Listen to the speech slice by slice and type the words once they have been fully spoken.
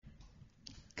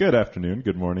Good afternoon,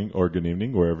 good morning, or good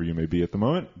evening, wherever you may be at the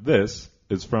moment. This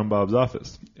is From Bob's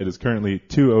Office. It is currently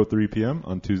 2:03 p.m.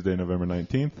 on Tuesday, November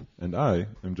 19th, and I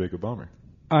am Jacob Balmer.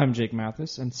 I'm Jake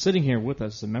Mathis, and sitting here with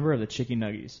us is a member of the Chicky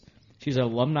Nuggies. She's an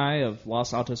alumni of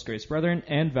Los Altos Grace Brethren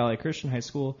and Valley Christian High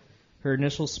School. Her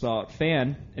initials spell out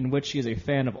fan, in which she is a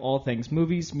fan of all things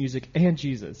movies, music, and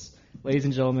Jesus. Ladies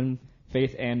and gentlemen,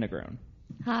 Faith Ann Negron.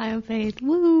 Hi, I'm Faith.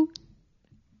 Woo!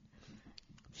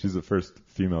 She's the first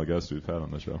female guest we've had on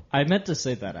the show. I meant to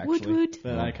say that, actually, Woot woot.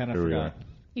 but I kind of Here we forgot.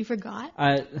 You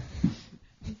forgot?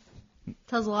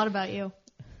 Tells a lot about you.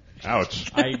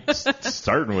 Ouch. I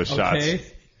Starting with shots. Okay.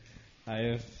 I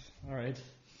have... All right.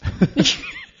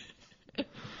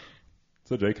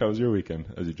 So, Jake, how was your weekend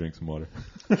as you drink some water?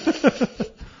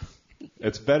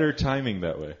 It's better timing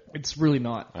that way. It's really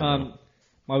not. I know.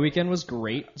 My weekend was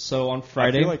great. So on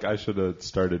Friday... I feel like I should have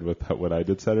started with what I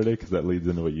did Saturday because that leads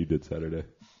into what you did Saturday.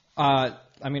 I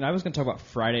was going to talk about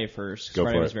Friday first because Go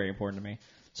Friday for was it. very important to me.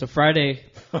 So Friday...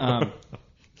 Yeah,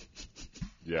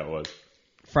 it was.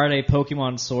 Friday,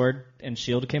 Pokemon Sword and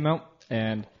Shield came out,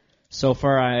 and so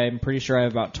far I'm pretty sure I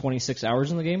have about 26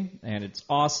 hours in the game, and it's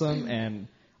awesome, and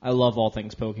I love all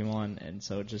things Pokemon, and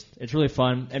so it's really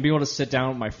fun, and being able to sit down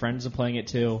with my friends and playing it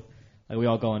too. Like we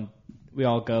all go and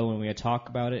we talk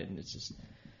about it, and it's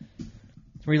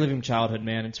reliving childhood,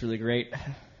 man. It's really great.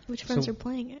 Which friends are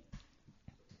playing it?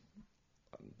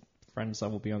 Friends that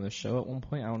will be on the show at one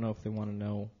point. I don't know if they want to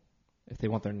know if they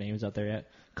want their names out there yet.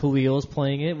 Khalil is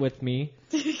playing it with me.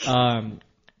 As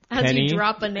Kenny. you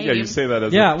drop a name. Yeah, you say that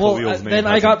as Yeah, if well, Khalil's name then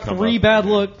I hasn't got come two up. bad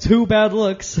looks. Two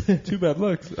bad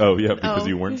looks. Oh, yeah, because Oh.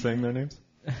 you weren't saying their names?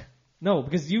 No,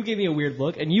 because you gave me a weird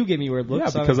look, and you gave me a weird look. Yeah,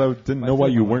 so because I didn't my know why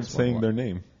feeling you was weren't one saying one. their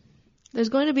name. There's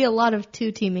going to be a lot of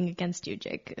two teaming against you,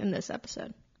 Jake, in this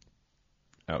episode.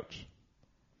 Ouch.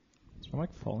 Is my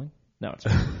mic falling? No, it's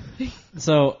fine.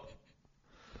 So,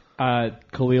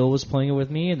 Khalil was playing it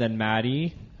with me, and then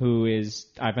Maddie, who is,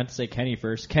 I meant to say Kenny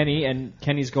first. Kenny and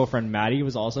Kenny's girlfriend Maddie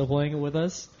was also playing it with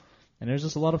us. And it was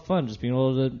just a lot of fun, just being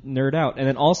able to nerd out. And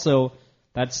then also,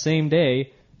 that same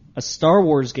day, a Star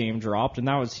Wars game dropped, and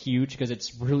that was huge because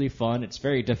it's really fun. It's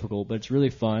very difficult, but it's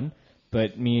really fun.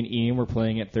 But me and Ian were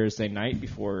playing it Thursday night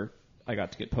before I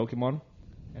got to get Pokemon,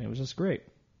 and it was just great.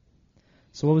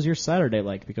 So what was your Saturday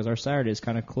like? Because our Saturday is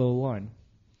kind of close line.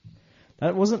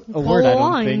 That wasn't a word, I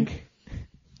don't Line. think.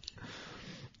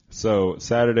 So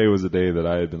Saturday was a day that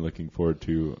I had been looking forward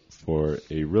to for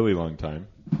a really long time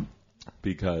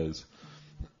because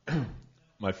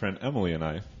my friend Emily and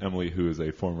I, Emily, who is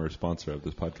a former sponsor of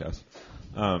this podcast,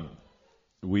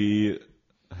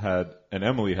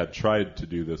 Emily had tried to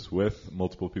do this with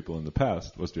multiple people in the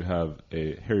past, was to have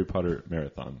a Harry Potter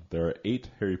marathon. There are 8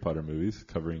 Harry Potter movies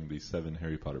covering the 7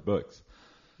 Harry Potter books.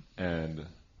 And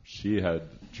she had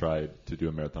tried to do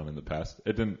a marathon in the past.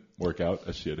 It didn't work out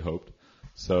as she had hoped.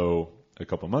 So a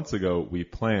couple months ago, we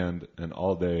planned an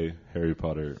all-day Harry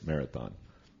Potter marathon.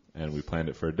 And we planned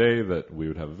it for a day that we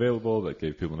would have available that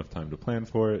gave people enough time to plan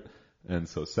for it. And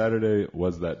so Saturday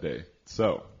was that day.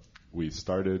 So we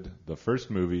started the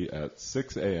first movie at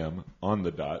 6 a.m. on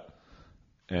the dot.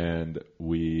 And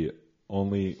we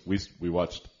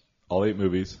watched all 8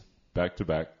 movies back to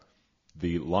back.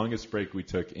 The longest break we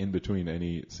took in between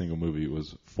any single movie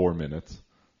was 4 minutes.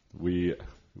 We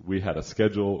had a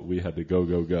schedule. We had to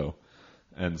go.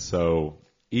 And so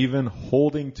even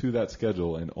holding to that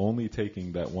schedule and only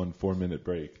taking that 1 4-minute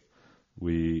break,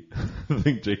 I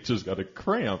think Jake just got a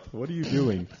cramp. What are you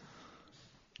doing?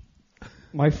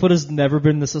 My foot has never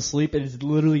been this asleep. It is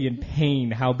literally in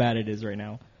pain how bad it is right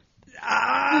now.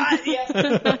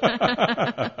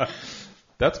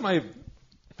 That's my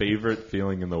favorite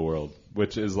feeling in the world,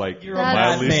 which is like You're a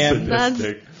mildly madman.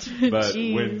 sadistic. But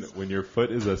Jeez. when your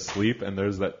foot is asleep and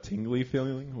there's that tingly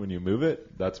feeling when you move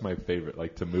it, that's my favorite.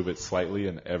 Like to move it slightly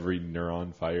and every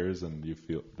neuron fires and you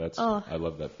feel Oh. I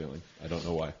love that feeling. I don't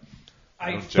know why.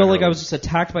 I don't felt like I generally- was just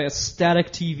attacked by a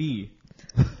static TV.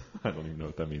 I don't even know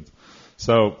what that means.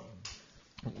 So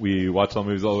we watched all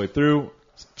movies all the way through.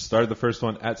 Started the first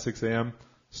one at 6 a.m.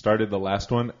 Started the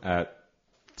last one at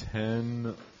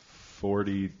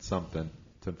 10:40 something,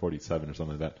 10:47 or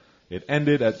something like that. It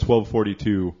ended at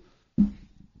 12:42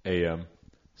 a.m.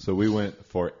 So we went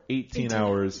for 18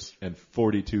 hours and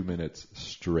 42 minutes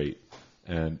straight.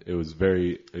 And it was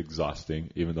very exhausting,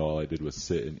 even though all I did was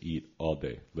sit and eat all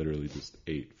day. Literally just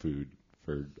ate food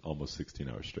for almost 16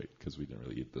 hours straight because we didn't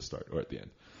really eat at the start or at the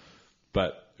end.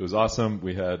 But it was awesome.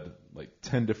 We had like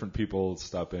 10 different people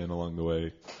stop in along the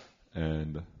way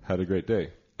and had a great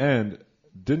day. And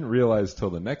didn't realize till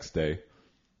the next day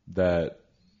that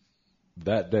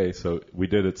day, so we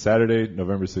did it Saturday,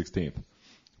 November 16th.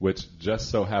 which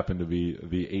just so happened to be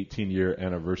the 18-year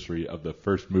anniversary of the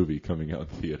first movie coming out in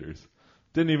theaters.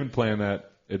 Didn't even plan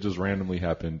that. It just randomly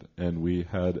happened, and we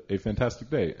had a fantastic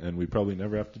day, and we probably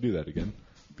never have to do that again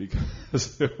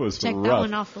because it was Check rough. that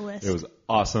one off the list. It was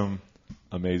awesome,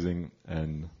 amazing,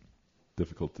 and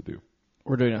difficult to do.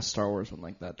 We're doing a Star Wars one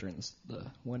like that during the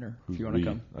winter. If you want to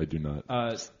come, I do not.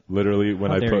 Literally, Literally,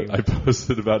 when how dare you. I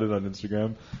posted about it on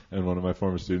Instagram, and one of my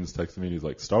former students texted me, and he's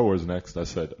like, Star Wars next. I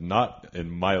said, not in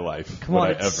my life. Come would on,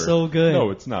 I it's ever. so good.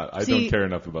 No, it's not. I See- don't care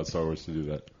enough about Star Wars to do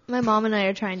that. My mom and I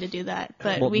are trying to do that,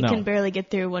 but Well, we no. can barely get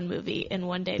through one movie in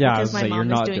one day Yeah, I because was my gonna say, mom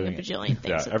you're is not doing a doing it. bajillion things.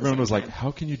 Yeah, at the everyone same was like, time.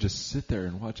 how can you just sit there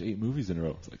and watch 8 movies in a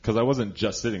row? Because I wasn't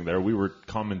just sitting there. We were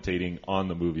commentating on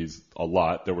the movies a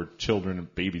lot. There were children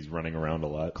and babies running around a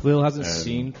lot. Khalil hasn't And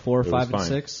seen 4, it was 5, and fine.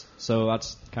 6, so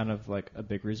that's kind of like a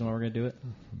big reason why we're gonna do it.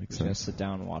 Makes We're gonna sense. sit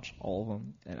down and watch all of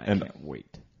them, and I And- can't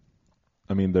wait.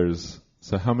 I mean,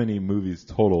 so how many movies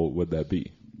total would that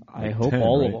be? I Like hope 10,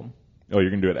 all right? of them. Oh, you're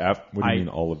going to do it after? What do you I- mean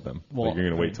all of them? well, Like you're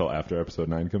going I to wait mean- till after episode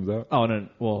 9 comes out? Oh no,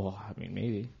 well, I mean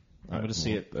maybe. I'm Alright, gonna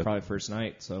see well, it that- probably first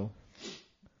night, so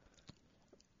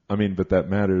I mean, but that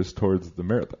matters towards the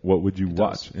marathon. What would you It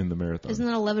watch does. in the marathon? Isn't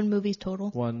that 11 movies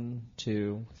total? 1,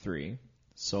 2, 3,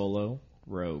 Solo,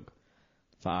 Rogue,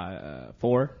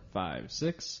 4, 5,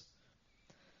 6,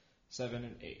 7,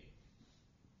 and 8.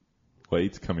 Well,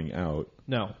 8's coming out.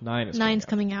 No, 9 is Nine's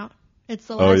coming coming out. It's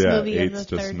the Oh, last yeah. movie of 8's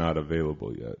the just third not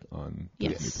available yet on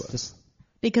Yes. Disney out. Plus. Just-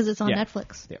 because it's on Yeah.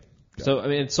 Netflix. yeah. So I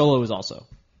mean, Solo is also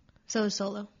So is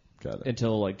Solo. Got it.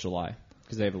 until like July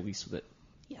because they have a lease with it.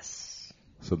 Yes.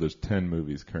 So there's 10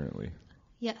 movies currently.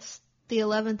 Yes. The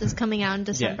 11th is coming out in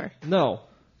December. Yeah. No,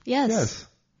 Yes.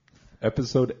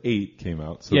 Episode 8 came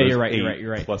out. So Yeah, there's you're right, you're 8 right,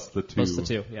 you're right. Plus the 2. plus the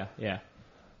 2. Yeah, yeah.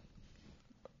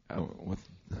 Oh,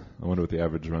 I wonder what the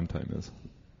average runtime is.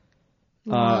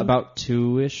 About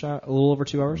 2-ish, a little over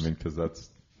 2 I hours. mean, because that's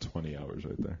 20 hours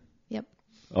right there. Yep.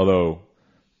 Although,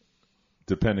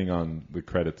 depending on the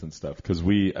credits and stuff, because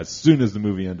as soon as the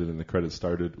movie ended and the credits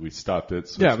started, we stopped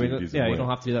it. Yeah, I switched mean, DVDs, yeah, and you don't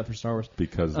went, have to do that for Star Wars.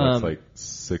 because that's Um, like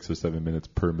 6 or 7 minutes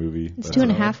per movie. It's That's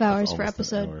 2.5 that's hours for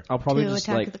almost an episode. hour. I'll probably to just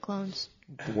Attack like of the Clones.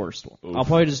 the worst one. Oof. I'll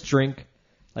probably just drink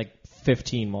like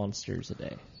 15 monsters a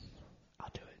day. I'll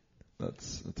do it.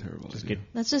 That's a terrible Just idea.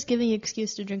 get That's just giving you an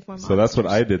excuse to drink more So that's what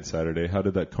Monsters. I did Saturday. How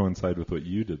did that coincide with what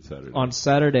you did Saturday? on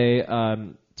Saturday.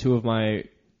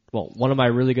 One of my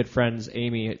really good friends,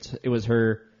 Amy. It was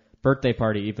her birthday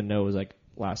party, even though it was like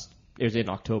it was in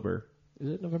October. Is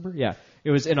it November? Yeah,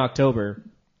 it was in October.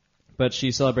 But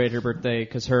she celebrated her birthday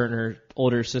because her and her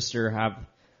older sister have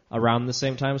around the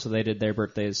same time, so they did their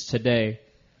birthdays today,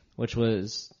 which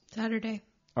was Saturday.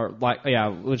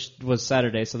 which was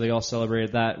Saturday. So they all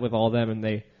celebrated that with all of them,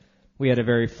 and we had a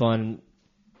very fun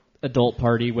adult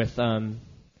party with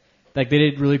like they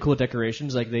did really cool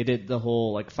decorations. Like they did the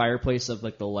whole like fireplace of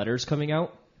like the letters coming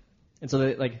out, and so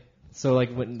they like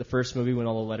when the first movie when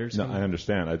all the letters No, came, I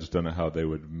understand. I just don't know how they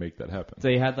would make that happen.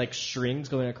 they had like strings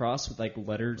going across with like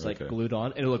letters like Okay. glued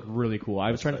on, and it looked really cool.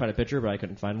 I was trying to find a picture, but I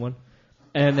couldn't find one.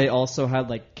 And they also had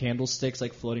like candlesticks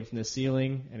like floating from the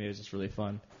ceiling, and it was just really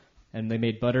fun. And they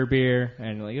made butterbeer,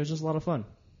 and like it was just a lot of fun.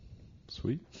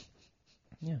 Sweet.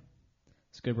 Yeah,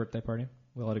 it's a good birthday party.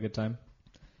 We all had a good time.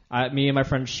 Me and my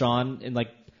friend Sean, in like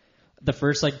the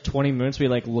first like 20 minutes, we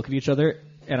like look at each other,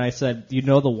 and I said, "You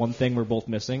know the one thing we're both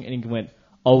missing?" And he went,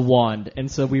 "A wand." And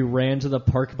so we ran to the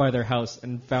park by their house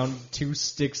and found 2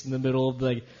 sticks in the middle of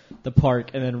the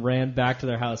park, and then ran back to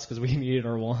their house because we needed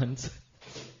our wands.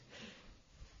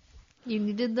 You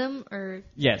needed them, or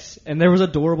Yes, and there was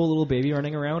adorable little baby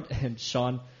running around, and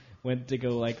Sean went to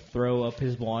go like throw up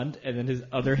his wand, and then his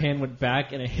other hand went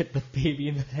back and it hit the baby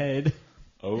in the head.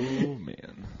 Oh,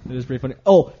 man. It was pretty funny.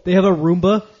 Oh, they have a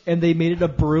Roomba, and they made it a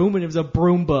broom, and it was a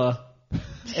Broomba.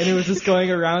 And it was just going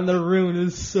around the room. It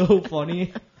was so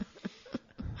funny.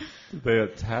 Did they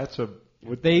attach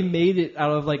They made it out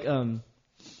of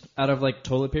like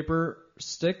toilet paper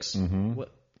sticks. Mm-hmm.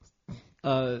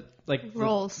 Like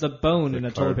Rolls. The bone The in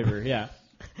the toilet card. paper, yeah.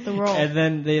 the roll. And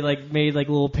then they like made like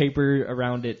little paper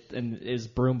around it, and it was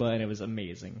Broomba, and it was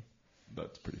amazing.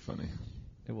 That's pretty funny.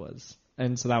 It was.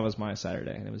 And so that was my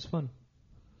Saturday, and it was fun.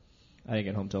 I didn't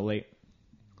get home till late.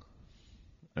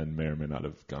 And may or may not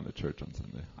have gone to church on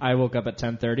Sunday. I woke up at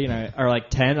 10:30 or like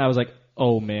 10. I was like,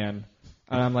 oh man.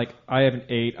 And I'm like, I haven't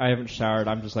ate, I haven't showered.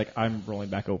 I'm just like, I'm rolling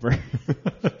back over.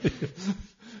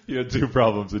 You had 2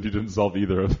 problems and you didn't solve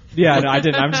either of them. Yeah, no, I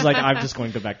didn't. I'm just like, I'm just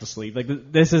going to go back to sleep. Like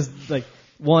this is like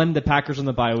one, the Packers on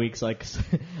the bye weeks. Like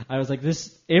I was like,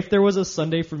 this. If there was a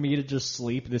Sunday for me to just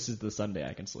sleep, this is the Sunday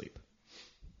I can sleep.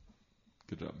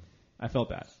 Good job. I felt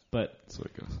bad, but That's the way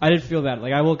it goes. I didn't feel bad.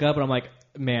 Like I woke up and I'm like,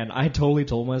 man, I totally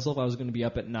told myself I was going to be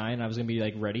up at 9. I was going to be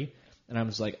like ready, and I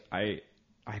was like, I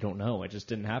don't know. It just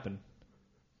didn't happen.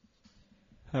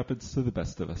 Happens to the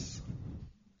best of us.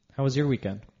 How was your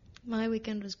weekend? My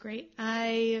weekend was great.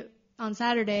 On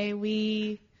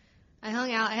Saturday, I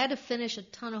hung out. I had to finish a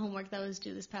ton of homework that was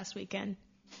due this past weekend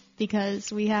because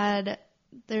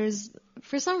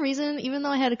for some reason, even though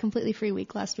I had a completely free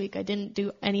week last week, I didn't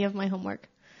do any of my homework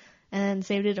and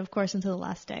saved it, of course, until the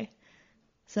last day.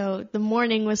 So the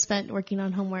morning was spent working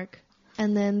on homework,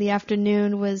 and then the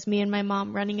afternoon was me and my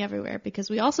mom running everywhere because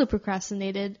we also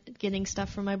procrastinated getting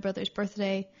stuff for my brother's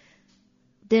birthday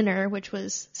dinner, which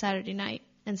was Saturday night.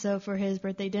 And so for his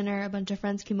birthday dinner, a bunch of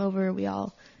friends came over. We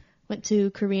all went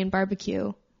to Korean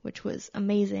barbecue, which was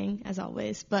amazing, as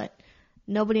always. But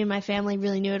nobody in my family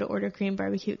really knew how to order Korean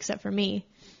barbecue except for me.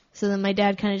 So then my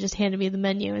dad kind of just handed me the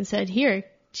menu and said, here,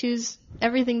 choose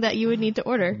everything that you would need to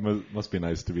order. Must be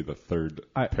nice to be the third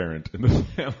parent in the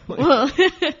family. Well,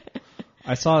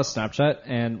 I saw a Snapchat,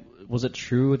 and was it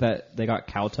true that they got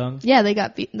cow tongue? yeah, they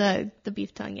got the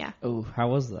beef tongue, yeah. Oh, how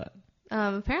was that?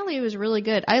 Apparently it was really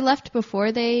good. I left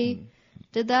before they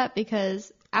did that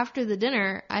because after the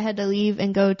dinner, I had to leave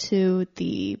and go to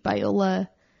the Biola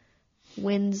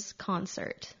Winds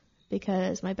concert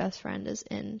because my best friend is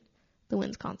in the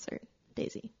Winds concert,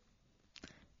 Daisy.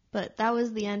 But that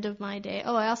was the end of my day.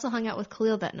 Oh, I also hung out with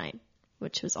Khalil that night,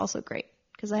 which was also great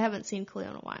because I haven't seen Khalil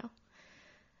in a while.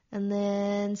 And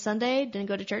then Sunday, didn't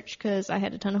go to church because I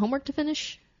had a ton of homework to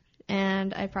finish.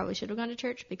 And I probably should have gone to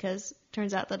church because it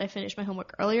turns out that I finished my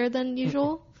homework earlier than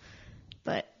usual.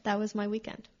 But that was my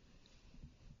weekend.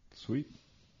 Sweet.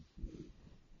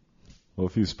 Well, a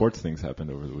few sports things happened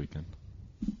over the weekend.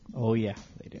 Oh, yeah,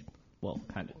 they did. Well,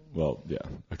 kind of. Well, yeah,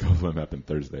 a couple of them happened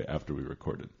Thursday after we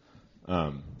recorded.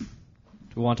 Do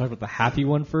we want to talk about the happy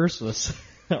one first or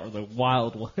the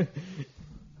wild one?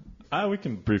 We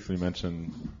can briefly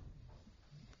mention,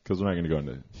 because we're not going to go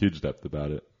into huge depth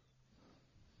about it.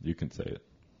 You can say it.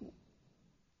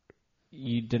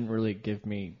 You didn't really give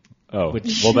me... Oh, well,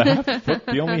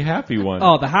 the only happy one.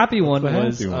 Oh, the happy one the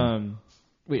was... happy one?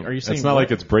 Wait, are you saying... It's not like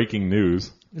it's breaking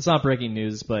news. It's not breaking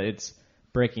news, but it's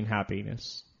breaking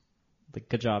happiness.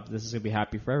 Good job. This is going to be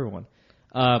happy for everyone.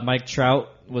 Mike Trout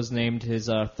was named his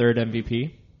third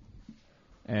MVP.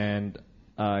 And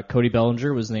Cody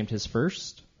Bellinger was named his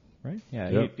first. Right? Yeah,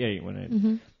 Yep. he won it.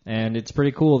 Mm-hmm. And it's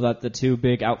pretty cool that the two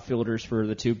big outfielders for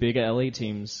the two big LA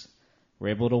teams were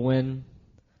able to win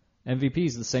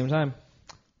MVPs at the same time.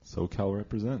 SoCal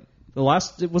represent.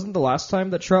 It wasn't the last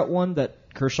time that Trout won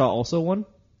that Kershaw also won?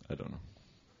 I don't know.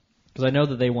 Because I know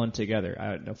that they won together. I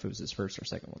don't know if it was his first or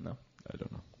second one, though. I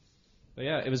don't know. But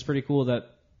yeah, it was pretty cool that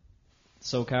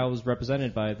SoCal was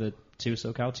represented by the two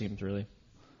SoCal teams, really.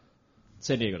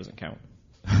 San Diego doesn't count.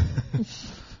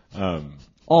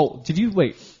 Did you...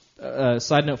 Wait.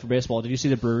 Side note for baseball, did you see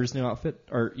the Brewers' new outfit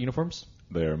or uniforms?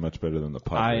 They are much better than the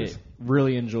Padres. I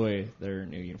really enjoy their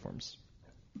new uniforms.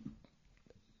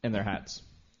 And their hats.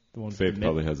 The one Faith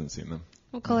probably hasn't seen them.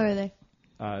 What color are they?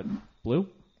 Blue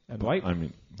and white. I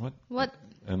mean, what? What?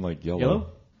 And like yellow. Yellow?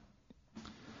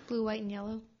 Blue, white, and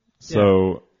yellow.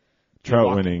 So, Trout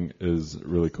Milwaukee. winning is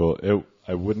really cool.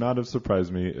 I would not have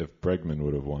surprised me if Bregman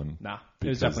would have won. Nah, it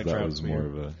because was definitely that Trout. was more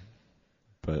of a...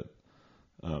 But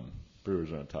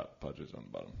Brewers are on top, Padres on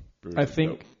the bottom. Brewers I are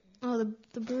think... dope. Oh,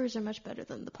 the Brewers are much better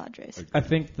than the Padres. I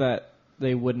think that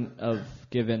they wouldn't have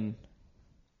given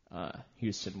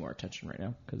Houston more attention right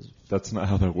now because That's not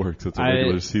how that works. It's a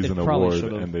regular season award,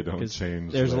 and they don't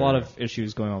change. There's a lot of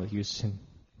issues going on with Houston.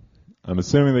 I'm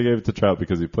assuming they gave it to Trout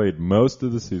because he played most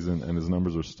of the season, and his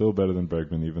numbers are still better than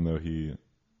Bregman, even though he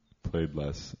played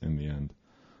less in the end.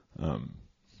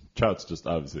 Trout's just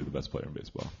obviously the best player in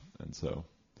baseball,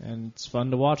 And it's fun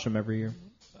to watch him every year.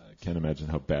 I can't imagine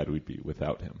how bad we'd be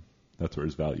without him. That's where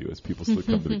his value is. People still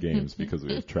come to the games because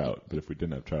we have Trout, but if we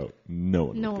didn't have Trout, no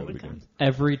one would go to the games.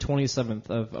 Every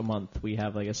 27th of a month, we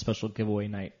have like a special giveaway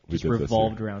night just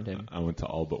revolved around him. I went to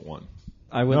all but one.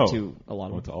 I went to a lot of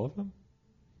them. Went to all of them?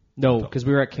 No, because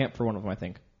we were at camp for one of them, I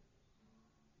think.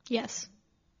 Yes.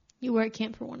 You were at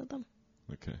camp for one of them.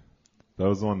 Okay. That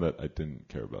was the one that I didn't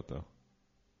care about, though.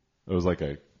 It was like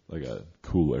a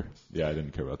cooler. Yeah, I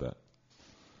didn't care about that.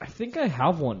 I think I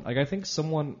have one. Like, I think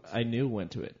someone I knew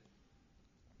went to it.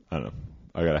 I don't know.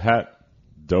 I got a hat,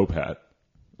 dope hat,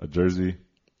 a jersey.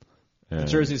 And The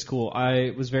jersey's cool.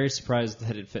 I was very surprised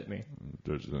that it fit me.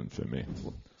 Jersey didn't fit me.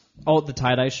 Oh, the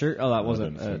tie-dye shirt? Oh, that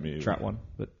wasn't didn't fit me a either. Trout one,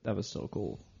 but that was so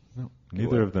cool. No,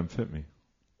 neither of them fit me.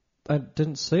 I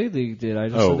didn't say they did. I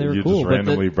just said they were you cool. just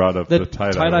randomly brought up the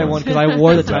tie-dye, tie-dye one because I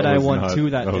wore the tie-dye was one not- too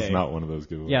that day. That was not one of those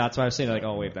giveaways. Yeah, that's why I was saying, like,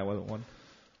 oh, wait, that wasn't one.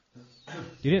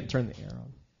 You didn't turn the air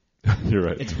on. You're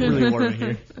right. It's really warm in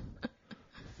here.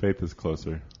 Faith is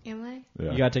closer. Am I?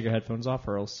 Yeah. You gotta take your headphones off,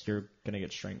 or else you're gonna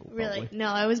get strangled. Really? Probably. No,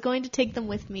 I was going to take them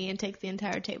with me and take the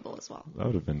entire table as well. That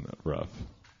would have been rough.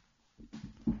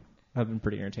 I've been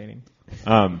pretty entertaining.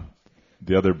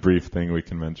 The other brief thing we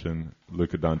can mention,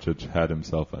 Luka Doncic had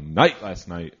himself a night last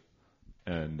night,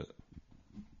 and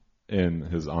in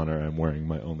his honor, I'm wearing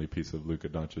my only piece of Luka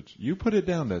Doncic. You put it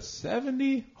down to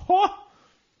 70?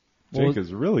 Jake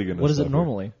is really going to What is it suffer.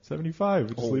 normally? 75.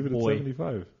 We just leave it at boy.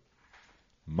 75.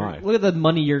 My. Look at the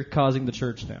money you're causing the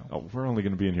church now. Oh, we're only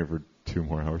going to be in here for 2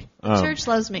 more hours. Church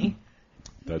loves me.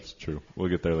 That's true. We'll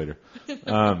get there later.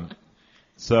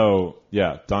 So,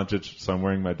 yeah, Doncic. So I'm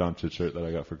wearing my Doncic shirt that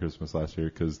I got for Christmas last year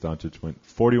because Doncic went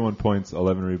 41 points,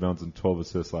 11 rebounds, and 12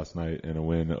 assists last night in a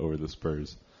win over the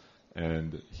Spurs.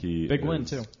 And Big win,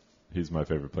 too. He's my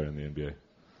favorite player in the NBA.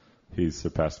 He's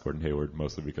surpassed Gordon Hayward,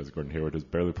 mostly because Gordon Hayward has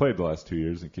barely played the last 2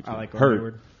 years and keeps I like getting Gordon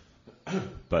hurt. Hayward.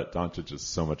 But Doncic is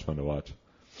so much fun to watch.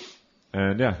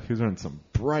 And yeah, he was wearing some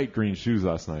bright green shoes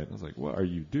last night. I was like, what are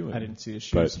you doing? I didn't see his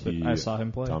shoes, but he I saw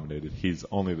him play. Dominated. He's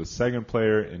only the second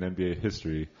player in NBA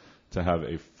history to have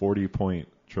a 40-point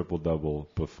triple-double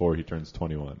before he turns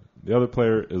 21. The other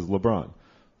player is LeBron.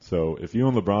 So if you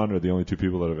and LeBron are the only two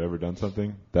people that have ever done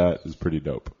something, that is pretty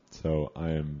dope. So I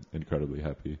am incredibly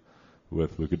happy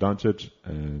with Luka Doncic,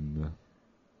 and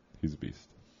he's a beast.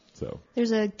 So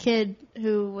There's a kid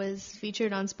who was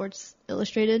featured on Sports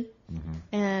Illustrated,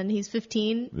 and he's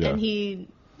 15, Yeah. and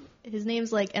his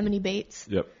name's like Emily Bates.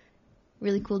 Yep.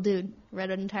 Really cool dude. Read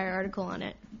an entire article on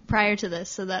it prior to this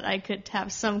so that I could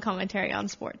have some commentary on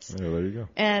sports. Yeah, there you go.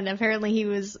 And apparently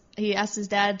he asked his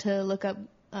dad to look up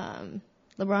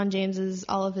LeBron James's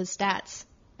all of his stats,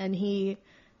 and he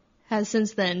has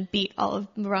since then beat all of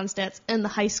LeBron's stats in the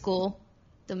high school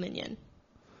dominion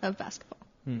of basketball.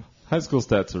 High school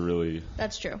stats are really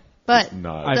That's true. But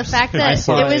not. the fact that I it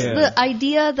saw was it, the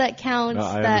idea that counts No,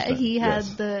 I that understand. he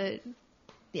had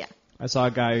Yes. I saw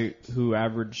a guy who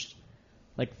averaged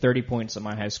like 30 points at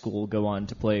my high school go on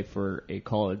to play for a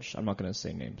college. I'm not going to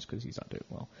say names because he's not doing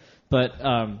well. But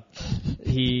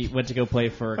he went to go play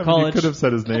for a college. You could have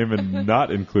said his name and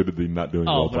not included the not doing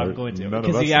well but part. I'm going to. None of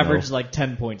Because us he averaged know. like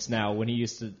 10 points now when he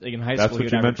used to, like in high That's school. what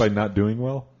he you would meant by average- not doing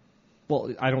well?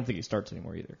 Well, I don't think he starts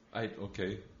anymore either.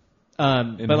 Okay.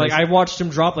 But like I watched him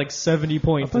drop like 70 I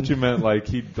points. thought you meant like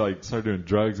he like started doing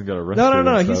drugs and got arrested.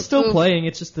 No. and He's stuff. still Oof. playing.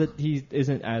 It's just that he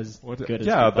isn't as good as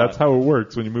Yeah, we that's thought. how it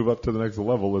works. When you move up to the next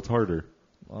level, it's harder.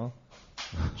 Well,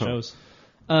 shows.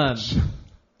 Ouch.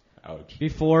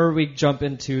 Before we jump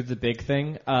into the big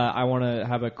thing, I want to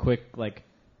have a quick like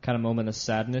kind of moment of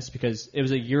sadness because it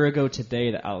was a year ago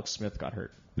today that Alex Smith got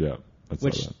hurt, Yeah, I saw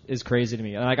which that. is crazy to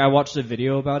me. And like I watched a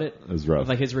video about it, It was rough. of,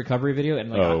 like his recovery video,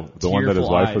 and like the one that his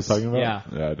tearful wife was eyes. talking about? Yeah,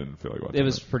 Yeah, I didn't feel like watching it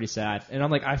was pretty sad. And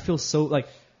I'm like, I feel so like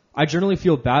I generally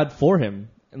feel bad for him,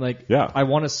 and like Yeah. I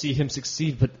want to see him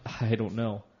succeed, but I don't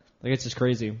know. Like it's just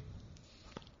crazy.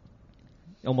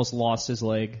 Almost lost his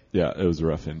leg. Yeah, it was a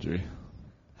rough injury.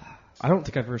 I don't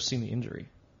think I've ever seen the injury.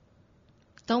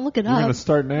 Don't look it You're going up. to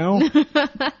start now?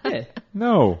 Yeah.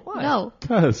 No. No.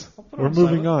 Cuz, put it we're on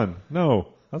moving silent. on. No,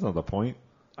 that's not the point.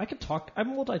 I could talk.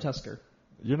 I'm a multitasker.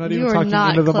 You're not You even are talking not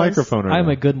into the close. microphone right I'm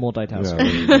now. a good multitasker.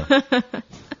 Yeah, there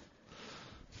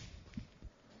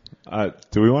you go.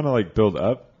 Do we want to like build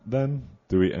up then?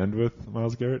 Do we end with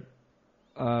Myles Garrett?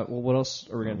 Well, what else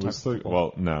are we going to We'll talk still- about?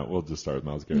 well, no, we'll just start with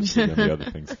Myles Garrett. So then the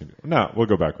other things can be. No, we'll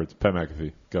go backwards. Pat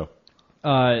McAfee, go.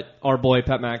 Our boy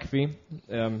Pat McAfee.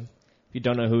 If you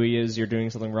don't know who he is, you're doing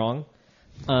something wrong.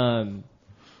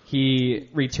 He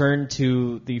returned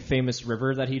to the famous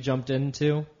river that he jumped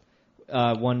into.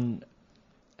 One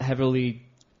heavily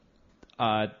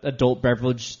adult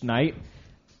beverage night.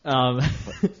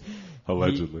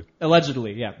 Allegedly.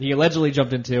 Allegedly, yeah. He allegedly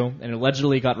jumped into and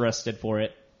allegedly got arrested for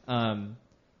it.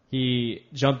 He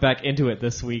jumped back into it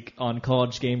this week on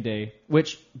College Game Day,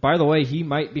 which, by the way, he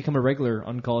might become a regular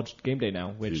on College Game Day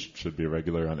now, He which, should be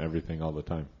regular on everything all the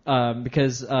time.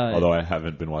 because, Although I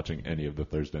haven't been watching any of the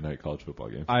Thursday night college football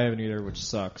games. I haven't either, which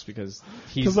sucks because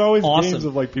he's Because always awesome. games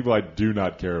of like people I do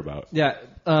not care about. Yeah,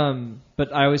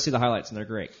 but I always see the highlights and they're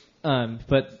great.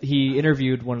 But he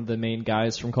interviewed one of the main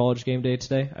guys from College Game Day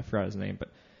today. I forgot his name, but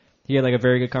he had like a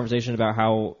very good conversation about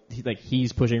how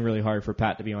he's pushing really hard for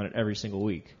Pat to be on it every single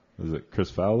week. Is it Chris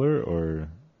Fowler or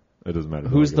it doesn't matter?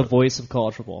 Who's who I the got. voice of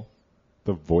college football?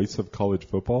 The voice of college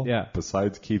football? Yeah.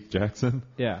 Besides Keith Jackson?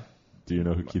 Yeah. Do you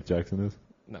know who Keith Jackson is?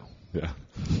 No. Yeah.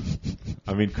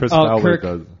 I mean, Chris Oh, Fowler Kirk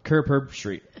does.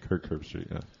 Herbstreit. Kirk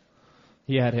Herbstreit, yeah.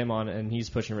 He had him on, and he's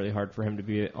pushing really hard for him to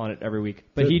be on it every week.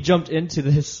 But he jumped into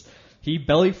this He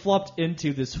belly flopped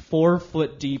into this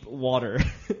 4-foot deep water,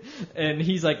 and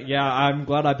he's like, "Yeah, I'm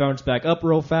glad I bounced back up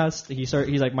real fast." He's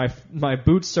like, "My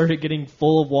boots started getting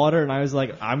full of water, and I was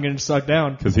like, I'm gonna suck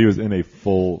down." Because he was in a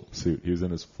full suit. He was in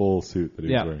his full suit that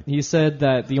he was wearing. He said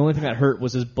that the only thing that hurt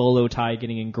was his bolo tie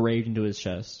getting engraved into his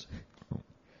chest.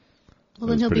 Well,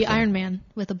 then he'll be Iron Man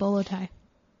with a bolo tie.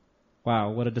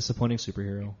 Wow, what a disappointing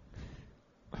superhero.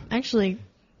 Actually,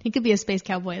 he could be a space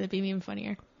cowboy. That'd be even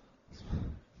funnier.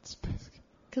 Space.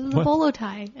 Because of the bolo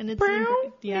tie. And it's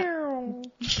yeah.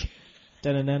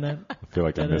 Da-da-da-da. I feel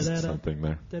like I missed something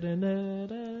there.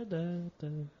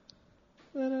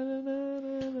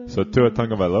 So Tua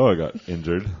Tagovailoa got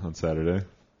injured on Saturday.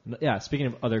 Yeah, speaking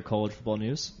of other college football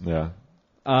news. Yeah.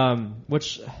 What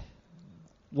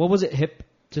was it, hip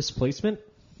displacement?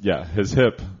 Yeah, his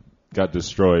hip got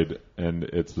destroyed, and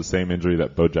it's the same injury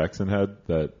that Bo Jackson had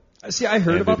that See, I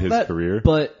heard ended about his that, career,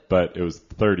 but it was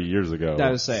 30 years ago.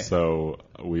 That was say. So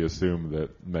we assume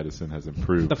that medicine has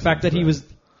improved. the fact that since he then. was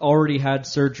already had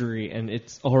surgery and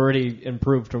it's already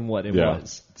improved from what it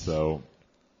was. So,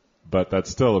 but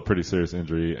that's still a pretty serious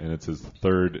injury, and it's his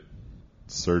third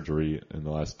surgery in the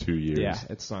last 2 years. Yeah,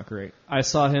 it's not great. I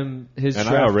saw him, And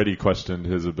I already questioned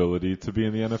his ability to be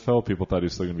in the NFL. People thought he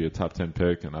was still going to be a top 10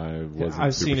 pick, and I wasn't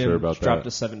I've super seen sure him about drop that.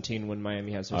 to 17 when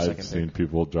Miami has their I've second seen pick.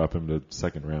 people drop him to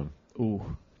second round. Ooh.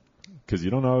 Because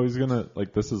you don't know he's going to,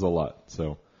 this is a lot.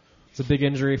 So, It's a big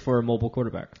injury for a mobile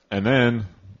quarterback. and then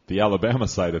the Alabama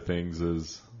side of things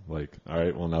is all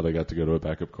right, well, now they got to go to a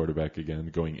backup quarterback again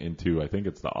going into, I think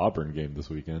it's the Auburn game this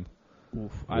weekend.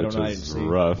 Oof. I don't know. I Which didn't is see.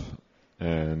 rough.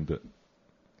 And,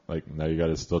 now you got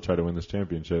to still try to win this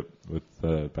championship with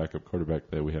the backup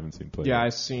quarterback that we haven't seen play. Yeah, yet.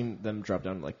 I've seen them drop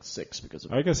down to 6 because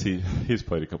of I guess he's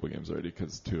played a couple games already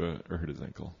because Tua hurt his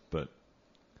ankle. But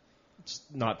it's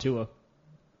not Tua.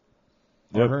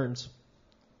 Yep. Or Hearns.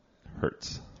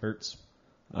 hurts. Hurts.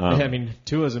 Um, I mean,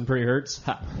 Tua's in pretty hurts.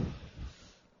 Ha.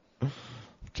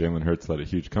 Jalen Hurts led a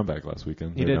huge comeback last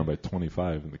weekend. He They were did. down by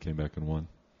 25 and they came back and won.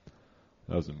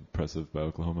 That was impressive by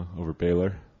Oklahoma over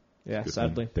Baylor. Yeah, Good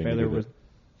sadly. win. They Baylor needed was it.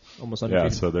 almost Yeah,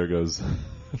 undefeated. so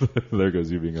there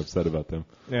goes you being upset about them.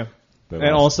 Yeah. They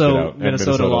And lost. Get also, out. And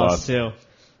Minnesota lost, too.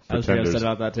 I was pretty Pretenders. upset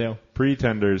about that, too.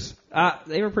 Pretenders.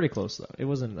 They were pretty close, though. It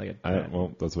wasn't like a...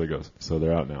 Well, that's the way it goes. So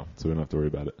they're out now, so we don't have to worry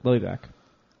about it. They'll be back.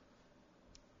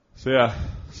 So yeah,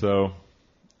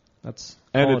 That's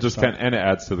and it college just talk. and it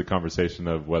adds to the conversation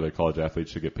of whether college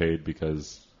athletes should get paid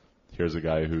because here's a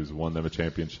guy who's won them a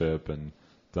championship and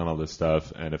done all this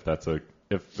stuff, and if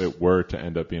it were to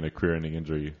end up being a career-ending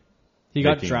injury, He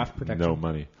got making draft protection. no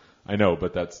money. I know,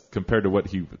 but that's compared to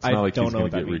what it's I not like don't he's know going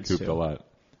what to that get means, recouped too. a lot.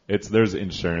 There's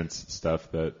insurance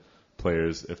stuff that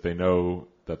players, if they know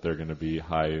that they're going to be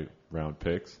high round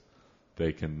picks,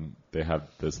 they have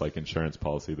this insurance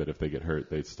policy that if they get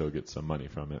hurt, they still get some money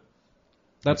from it.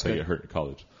 That's if they good. get hurt in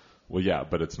college. Well, yeah,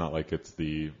 but it's not like it's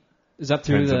the Is that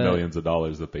through tens of the... millions of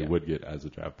dollars that they Yeah. would get as a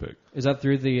draft pick. Is that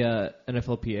through the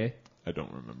NFLPA? I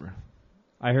don't remember.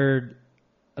 I heard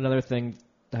another thing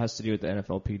that has to do with the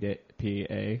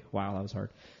NFLPA. Wow, that was hard.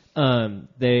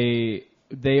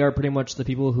 They are pretty much the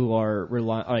people who are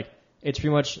it's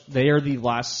pretty much they are the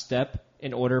last step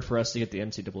in order for us to get the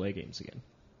NCAA games again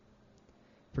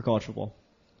for college football.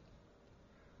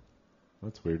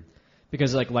 That's weird.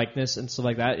 Because likeness and stuff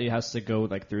like that, it has to go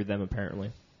through them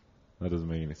apparently. That doesn't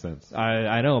make any sense.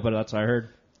 I know, but that's what I heard.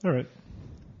 All right.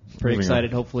 Pretty Moving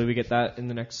excited. on. Hopefully we get that in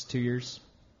the next 2 years.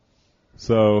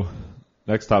 So,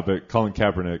 next topic. Colin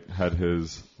Kaepernick had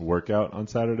his workout on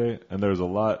Saturday, and there was a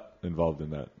lot involved in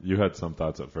that. You had some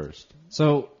thoughts at first.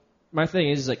 So my thing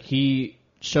is he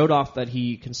showed off that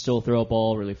he can still throw a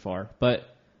ball really far, but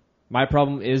my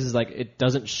problem is it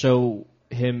doesn't show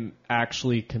him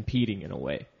actually competing in a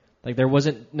way. There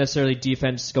wasn't necessarily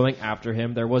defense going after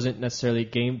him. There wasn't necessarily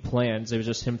game plans. It was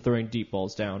just him throwing deep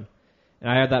balls down. And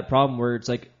I had that problem where it's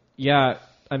yeah,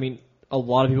 I mean, a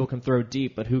lot of people can throw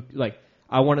deep, but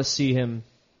I want to see him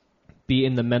be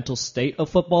in the mental state of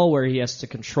football where he has to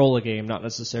control a game, not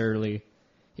necessarily.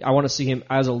 I want to see him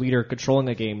as a leader controlling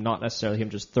a game, not necessarily him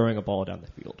just throwing a ball down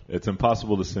the field. It's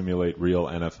impossible to simulate real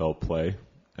NFL play,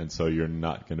 and so you're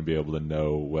not going to be able to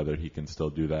know whether he can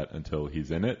still do that until he's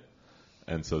in it.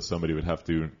 And so somebody would have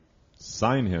to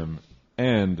sign him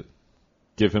and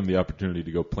give him the opportunity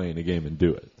to go play in a game and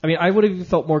do it. I mean, I would have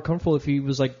felt more comfortable if he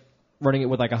was running it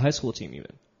with a high school team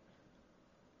even.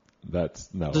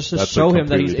 That's no. Just to that's a show him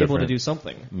that he's completely able to different- do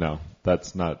something. No,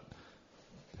 that's not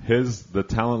the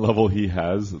talent level he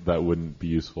has. That wouldn't be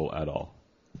useful at all.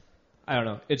 I don't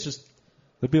know. It's just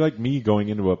It'd be like me going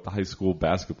into a high school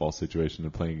basketball situation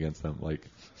and playing against them.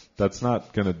 That's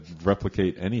not going to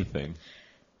replicate anything.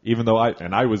 even though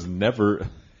I was never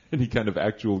any kind of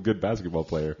actual good basketball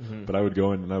player, but I would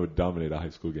go in and I would dominate a high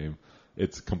school game.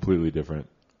 It's completely different.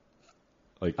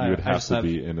 Like you would have to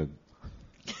be in a.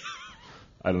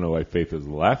 I don't know why Faith is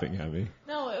laughing at me.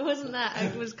 No, it wasn't that.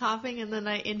 I was coughing and then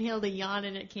I inhaled a yawn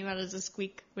and it came out as a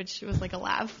squeak, which was like a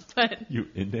laugh. But You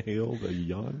inhaled a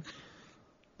yawn.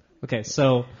 Okay,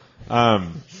 so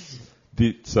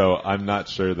So I'm not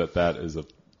sure that is a.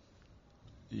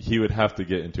 He would have to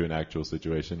get into an actual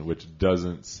situation, which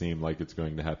doesn't seem like it's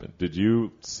going to happen. Did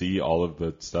you see all of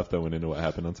the stuff that went into what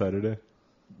happened on Saturday?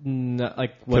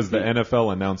 Because the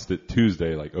NFL announced it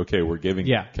Tuesday, like, okay, we're giving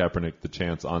Kaepernick the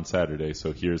chance on Saturday,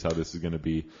 so here's how this is going to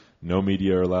be. No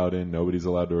media are allowed in. Nobody's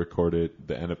allowed to record it.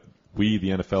 The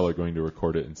NFL, are going to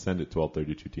record it and send it to all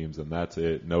 32 teams, and that's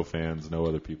it. No fans, no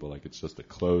other people. Like, it's just a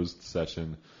closed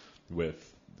session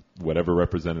with whatever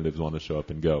representatives want to show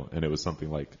up and go. And it was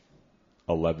something like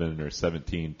 11 or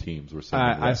 17 teams were saying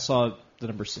I saw the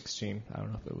number 16. I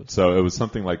don't know if it was. So it was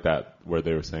something like that where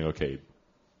they were saying, okay,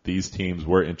 these teams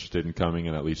were interested in coming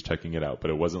and at least checking it out.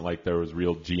 But it wasn't like there was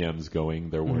real GMs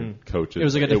going. There weren't coaches. It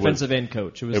was like a defensive end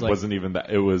coach. It wasn't even that.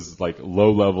 It was like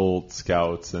low-level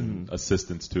scouts and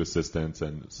assistants to assistants.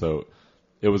 And so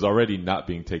it was already not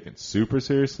being taken super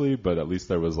seriously, but at least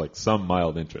there was like some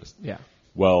mild interest. Yeah.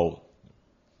 Well,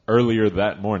 earlier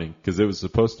that morning, because it was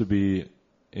supposed to be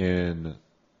in,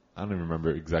 I don't even remember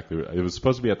exactly. It was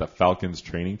supposed to be at the Falcons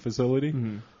training facility.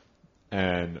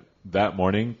 And that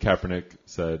morning, Kaepernick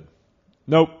said,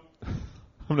 nope,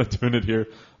 I'm not doing it here.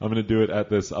 I'm going to do it at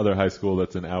this other high school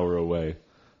that's an hour away.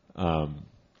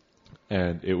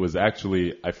 And it was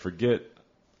actually, I forget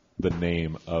the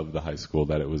name of the high school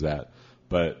that it was at,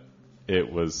 but it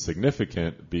was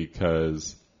significant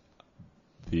because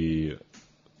the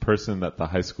person that the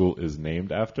high school is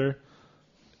named after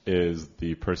is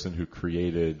the person who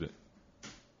created,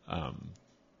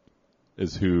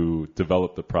 is who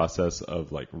developed the process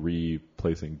of like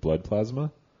replacing blood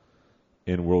plasma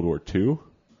in World War II.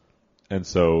 And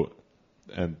so,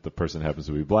 and the person happens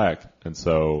to be black. And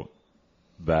so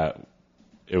so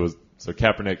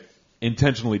Kaepernick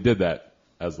intentionally did that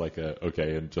as like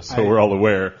okay, and just so we're all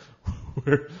aware,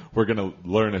 we're going to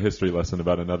learn a history lesson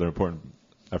about another important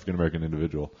African American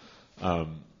individual.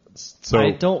 So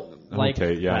I don't like.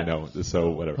 Okay, yeah, that. I know. So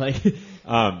whatever. Like,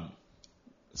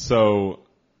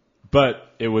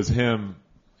 But it was him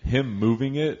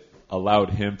moving it allowed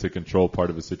him to control part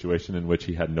of a situation in which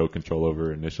he had no control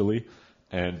over initially.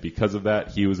 And because of that,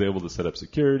 he was able to set up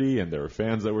security, and there were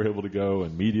fans that were able to go,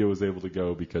 and media was able to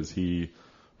go because he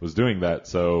was doing that.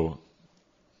 So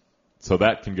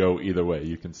that can go either way.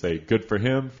 You can say good for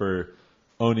him for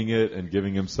owning it and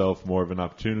giving himself more of an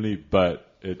opportunity, but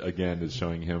it again is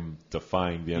showing him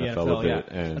defying the NFL a bit.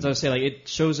 Yeah. And as I was saying, like it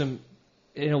shows him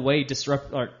in a way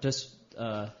disrespecting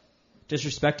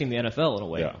the NFL in a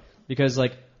way. Yeah. Because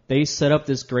like they set up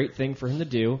this great thing for him to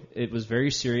do. It was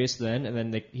very serious then, and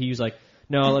then he was like,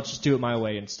 "No, let's just do it my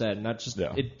way instead." And that's just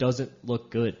it doesn't look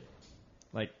good.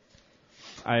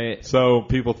 So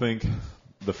people think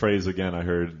the phrase again I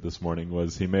heard this morning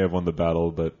was he may have won the battle,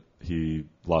 but he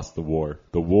lost the war.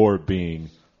 The war being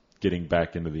getting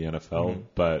back into the NFL,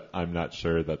 but I'm not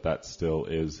sure that still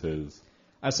is his.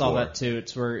 I saw war. that too.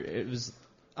 It's where it was.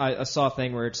 I saw a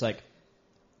thing where it's like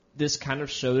this kind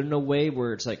of showed in a way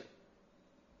where it's like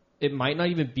it might not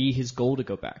even be his goal to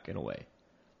go back in a way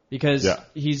because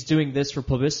he's doing this for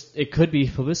publicity. It could be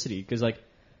publicity because like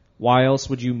why else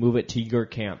would you move it to your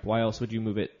camp? Why else would you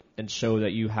move it and show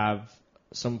that you have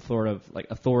some sort of like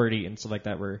authority and stuff like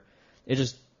that where it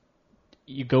just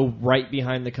you go right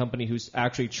behind the company who's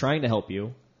actually trying to help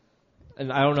you.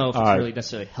 And I don't know if it's really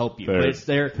necessarily help you, but it's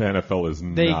their. The NFL is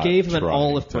They not gave him an trying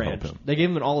olive to help branch. him. They gave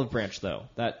him an olive branch, though.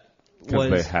 That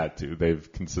Because was they had to.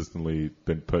 They've consistently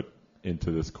been put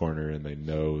into this corner, and they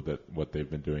know that what they've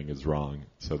been doing is wrong.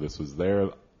 So this was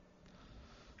them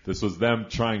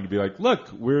trying to be like,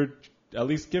 look, we're at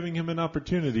least giving him an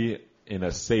opportunity in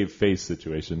a save face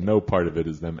situation. No part of it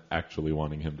is them actually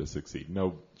wanting him to succeed.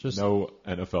 No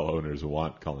NFL owners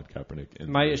want Colin Kaepernick.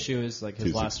 My issue is like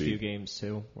his last succeed. few games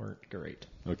too weren't great.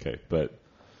 Okay, but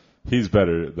he's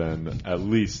better than at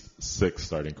least 6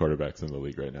 starting quarterbacks in the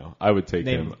league right now. I would take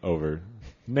him over.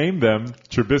 Name them.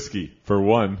 Trubisky for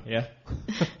one. Yeah.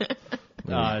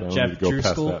 Don't need Jeff to go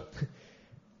past Driscoll, that.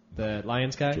 the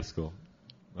Lions guy. Driscoll.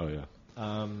 Oh yeah.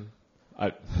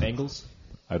 Bengals.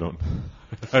 I don't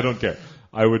care.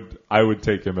 I would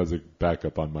take him as a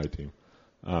backup on my team.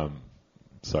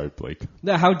 Sorry, Blake.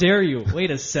 No, how dare you?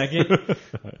 Wait a second.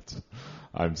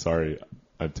 I'm sorry.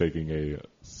 I'm taking a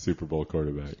Super Bowl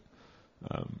quarterback.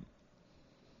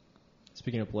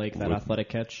 Speaking of Blake, that athletic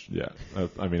catch. Yeah,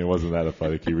 I mean, it wasn't that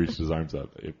athletic. He reached his arms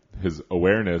up. His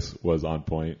awareness was on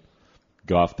point.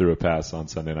 Goff threw a pass on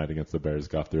Sunday night against the Bears.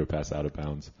 Goff threw a pass out of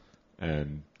bounds,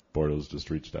 and Bortles just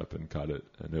reached up and caught it,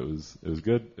 and it was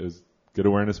good. It was good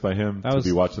awareness by him to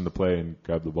be watching the play and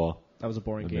grab the ball. That was a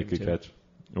boring and game, make a too. catch.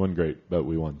 It wasn't great, but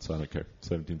we won, so I don't care.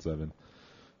 17-7.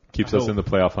 Keeps us in the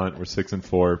playoff hunt. We're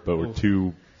 6-4, but we're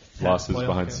 2 losses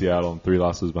behind Seattle and 3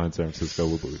 losses behind San Francisco.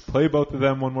 We'll play both of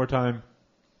them one more time,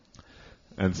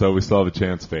 and so we still have a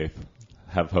chance. Faith,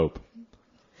 have hope.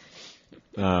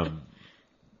 Yeah.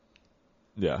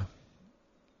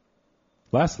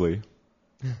 Lastly,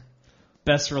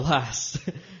 Best for last.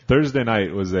 Thursday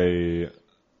night was it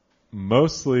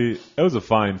was a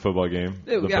fine football game.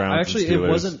 The Browns actually, and Steelers. it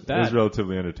wasn't bad. It was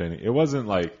relatively entertaining. It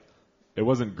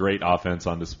wasn't great offense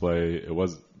on display. There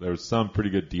was some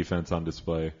pretty good defense on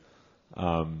display. But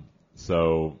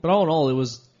all in all, it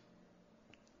was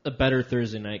a better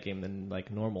Thursday night game than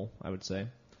like normal, I would say.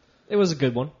 It was a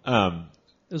good one.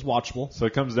 It was watchable. So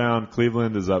it comes down.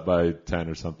 Cleveland is up by 10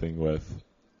 or something with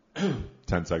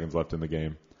 10 seconds left in the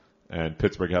game. And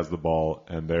Pittsburgh has the ball,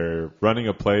 and they're running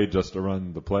a play just to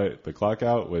run the clock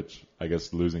out, which I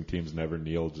guess losing teams never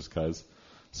kneel just because.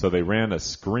 So they ran a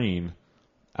screen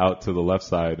out to the left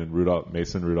side, and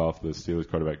Mason Rudolph, the Steelers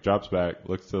quarterback, drops back,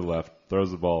 looks to the left,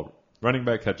 throws the ball, running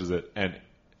back catches it, and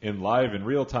in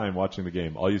real time watching the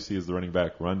game, all you see is the running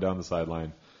back run down the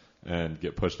sideline and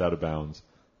get pushed out of bounds.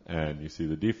 And you see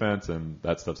the defense, and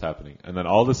that stuff's happening. And then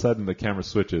all of a sudden, the camera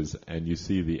switches, and you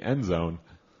see the end zone,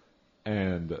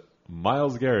 and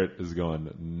Myles Garrett is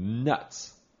going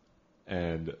nuts.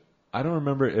 And I don't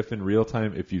remember if in real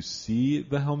time, if you see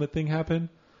the helmet thing happen,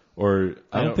 or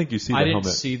I don't think you see the helmet. I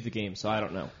didn't see the game, so I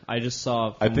don't know. I just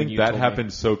saw. I think that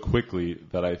happened so quickly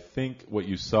that I think what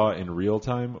you saw in real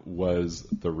time was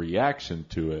the reaction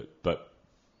to it. But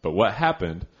what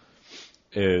happened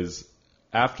is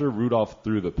after Rudolph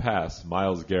threw the pass,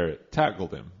 Myles Garrett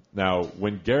tackled him. Now,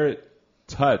 when Garrett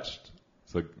touched,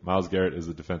 so Myles Garrett is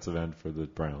the defensive end for the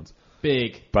Browns.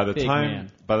 By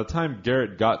the time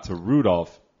Garrett got to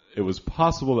Rudolph, it was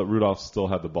possible that Rudolph still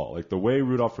had the ball. Like the way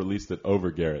Rudolph released it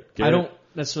over Garrett. I don't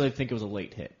necessarily think it was a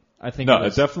late hit.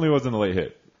 It definitely wasn't a late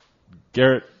hit.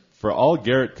 Garrett, for all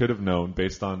Garrett could have known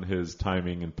based on his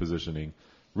timing and positioning,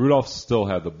 Rudolph still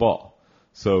had the ball.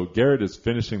 So Garrett is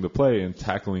finishing the play and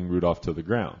tackling Rudolph to the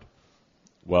ground.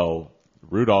 Well,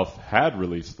 Rudolph had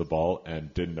released the ball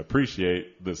and didn't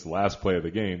appreciate this last play of the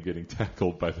game getting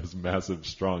tackled by this massive,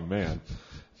 strong man.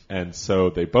 And so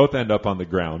they both end up on the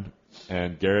ground,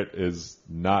 and Garrett is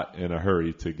not in a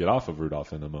hurry to get off of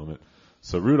Rudolph in the moment.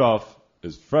 So Rudolph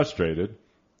is frustrated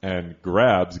and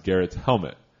grabs Garrett's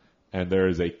helmet. And there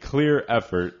is a clear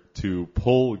effort to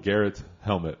pull Garrett's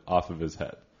helmet off of his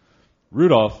head.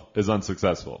 Rudolph is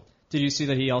unsuccessful. Did you see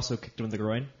that he also kicked him in the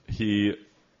groin?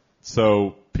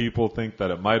 So people think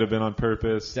that it might have been on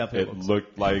purpose. Definitely it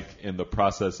looked like in the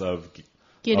process of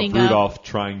Getting Rudolph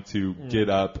trying to get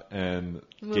up and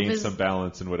gain some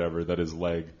balance and whatever, that his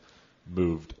leg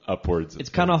moved upwards. It's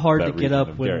kind of hard to get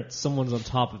up when someone's on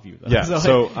top of you, though. Yeah,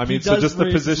 so just the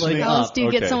positioning. How else do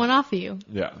you get someone off of you?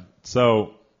 Yeah,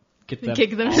 so kick them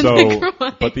in the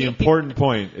groin. But the important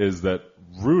point is that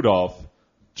Rudolph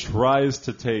tries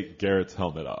to take Garrett's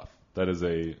helmet off. That is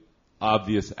a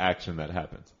obvious action that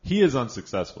happens. He is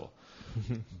unsuccessful.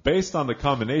 Based on the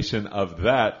combination of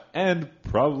that and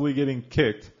probably getting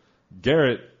kicked,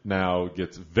 Garrett now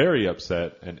gets very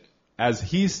upset, and as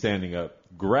he's standing up,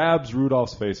 grabs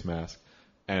Rudolph's face mask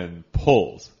and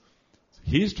pulls.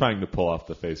 He's trying to pull off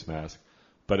the face mask,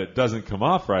 but it doesn't come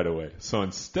off right away. So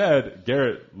instead,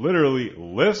 Garrett literally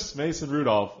lifts Mason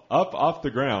Rudolph up off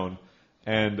the ground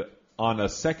and on a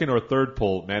second or third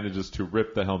pull manages to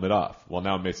rip the helmet off. Well,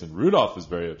 now Mason Rudolph is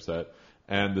very upset,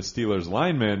 and the Steelers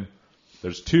linemen,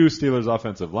 there's 2 Steelers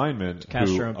offensive linemen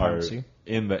who are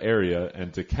in the area,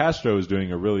 and DeCastro is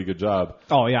doing a really good job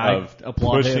of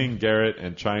pushing Garrett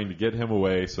and trying to get him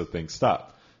away so things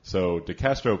stop. So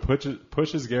DeCastro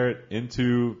pushes Garrett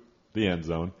into the end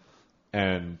zone,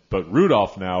 but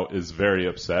Rudolph now is very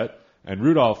upset, and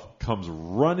Rudolph comes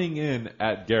running in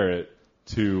at Garrett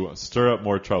to stir up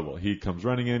more trouble. He comes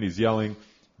running in, he's yelling.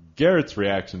 Garrett's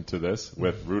reaction to this,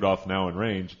 with Rudolph now in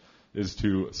range, is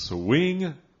to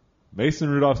swing Mason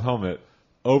Rudolph's helmet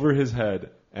over his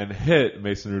head and hit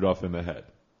Mason Rudolph in the head.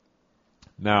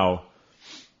 Now,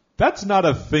 that's not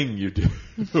a thing you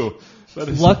do.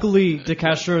 Luckily,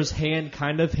 DeCastro's hand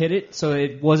kind of hit it, so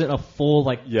it wasn't a full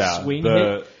swing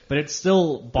hit, but it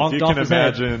still bonked off his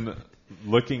head. You can imagine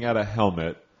looking at a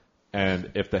helmet,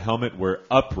 and if the helmet were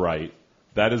upright,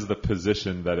 that is the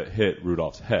position that it hit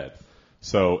Rudolph's head.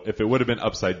 So if it would have been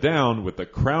upside down with the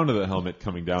crown of the helmet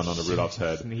coming down onto Rudolph's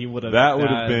head, He would have that would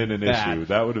have been been an bad. issue.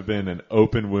 That would have been an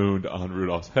open wound on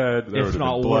Rudolph's head. There If would have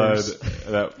not been blood.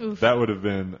 worse. That would have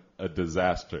been a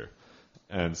disaster.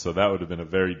 And so that would have been a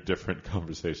very different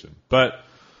conversation. But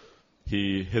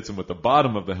he hits him with the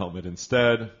bottom of the helmet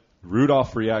instead.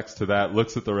 Rudolph reacts to that,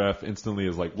 looks at the ref, instantly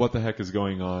is like, what the heck is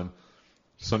going on?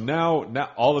 So now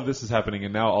all of this is happening,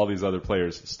 and now all these other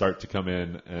players start to come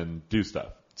in and do stuff.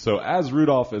 So as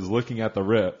Rudolph is looking at the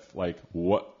ref, like,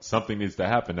 what, something needs to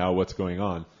happen now, what's going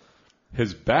on?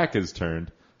 His back is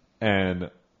turned, and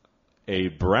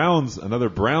another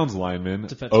Browns lineman,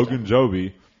 Defensive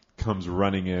Ogunjobi, comes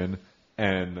running in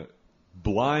and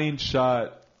blind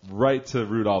shot right to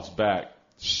Rudolph's back,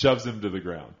 shoves him to the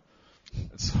ground.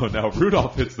 So now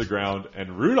Rudolph hits the ground,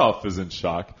 and Rudolph is in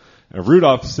shock. And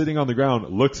Rudolph, sitting on the ground,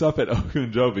 looks up at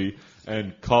Ogunjobi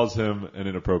and calls him an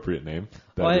inappropriate name.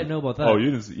 Oh, I didn't know about that. Oh,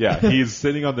 you didn't? Yeah, he's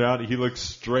sitting on the ground. He looks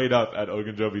straight up at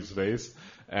Ogunjobi's face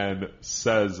and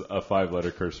says a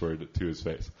 5-letter curse word to his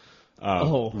face.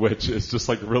 Which is just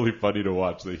like really funny to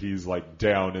watch, that he's like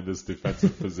down in this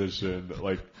defensive position,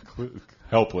 like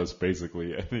helpless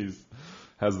basically, and he's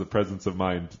has the presence of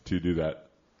mind to do that.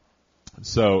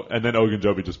 So, and then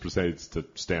Ogunjobi just proceeds to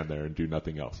stand there and do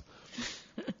nothing else.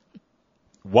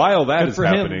 While that Good is for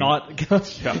happening, him, not.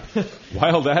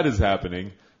 while that is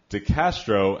happening,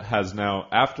 DeCastro has now,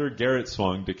 after Garrett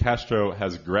swung, DeCastro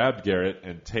has grabbed Garrett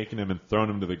and taken him and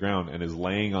thrown him to the ground and is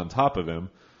laying on top of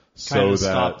him Kind of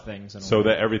stop things in a way.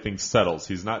 that everything settles.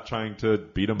 He's not trying to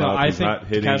beat him No, up. I He's think not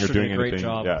hitting DeCastro or did doing a great anything.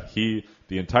 job. Yeah,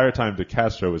 the entire time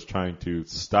DeCastro was trying to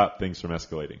stop things from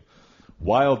escalating.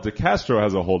 While DeCastro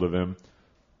has a hold of him,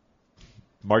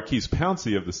 Marquise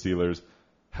Pouncey of the Steelers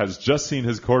has just seen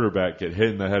his quarterback get hit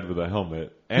in the head with a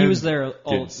helmet. And He was there get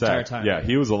all the entire sacked. time. Yeah,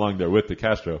 he was along there with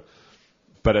DeCastro.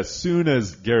 But as soon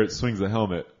as Garrett swings the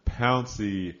helmet,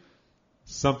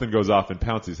 something goes off in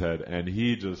Pouncey's head, and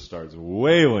he just starts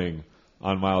wailing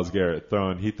on Myles Garrett.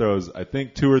 He throws, I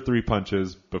think, 2 or 3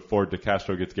 punches before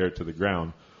DeCastro gets Garrett to the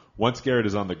ground. Once Garrett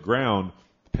is on the ground,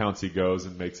 Pouncey goes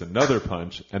and makes another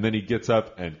punch, and then he gets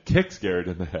up and kicks Garrett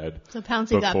in the head. So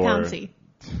Pouncey got Pouncey.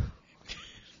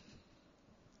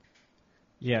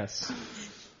 Yes.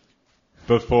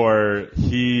 Before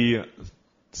he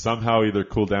somehow either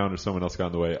cooled down or someone else got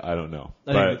in the way. I don't know.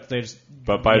 I think they just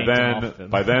But by yanked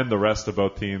him off him. then the rest of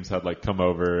both teams had like come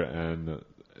over, and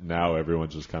now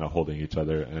everyone's just kind of holding each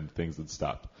other, and things had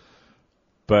stopped.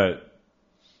 But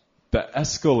the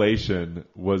escalation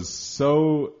was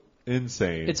so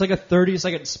insane. It's like a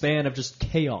 30-second span of just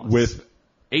chaos. With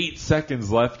 8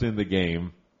 seconds left in the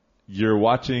game, you're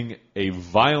watching a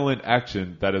violent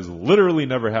action that has literally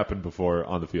never happened before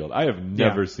on the field. I have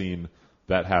never seen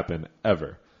that happen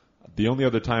ever. The only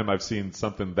other time I've seen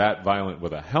something that violent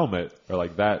with a helmet, or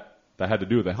like that had to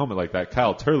do with a helmet like that,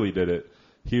 Kyle Turley did it.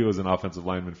 He was an offensive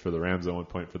lineman for the Rams at one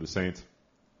point for the Saints.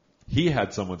 He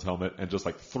had someone's helmet and just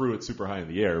like threw it super high in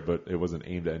the air, but it wasn't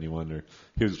aimed at anyone, or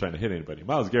he was trying to hit anybody.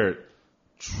 Myles Garrett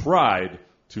tried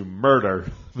to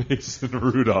murder Mason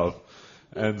Rudolph.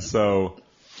 And so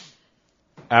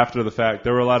after the fact,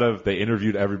 they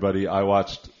interviewed everybody. I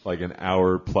watched like an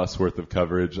hour plus worth of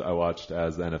coverage. I watched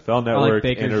as the NFL Network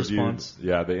Baker's interviewed. response.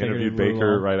 Yeah, they interviewed Baker Baker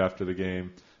Rudolph. right after the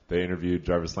game. They interviewed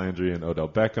Jarvis Landry and Odell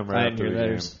Beckham I right didn't after hear the game.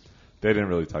 theirs. They didn't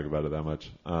really talk about it that much.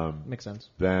 Makes sense.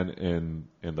 Then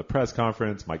in the press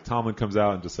conference, Mike Tomlin comes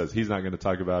out and just says he's not going to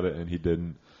talk about it, and he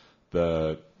didn't.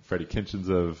 The Freddie Kitchens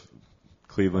of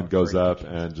Cleveland goes Freddie up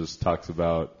and just talks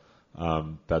about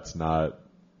that's not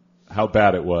how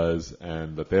bad it was,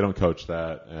 and that they don't coach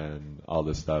that, and all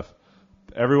this stuff.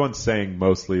 Everyone's saying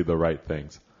mostly the right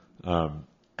things.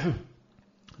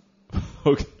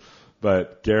 Okay.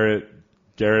 But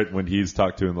Garrett, when he's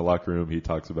talked to in the locker room, he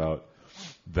talks about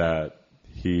that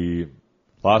he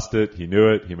lost it, he knew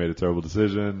it, he made a terrible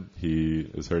decision, he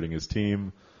is hurting his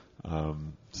team.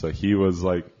 So he was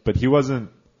like, but he wasn't,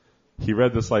 he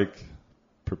read this like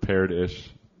prepared-ish,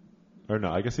 or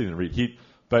no, I guess he didn't read,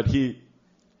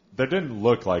 there didn't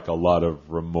look like a lot of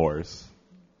remorse,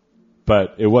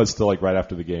 but it was still like right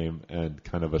after the game, and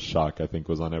kind of a shock, I think,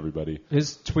 was on everybody.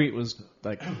 His tweet was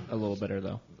like a little better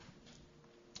though.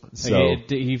 So Like,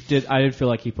 he did. I did feel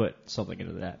like he put something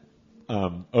into that.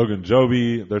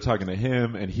 Ogunjobi, they're talking to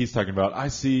him, and he's talking about, I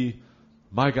see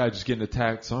my guy just getting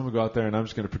attacked, so I'm going to go out there and I'm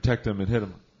just going to protect him and hit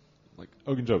him. Like,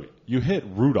 Ogunjobi, you hit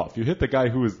Rudolph. You hit the guy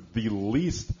who was the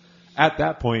least. At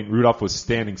that point, Rudolph was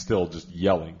standing still just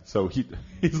yelling. So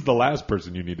he's the last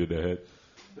person you needed to hit.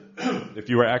 If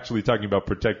you were actually talking about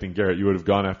protecting Garrett, you would have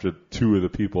gone after 2 of the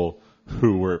people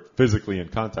who were physically in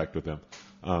contact with him.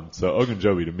 So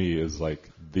Ogunjobi, to me, is like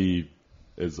the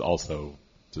is also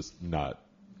just not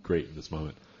great in this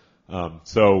moment.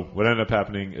 So what ended up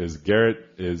happening is Garrett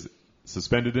is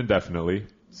suspended indefinitely.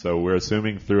 So we're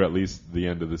assuming through at least the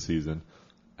end of the season.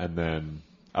 And then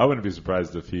I wouldn't be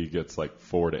surprised if he gets like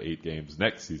 4 to 8 games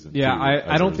next season. Yeah, too,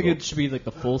 I don't as a think it result. should be like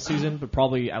the full season, but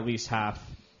probably at least half.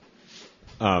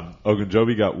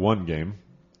 Ogunjobi got 1 game,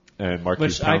 and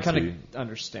Marquise Which I Pouncey, kind of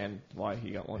understand why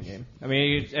he got 1 game. I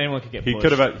mean, anyone could get he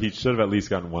pushed. he should have at least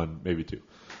gotten 1, maybe 2.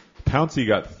 Pouncey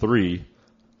got 3,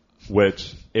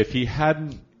 which if he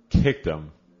hadn't kicked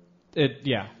him,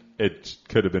 Yeah. it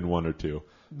could have been 1 or 2.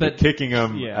 But kicking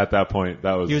him yeah. at that point,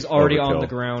 that was He was already overkill. on the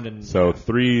ground, and So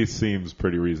 3 seems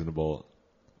pretty reasonable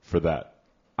for that.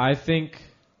 I think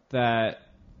that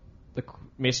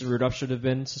Mason Rudolph should have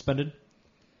been suspended.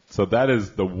 So that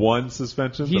is the one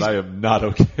suspension He's- that I am not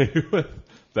okay with.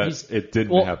 That He's- it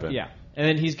didn't Well, happen. yeah, and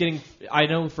then he's getting. I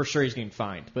know for sure he's getting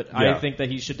fined, but Yeah. I think that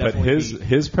he should But definitely.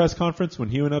 his press conference when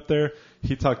he went up there,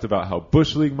 he talked about how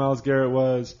Bush League Myles Garrett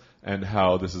was and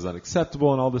how this is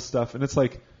unacceptable and all this stuff. And it's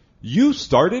like, you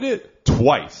started it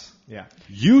twice. Yeah.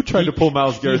 You tried to pull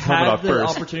Myles Garrett's he had helmet off the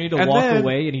first. opportunity to and walk then,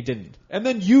 away, and he didn't. And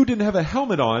then you didn't have a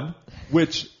helmet on,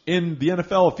 which in the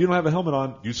NFL, if you don't have a helmet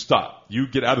on, you stop. You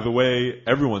get out of the way.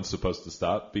 Everyone's supposed to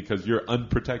stop because you're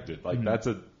unprotected. Like, that's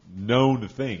a known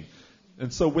thing.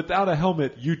 And so without a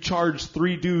helmet, you charge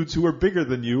 3 dudes who are bigger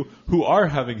than you, who are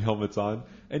having helmets on,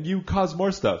 and you cause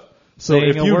more stuff. So Saying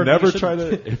if a you word never you try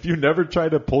shouldn't. to, if you never try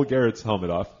to pull Garrett's helmet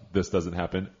off, this doesn't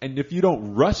happen. And if you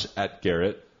don't rush at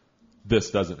Garrett,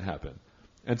 this doesn't happen.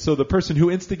 And so the person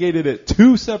who instigated it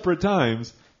 2 separate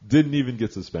times didn't even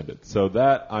get suspended. So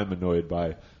that I'm annoyed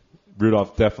by.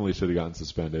 Rudolph definitely should have gotten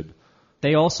suspended.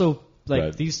 They also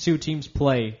Right. these 2 teams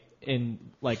play in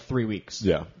like 3 weeks.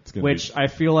 Yeah, it's gonna Which I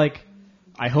feel like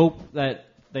I hope that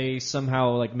they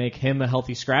somehow like make him a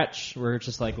healthy scratch where it's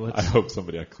just like I let's hope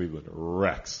somebody at Cleveland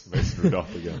wrecks Mason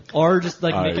Rudolph again. or just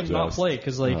like I make him not just- play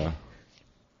because like uh,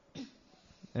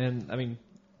 and I mean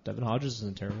Devin Hodges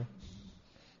isn't terrible.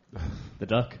 The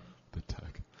Duck. the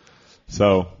tech.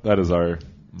 So that is our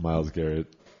Myles Garrett.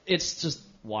 It's just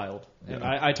wild. And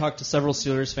Yeah. I talked to several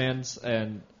Steelers fans,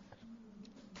 and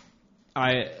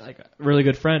I like a really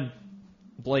good friend,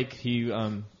 Blake. He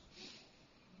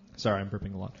sorry, I'm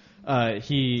burping a lot.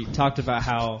 He talked about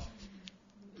how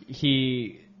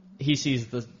he sees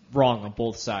the wrong on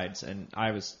both sides, and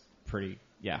I was pretty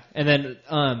And then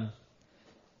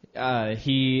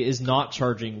he is not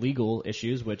charging legal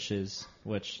issues,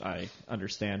 which I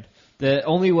understand. The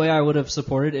only way I would have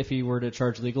supported if he were to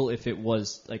charge legal if it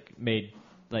was like made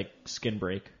like skin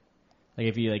break, like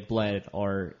if he like bled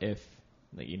or if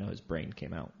like, his brain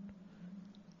came out.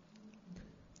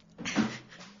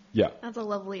 Yeah. That's a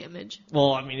lovely image.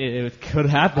 Well, I mean it could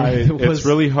happen. It was, It's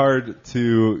really hard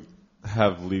to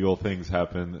have legal things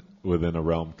happen within a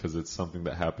realm because it's something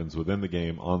that happens within the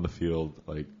game on the field.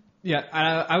 Like yeah.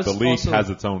 I was the league also, has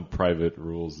its own private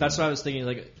rules. That's what I was thinking.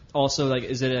 Like, also, like,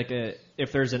 is it like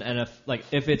if there's an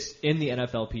if it's in the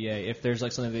NFLPA, if there's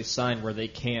like something they sign where they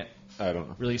can't I don't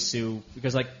know. really sue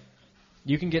because like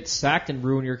you can get sacked and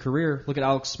ruin your career. Look at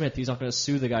Alex Smith; he's not going to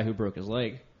sue the guy who broke his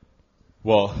leg.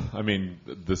 Well, I mean,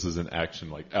 this is an action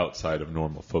like outside of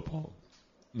normal football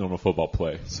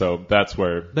play. So that's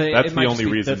where But that's it might the just only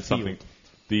be reason the something.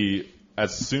 field.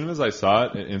 As soon as I saw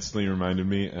it, it instantly reminded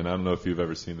me, and I don't know if you've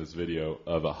ever seen this video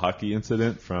of a hockey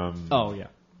incident from Oh yeah,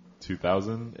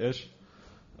 2000-ish.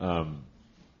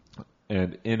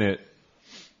 And in it,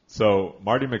 so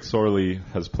Marty McSorley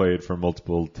has played for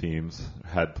multiple teams,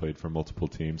 had played for multiple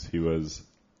teams. He was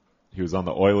on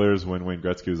the Oilers when Wayne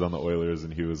Gretzky was on the Oilers,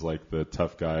 and he was like the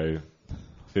tough guy.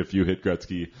 If you hit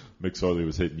Gretzky, McSorley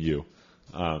was hitting you.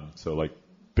 So like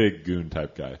big goon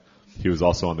type guy. He was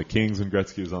also on the Kings when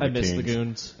Gretzky was on I the miss Kings. the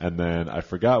Goons. And then I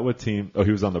forgot what team. Oh,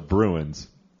 he was on the Bruins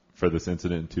for this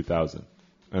incident in 2000.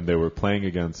 And they were playing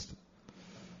against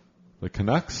the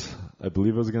Canucks. I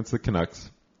believe it was against the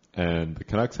Canucks. And the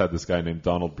Canucks had this guy named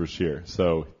Donald Brashear.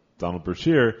 So Donald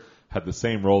Brashear had the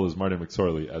same role as Marty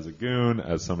McSorley, as a goon,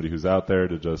 as somebody who's out there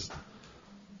to just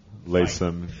lay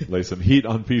some heat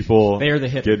on people, They are the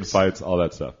hippies. get in fights, all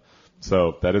that stuff.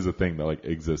 So that is a thing that like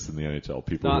exists in the NHL.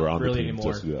 People Not who are on really the team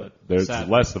anymore, just do that. but There's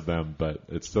sadly. less of them, but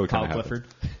it's still kind Kyle of happens.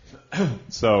 Clifford.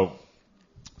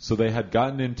 So they had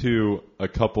gotten into a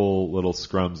couple little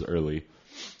scrums early,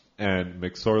 and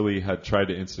McSorley had tried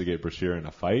to instigate Brashear in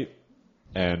a fight,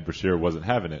 and Brashear wasn't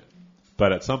having it.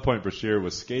 But at some point, Brashear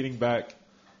was skating back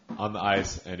on the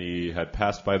ice, and he had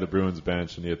passed by the Bruins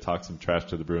bench, and he had talked some trash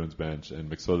to the Bruins bench, and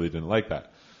McSorley didn't like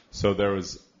that. So there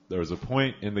was a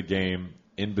point in the game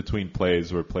in between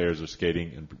plays where players are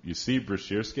skating, and you see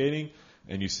Brashear skating,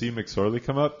 and you see McSorley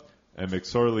come up. and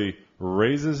McSorley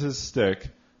raises his stick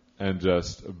and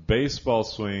just baseball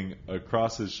swing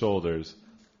across his shoulders,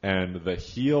 and the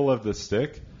heel of the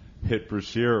stick hit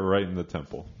Brashear right in the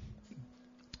temple.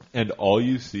 And all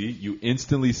you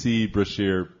instantly see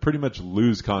Brashear pretty much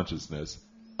lose consciousness,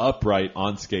 upright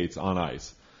on skates on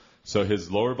ice. So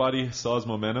his lower body still has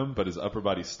momentum, but his upper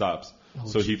body stops.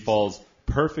 He falls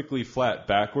perfectly flat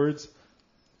backwards.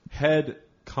 Head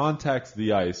contacts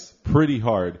the ice pretty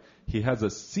hard. He has a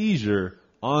seizure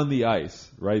on the ice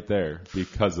right there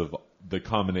because of the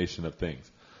combination of things.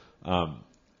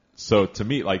 So to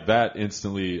me, like that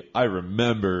instantly, I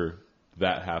remember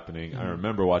that happening. I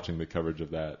remember watching the coverage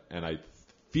of that, and I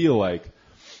feel like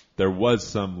there was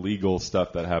some legal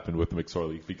stuff that happened with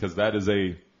McSorley, because that is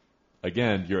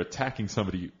again, you're attacking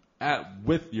somebody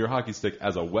with your hockey stick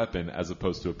as a weapon as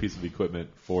opposed to a piece of equipment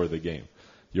for the game.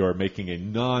 You're making a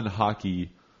non-hockey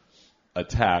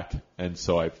attack, and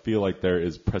so I feel like there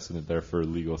is precedent there for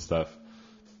legal stuff.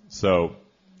 So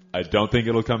I don't think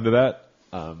it'll come to that.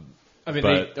 I mean,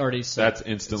 they already said that's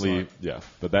instantly,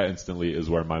 but that instantly is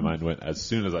where my mind went. As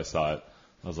soon as I saw it,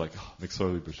 I was like, oh,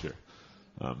 McSorley Brashear.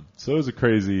 So it was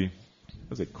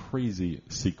a crazy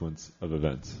sequence of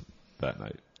events that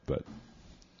night. But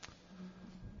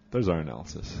there's our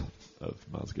analysis of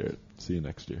Myles Garrett. See you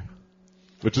next year.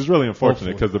 Which is really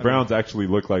unfortunate because the Browns actually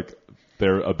look like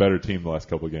they're a better team the last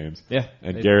couple of games. Yeah.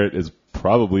 And Garrett is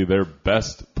probably their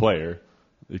best player.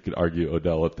 You could argue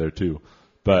Odell up there too.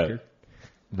 But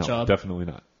no, Job.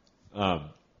 Definitely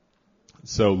not.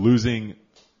 So losing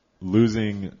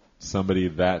somebody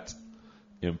that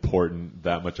important,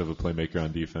 that much of a playmaker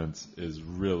on defense is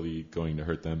really going to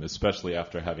hurt them, especially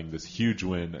after having this huge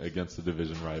win against the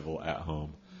division rival at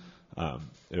home.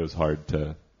 It's hard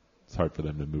for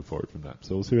them to move forward from that.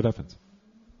 So we'll see what happens.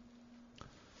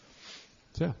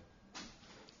 So yeah.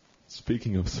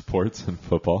 Speaking of sports and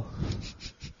football,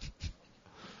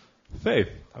 Faith.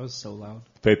 That was so loud.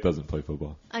 Faith doesn't play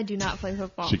football. I do not play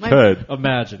football. She could.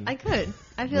 Imagine. I could.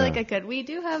 I feel like I could. We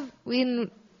do have. When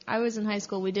I was in high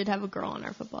school, we did have a girl on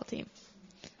our football team.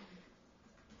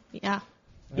 Yeah.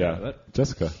 Yeah.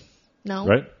 Jessica. No.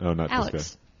 Right? Oh, not Alex.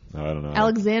 Jessica. No, I don't know.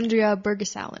 Alexandria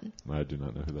Burgess-Allen. I do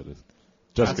not know who that is.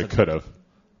 Jessica could have.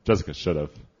 Jessica should have.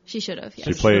 She should have. Yes.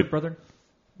 She played. Brother?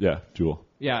 Yeah, Jewel.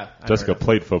 Yeah. Jessica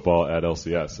played football at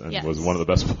LCS and was one of the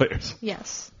best players.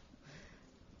 Yes.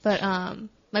 But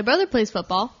my brother plays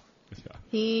football. Yeah.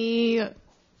 He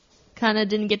kind of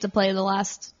didn't get to play the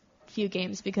last few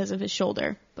games because of his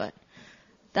shoulder, but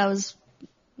that was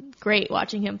great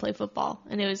watching him play football.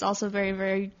 And it was also very,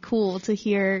 very cool to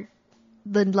hear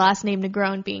the last name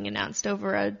Negron being announced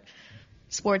over a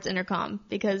sports intercom,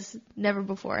 because never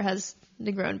before has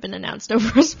Negron been announced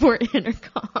over a sport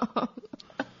intercom.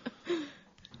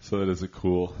 So that is a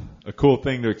cool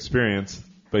thing to experience.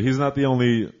 But he's not the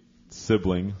only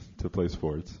sibling to play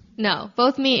sports. No,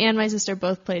 both me and my sister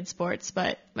both played sports,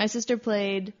 but my sister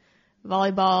played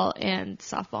volleyball and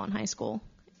softball in high school.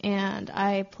 And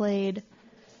I played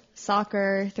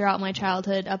soccer throughout my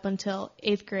childhood up until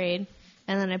 8th grade.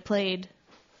 And then I played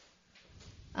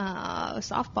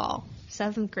softball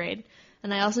 7th grade.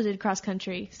 And I also did cross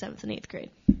country 7th and 8th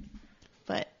grade.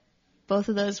 But both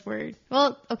of those were,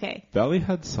 well, okay. Valley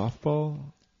had softball?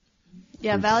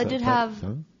 Yeah, Valley did have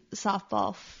son?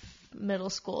 softball middle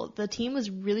school. The team was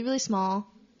really, really small.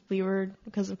 We were,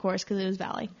 because it was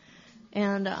Valley.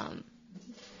 And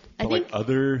I think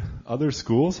other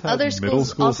schools had middle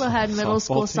school also had middle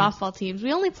school softball teams.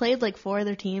 We only played like 4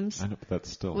 other teams. I know, but that's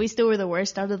still. We still were the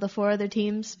worst out of the 4 other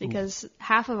teams because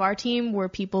half of our team were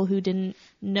people who didn't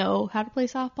know how to play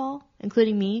softball,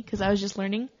 including me, because I was just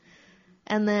learning.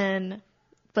 And then,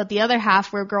 but the other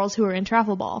half were girls who were in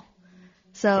travel ball.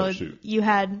 So you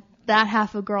had that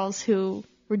half of girls who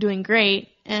were doing great,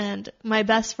 and my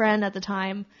best friend at the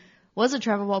time was a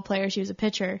travel ball player. She was a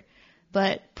pitcher,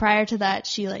 but prior to that,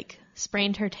 she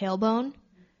sprained her tailbone.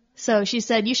 So she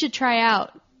said, "You should try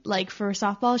out for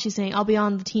softball." She's saying, "I'll be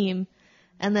on the team,"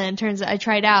 and then turns out I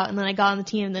tried out, and then I got on the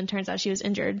team, and then turns out she was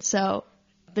injured. So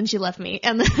then she left me,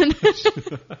 and then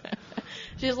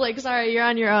she was like, "Sorry, you're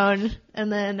on your own,"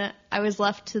 and then I was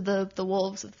left to the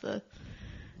wolves of the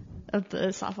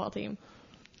softball team.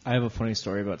 I have a funny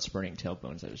story about spurning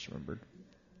tailbones I just remembered.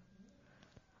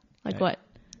 Like what?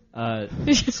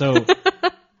 So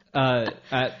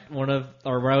at where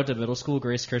I went to middle school,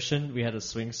 Grace Christian, we had a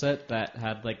swing set that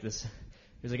had this. It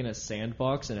was in a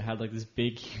sandbox, and it had this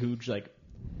big, huge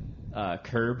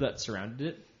curb that surrounded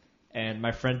it. And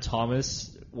my friend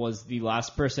Thomas was the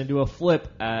last person to do a flip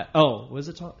at. Oh, was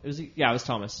it Tom? Yeah, it was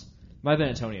Thomas. Might have been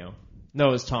Antonio. No,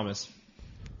 it was Thomas.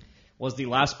 Was the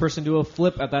last person to do a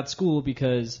flip at that school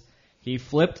because He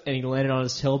flipped and he landed on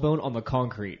his tailbone on the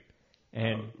concrete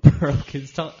and broke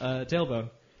his tailbone.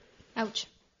 Ouch.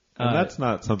 And that's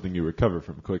not something you recover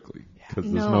from quickly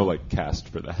because there's no like cast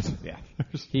for that. Yeah.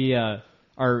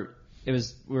 We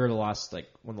were the last, like,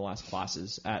 one of the last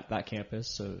classes at that campus,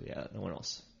 so yeah, no one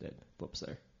else did flips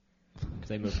there. Because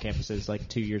they moved campuses like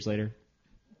 2 years later.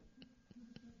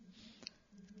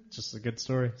 Just a good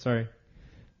story. Sorry.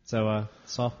 So,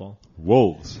 softball.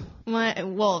 Wolves. My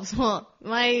Wolves. Well,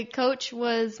 my coach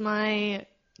was my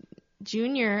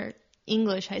junior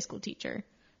English high school teacher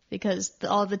because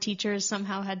all the teachers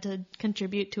somehow had to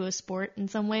contribute to a sport in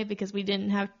some way because we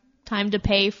didn't have time to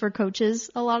pay for coaches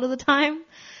a lot of the time.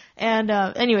 And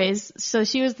anyways, so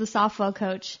she was the softball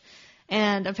coach,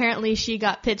 and apparently she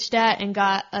got pitched at and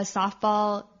got a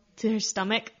softball to her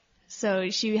stomach. So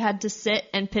she had to sit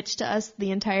and pitch to us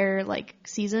the entire like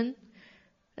season.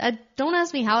 Don't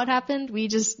ask me how it happened. We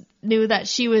just knew that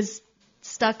she was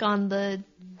stuck on the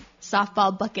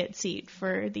softball bucket seat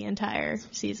for the entire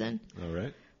season. All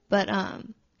right. But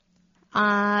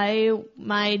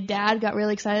my dad got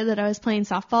really excited that I was playing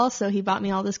softball, so he bought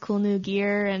me all this cool new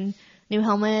gear and new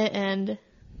helmet and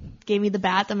gave me the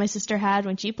bat that my sister had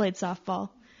when she played softball.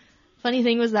 Funny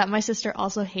thing was that my sister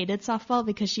also hated softball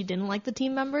because she didn't like the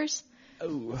team members.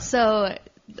 Oh. So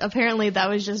apparently that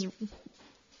was just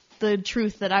the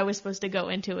truth that I was supposed to go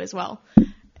into as well.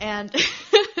 And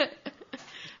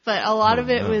but a lot of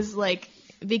it was like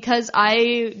because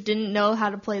I didn't know how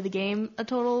to play the game a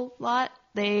total lot,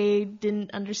 they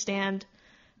didn't understand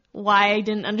why I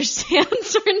didn't understand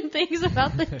certain things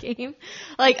about the game.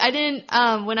 Like I didn't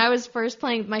when I was first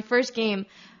playing my first game,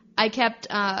 I kept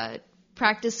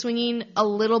practice swinging a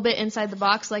little bit inside the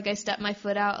box, like I stepped my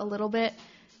foot out a little bit,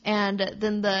 and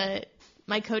then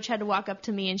my coach had to walk up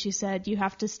to me and she said, "You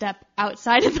have to step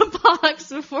outside of the box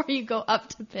before you go up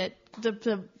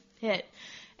to hit."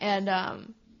 And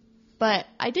but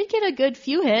I did get a good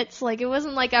few hits. Like it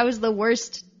wasn't like I was the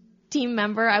worst team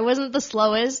member. I wasn't the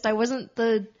slowest. I wasn't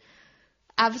the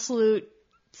absolute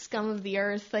scum of the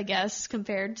earth, I guess,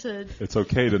 compared to... It's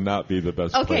okay to not be the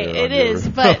best player. Okay, it is,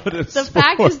 but the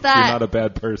fact is that... You're not a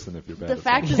bad person if you're bad. The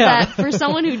fact is that for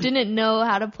someone who didn't know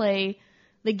how to play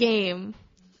the game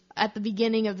at the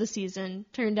beginning of the season,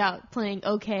 turned out playing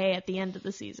okay at the end of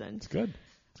the season. It's good.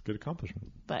 It's a good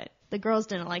accomplishment. But the girls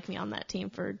didn't like me on that team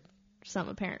for some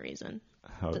apparent reason.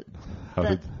 How did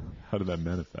that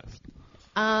manifest?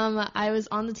 I was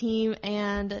on the team,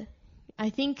 and I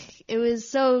think it was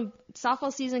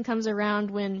softball season comes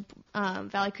around when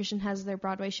Valley Christian has their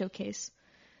Broadway showcase,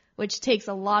 which takes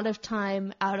a lot of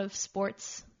time out of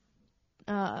sports.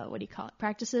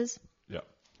 Practices. Yeah.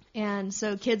 And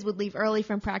so kids would leave early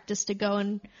from practice to go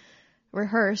and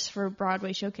rehearse for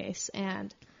Broadway showcase,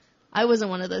 and I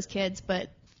wasn't one of those kids, but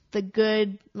the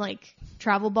good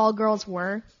travel ball girls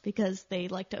were because they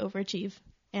like to overachieve.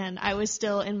 And I was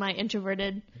still in my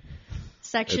introverted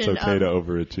section. It's okay to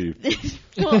overachieve.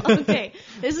 Well, okay.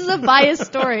 This is a biased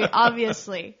story,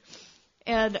 obviously.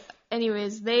 And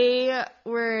anyways, they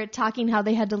were talking how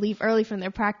they had to leave early from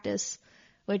their practice,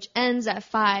 which ends at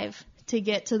 5 to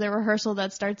get to the rehearsal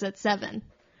that starts at 7.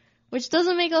 Which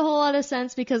doesn't make a whole lot of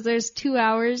sense because there's 2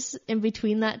 hours in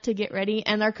between that to get ready,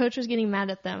 and our coach was getting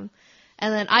mad at them.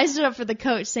 And then I stood up for the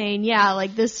coach saying, yeah,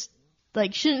 this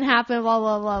shouldn't happen, blah,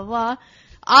 blah, blah, blah.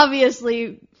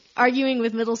 Obviously, arguing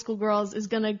with middle school girls is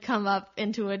going to come up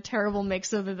into a terrible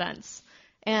mix of events.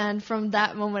 And from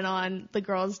that moment on, the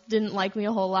girls didn't like me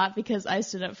a whole lot because I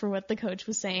stood up for what the coach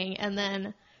was saying and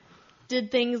then did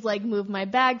things like move my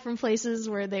bag from places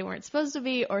where they weren't supposed to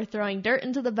be, or throwing dirt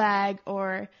into the bag,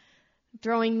 or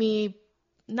throwing me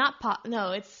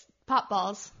it's pop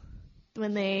balls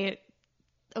when they...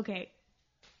 Okay.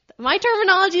 My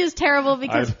terminology is terrible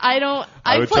because I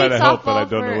would try to help, but I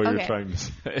don't know what you're trying to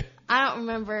say. I don't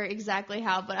remember exactly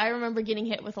how, but I remember getting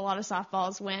hit with a lot of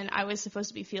softballs when I was supposed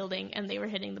to be fielding and they were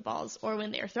hitting the balls, or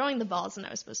when they were throwing the balls and I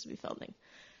was supposed to be fielding.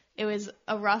 It was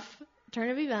a rough turn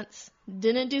of events.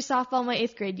 Didn't do softball my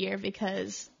 8th grade year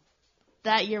because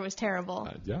that year was terrible.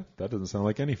 Yeah, that doesn't sound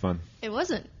like any fun. It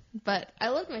wasn't, but I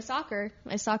loved my soccer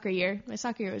year. My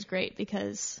soccer year was great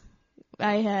because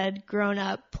I had grown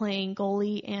up playing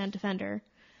goalie and defender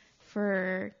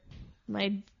for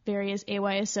my various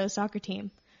AYSO soccer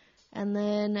team. And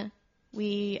then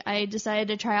I decided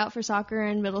to try out for soccer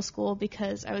in middle school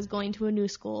because I was going to a new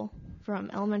school from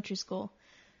elementary school.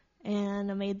 And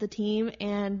I made the team,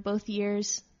 and both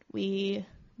years we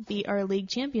beat our league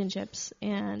championships.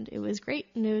 And it was great,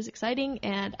 and it was exciting,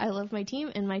 and I love my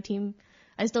team. And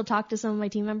I still talk to some of my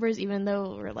team members, even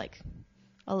though we're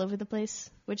all over the place,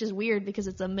 which is weird because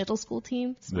it's a middle school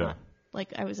team. It's not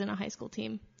like I was in a high school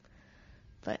team.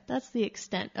 But that's the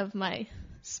extent of my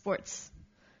sports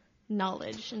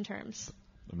knowledge in terms.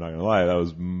 I'm not gonna lie, that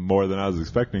was more than I was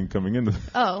expecting coming into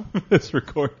Oh. this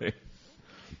recording.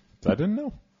 I didn't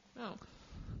know. Oh.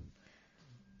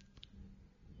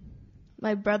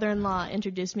 My brother-in-law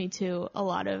introduced me to a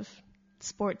lot of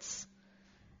sports.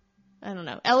 I don't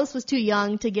know. Ellis was too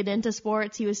young to get into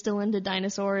sports. He was still into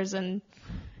dinosaurs and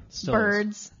Still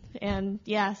birds. And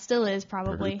yeah, still is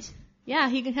probably. Birds. Yeah,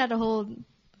 he had a whole.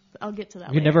 I'll get to that.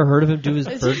 You later. never heard of him do his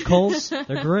bird calls?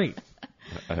 They're great.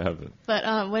 I haven't. But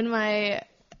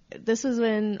this was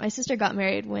when my sister got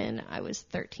married when I was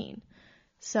 13.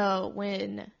 So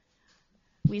when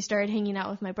we started hanging out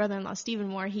with my brother-in-law Stephen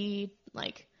more, he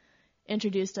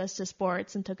introduced us to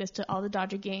sports and took us to all the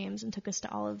Dodger games and took us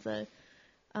to all of the,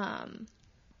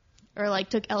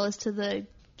 took Ellis to the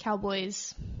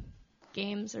Cowboys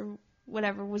games or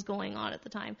whatever was going on at the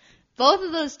time. Both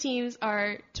of those teams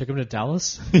are Took him to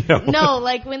Dallas? Yeah. no,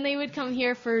 when they would come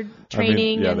here for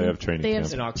training. yeah, and they have training They camp.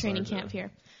 have In training Oxnard, camp here,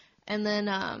 and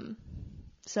then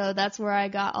so that's where I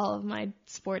got all of my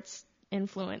sports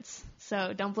influence.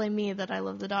 So don't blame me that I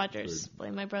love the Dodgers.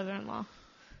 Blame my brother-in-law.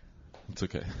 It's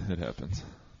okay. It happens.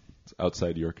 It's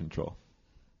outside your control.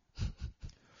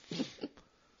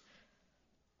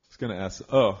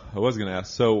 I was gonna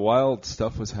ask. So while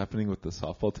stuff was happening with the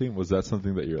softball team, was that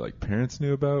something that your parents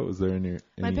knew about? Was there any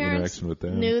My parents interaction with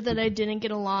them? knew that I didn't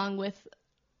get along with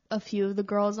a few of the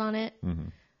girls on it, Mm-hmm.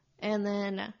 and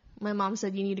then my mom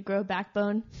said you need to grow a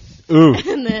backbone, Ooh.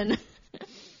 and then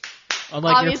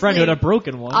Unlike your friend who had a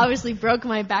broken one. obviously broke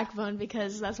my backbone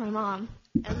because that's my mom.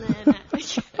 And then,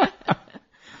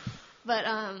 but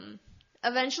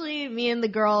eventually, me and the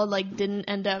girl didn't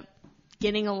end up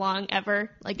getting along ever.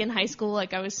 In high school,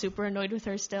 I was super annoyed with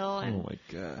her still, and Oh my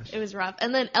gosh. it was rough.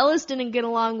 And then Ellis didn't get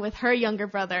along with her younger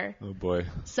brother, Oh boy.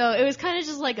 so it was kind of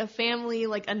just a family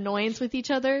annoyance with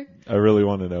each other. I really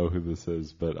want to know who this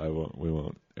is, but we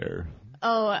won't air.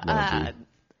 Oh, Laundry.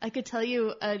 I could tell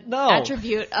you an No.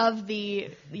 attribute of the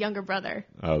younger brother.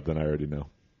 Oh, then I already know.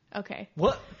 Okay.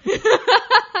 What?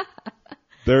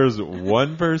 There's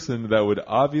one person that would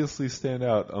obviously stand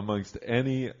out amongst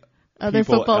any Other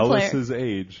people football player. Ellis's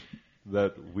age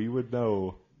that we would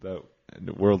know that.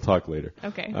 We'll talk later.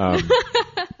 Okay. Um,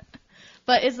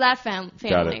 But it's that family.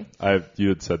 got it. You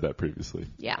had said that previously.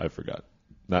 Yeah. I forgot.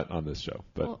 Not on this show,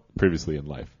 but Well- previously in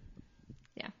life.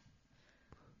 Yeah.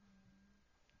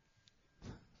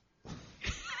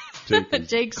 Jake is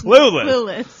Jake's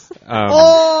clueless.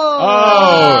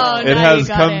 Oh, it now you has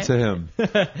got come it. to him.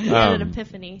 He had an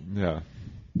epiphany. Yeah.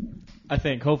 I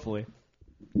think, hopefully.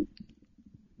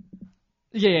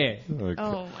 Yeah. Okay.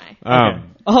 Oh my.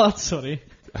 Oh, that's funny.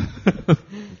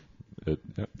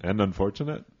 And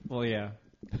unfortunate. Well, yeah.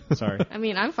 Sorry. I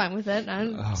mean, I'm fine with it.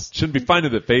 Shouldn't be fine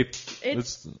with it, Faith.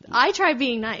 I try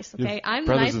being nice. Your Okay, I'm the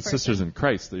brothers nice and person. sisters in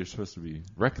Christ that you're supposed to be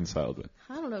reconciled with.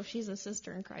 I don't know if she's a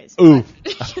sister in Christ. Ooh.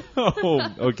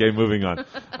 Okay, moving on.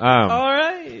 All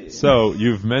right. So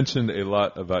you've mentioned a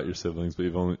lot about your siblings,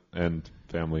 and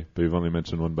family, but you've only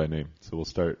mentioned one by name. So we'll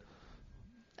start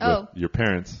Oh, with your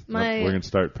parents. My- We're going to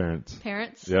start parents.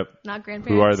 parents. Yep. Not grandparents.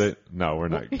 Who are they? No, we're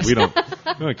not. We don't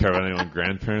care about anyone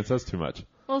grandparents. That's too much.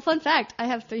 Well, fun fact: I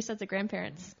have 3 sets of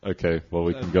grandparents. Okay, well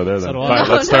we can go there So then. do I. Fine,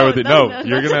 No, let's start with it. no,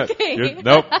 You're gonna. that's okay.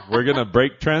 Nope, we're gonna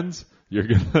break trends. You're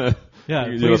gonna. Yeah,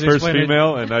 you're please the first explain it.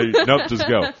 female, and now nope, just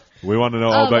go. We want to know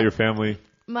all about your family.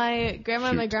 My grandma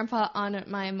and my Shoot. grandpa on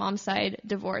my mom's side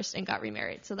divorced and got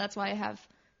remarried, so that's why I have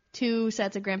 2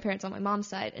 sets of grandparents on my mom's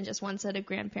side and just 1 set of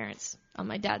grandparents on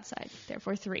my dad's side.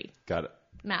 Therefore, 3. Got it.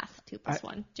 Math. 2 plus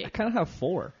 1. I Jake. kind of have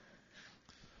 4.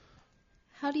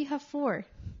 How do you have 4?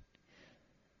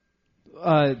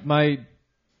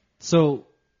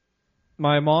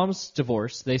 My mom's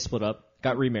divorced. They split up,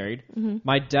 got remarried. Mm-hmm.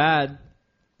 My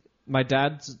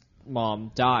dad's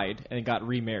mom died and got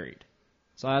remarried.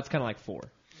 So that's kind of like 4.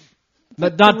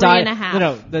 But not 3 died. and a half.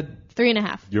 No,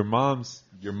 3.5. Your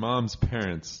mom's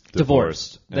parents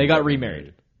Divorced. and They got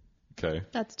remarried. Okay.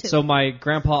 That's 2. So my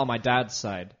grandpa on my dad's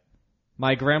side,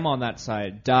 my grandma on that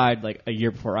side died like a year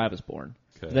before I was born.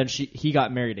 Okay. Then he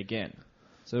got married again.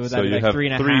 So would that So be you like have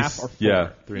 3.5 or 4? Yeah,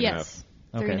 3.5. yes.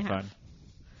 3.5. Okay, fine.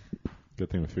 Good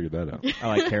thing we figured that out. I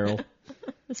like Carol.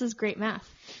 This is great math.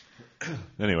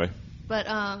 Anyway, But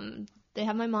they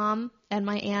have my mom and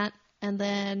my aunt, and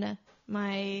then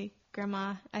my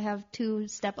grandma. I have 2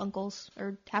 step uncles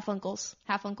or half uncles,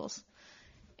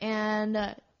 and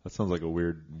that sounds like a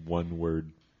weird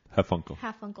one-word half-uncle.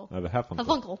 half uncle. I have a half-uncle.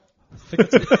 Half uncle.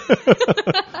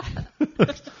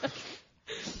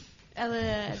 And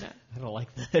then I don't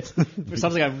like that. It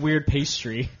sounds like a weird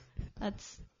pastry.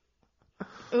 that's.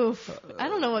 Ooh, Oof. I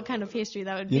don't know what kind of pastry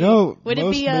that would be. You know, would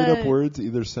most it be made-up words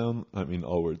either sound... I mean,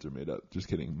 all words are made up. Just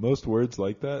kidding. Most words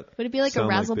like that... Would it be like a sound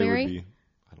they would razzleberry? be-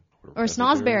 I don't know what a Or razzleberry is.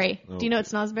 snozberry? Do you know what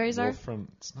snozberries Well, are? from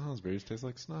snozberries taste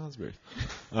like snozberries.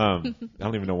 I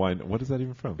don't even know why. What is that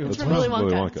even from? It's That's from Willy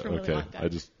Wonka. It's from Willy Okay, Wonka. I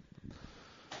just...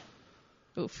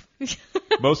 Oof.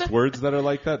 Most words that are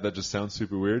like that just sound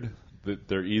super weird.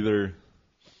 They're either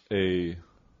a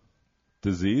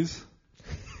disease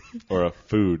or a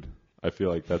food. I feel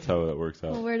like that's how it works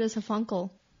out. Well, where does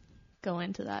Hafunkel go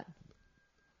into that?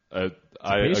 I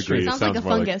pastry. agree. It sounds like a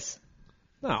more fungus.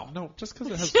 No, just because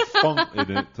it has funk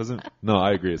in it doesn't. No,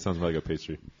 I agree. It sounds like a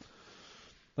pastry.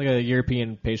 Like a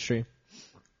European pastry.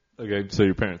 Okay, so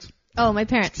your parents. Oh, my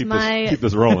parents. Keep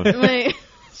this rolling.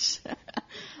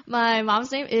 My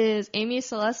mom's name is Amy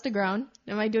Celeste DeGrone.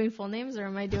 Am I doing full names or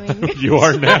am I doing... You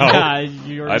are now.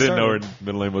 You I didn't know her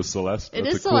middle name was Celeste. It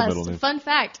That's is a cool Celeste. middle name. Fun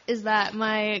fact is that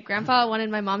my grandpa wanted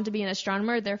my mom to be an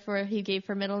astronomer, therefore he gave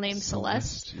her middle name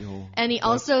Celeste. Celestial. And he That's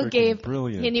also freaking gave...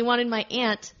 brilliant. And he wanted my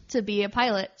aunt to be a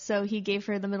pilot, so he gave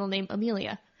her the middle name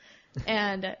Amelia.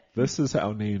 And This is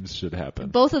how names should happen.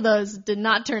 both of those did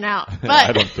not turn out. But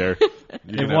I don't care. You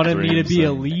They can have wanted me to dreams be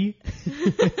a and- Lee.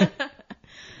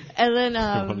 And then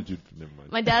I wanted you to, never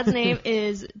mind. my dad's name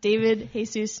is David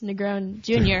Jesus Negron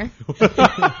Jr.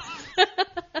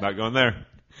 Not going there.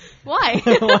 Why?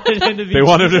 They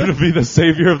wanted him to be the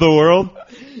savior of the world.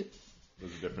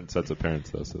 Those are different sets of parents,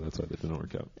 though, so that's why they didn't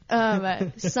work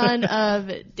out. Son of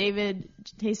David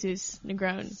Jesus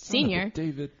Negron Sr.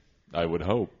 David. I would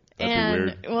hope. That'd And, be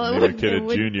weird. well, it Name would- a kid it a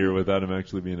would- junior without him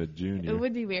actually being a junior. It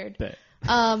would be weird. But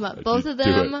Both of do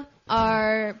them it.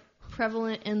 are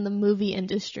prevalent in the movie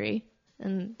industry,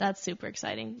 and that's super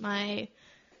exciting. My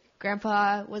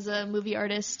grandpa was a movie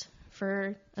artist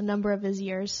for a number of his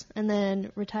years, and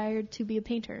then retired to be a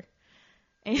painter,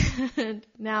 and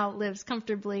now lives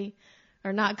comfortably,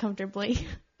 or not comfortably.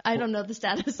 I don't know the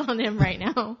status on him right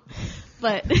now,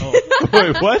 but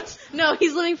Wait, what? no,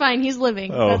 he's living fine. He's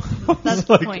living. Oh, That's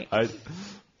the like, point. But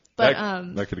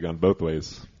But that could have gone both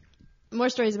ways. more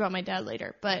stories about my dad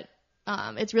later, but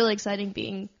it's really exciting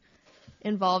being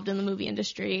involved in the movie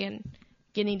industry and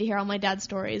getting to hear all my dad's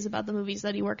stories about the movies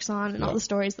that he works on and all the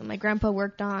stories that my grandpa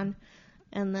worked on.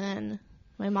 And then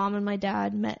my mom and my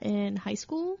dad met in high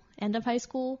school, end of high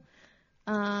school,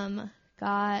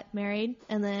 got married,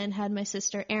 and then had my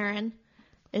sister Erin.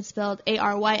 It's spelled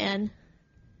Aryn,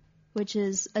 which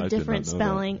is I a did not different know that.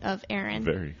 spelling of Erin.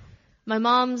 Very. My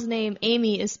mom's name,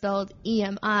 Amy, is spelled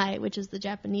EMI, which is the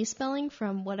Japanese spelling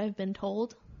from what I've been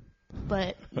told.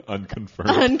 But Unconfirmed.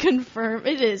 unconfirmed.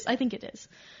 It is. I think it is.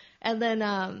 And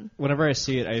then, whenever I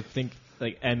see it, I think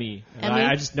like Emmy. And Emmy?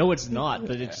 I just know it's not,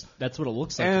 but that's what it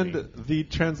looks like. to me. And the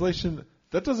translation,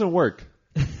 that doesn't work.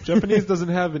 Japanese doesn't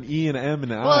have an E and an M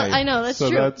and an I. well, I know that's so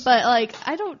true, That's, but like,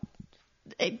 I don't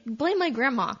blame my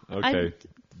grandma. okay.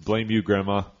 Blame you,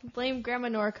 Grandma. I blame Grandma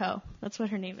Noriko. That's what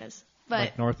her name is. But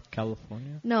like North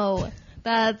California. no,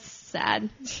 that's sad.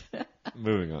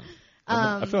 Moving on.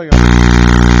 I feel like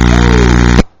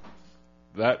I'm...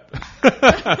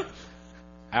 That.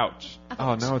 Ouch.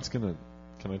 Oh, now it's gonna.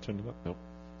 Can I turn it up? Nope.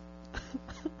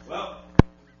 Well,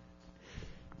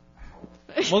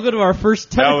 We'll go to our first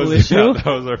that technical was, issue. yeah, that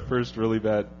was our first really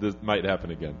bad. This might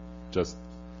happen again. Just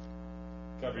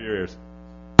cover your ears.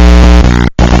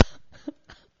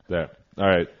 There. All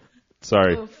right.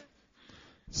 Sorry. Oof.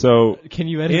 So Can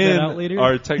you edit in that out later?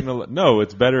 our no,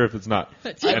 it's better if it's not.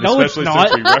 And No, it's especially not.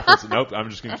 since we reference it. Nope, I'm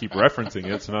just going to keep referencing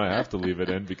it, so now I have to leave it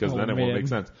in because Oh, then it won't man. make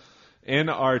sense. In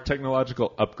our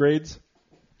technological upgrades,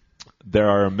 there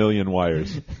are a million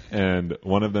wires, and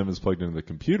one of them is plugged into the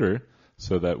computer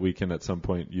so that we can at some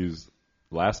point use.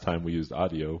 Last time we used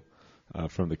audio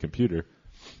from the computer,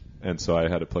 and so I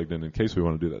had it plugged in case we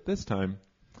want to do that. This time,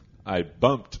 I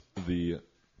bumped the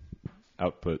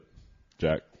output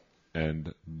jack,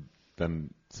 and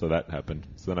then so that happened.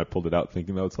 So then I pulled it out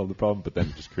thinking that would solve the problem, but then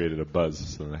it just created a buzz.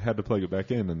 So then I had to plug it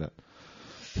back in, and that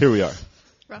here we are.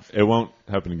 Rough. It won't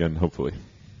happen again, hopefully.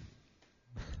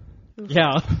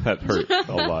 Yeah. That hurt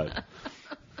a lot.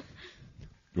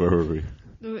 Where were we?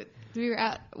 We were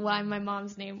at why my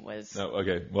mom's name was No,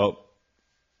 okay. Well,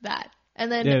 that.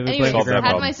 And then, Yeah, anyways, solve that had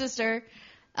problem. my sister,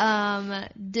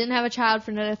 didn't have a child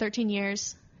for another 13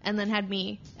 years, and then had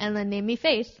me, and then named me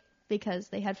Faith, because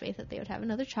they had faith that they would have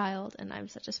another child, and I'm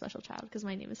such a special child, because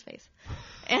my name is Faith.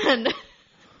 And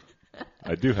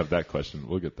I do have that question.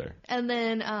 We'll get there. and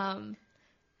then,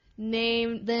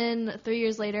 then 3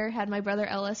 years later, had my brother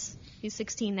Ellis. He's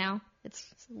 16 now. It's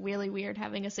really weird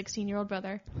having a 16-year-old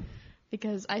brother,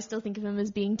 because I still think of him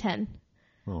as being 10.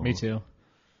 Oh. Me too.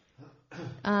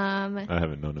 I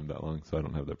haven't known him that long, so I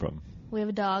don't have that problem. We have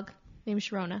a dog named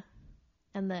Sharona.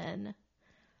 And then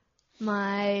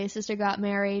my sister got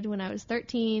married when I was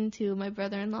 13 to my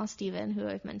brother-in-law, Steven, who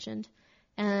I've mentioned.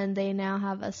 And they now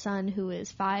have a son who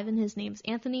is 5, and his name's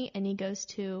Anthony, and he goes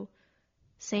to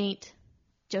St.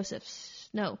 Joseph's.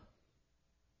 No,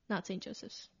 not St.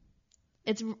 Joseph's.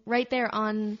 It's right there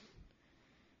in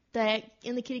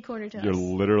the kitty corner to You're us.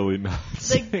 literally not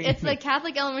saying It's the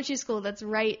Catholic elementary school that's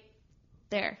right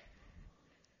there.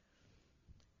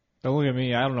 Don't look at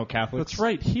me. I don't know Catholics. That's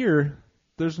right here.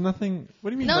 There's nothing. What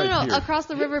do you mean No, here? across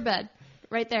the riverbed.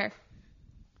 Right there.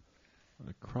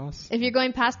 Across? If you're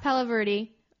going past Palo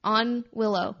Verde on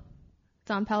Willow.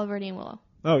 It's on Palo Verde and Willow.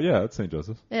 Oh, yeah, that's St.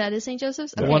 Joseph. Yeah, it is St.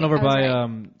 Joseph's? The Okay, one over I was by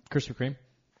right. Krispy Kreme.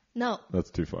 No, That's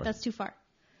too far. that's too far.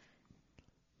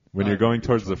 When you're going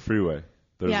towards the freeway,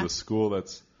 there's Yeah. a school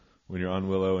that's when you're on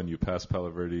Willow and you pass Palo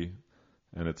Verde,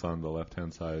 and it's on the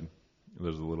left-hand side.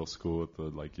 There's a little school with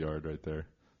the yard right there,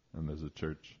 and there's a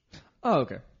church. Oh,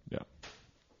 okay. Yeah.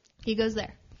 He goes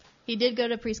there. He did go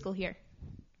to preschool here,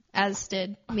 as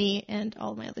did me and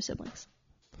all of my other siblings.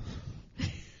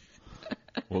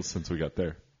 Well, since we got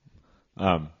there.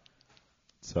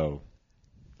 So,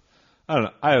 I don't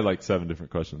know. I had like 7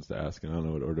 different questions to ask, and I don't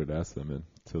know what order to ask them in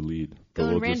to lead. Go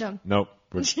But in we'll just- random. Nope.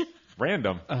 We're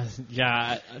random.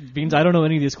 Yeah, Beans, I don't know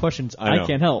any of these questions. I know. I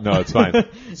can't help. No, it's fine.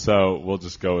 So we'll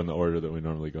just go in the order that we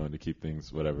normally go in to keep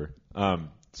things whatever.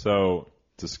 So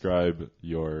describe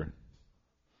your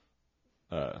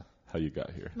how you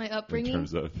got here. My upbringing? In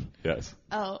terms of yes.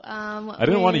 I I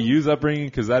didn't want to use upbringing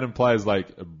because that implies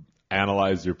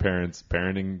analyze your parents'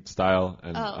 parenting style,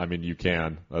 and Oh. I mean you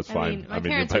can. That's I fine. mean, my you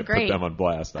parents might are great. put them on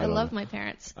blast. I don't love know. my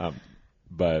parents.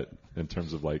 But in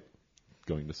terms of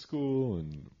going to school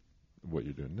and what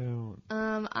you're doing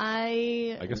now,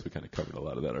 I guess we kind of covered a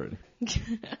lot of that already.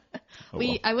 Oh,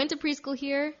 well. I went to preschool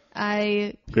here. I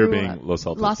Here grew being up- Los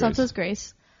Altos Los Grace. Altos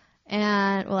Grace.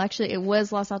 And, well, actually, it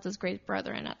was Los Altos Grace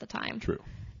Brethren at the time. True.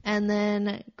 And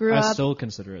then grew I up. still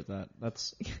consider it that.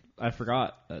 I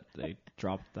forgot that they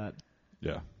dropped that.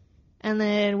 Yeah. And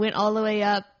then went all the way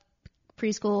up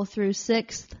preschool through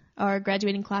 6th. Our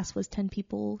graduating class was 10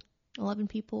 people, 11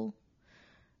 people,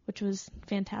 which was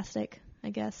fantastic, I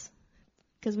guess.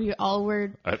 Because we all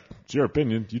were. It's your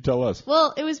opinion. You tell us.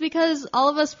 Well, it was because all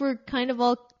of us were kind of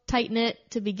all tight-knit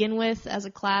to begin with as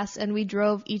a class, and we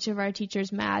drove each of our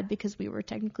teachers mad because we were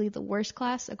technically the worst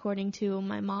class, according to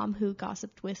my mom, who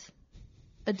gossiped with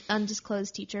an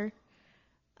undisclosed teacher.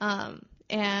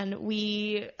 And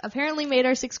we apparently made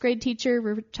our 6th grade teacher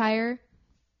retire,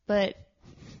 but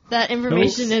that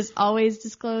information is always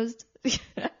disclosed.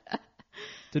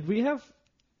 Did we have?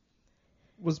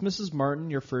 Was Mrs. Martin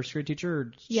your first grade teacher, or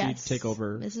did Yes. she take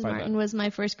over? Mrs. by Martin that? was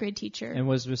my 1st grade teacher. And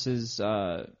was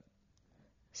Mrs.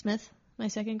 Smith, my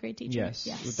 2nd grade teacher. Yes,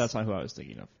 that's not who I was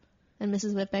thinking of. And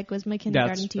Mrs. Whitbeck was my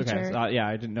kindergarten Okay. teacher. Yeah,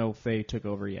 I didn't know if they took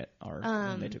over yet, or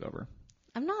when they took over.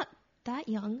 I'm not that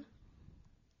young.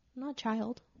 I'm not a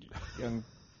child. Young.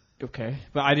 Okay,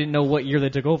 but I didn't know what year they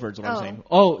took over. Is what I'm Oh. saying.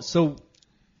 Oh, so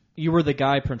you were the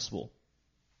guy principal.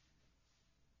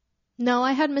 No,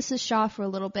 I had Mrs. Shaw for a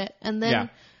little bit, and then Yeah.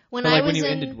 when But I like was when you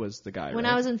in ended was the guy. when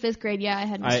right? I was in 5th grade, yeah, I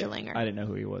had Mr. Langer. I didn't know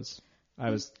who he was. I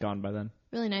was gone by then.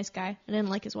 Really nice guy. I didn't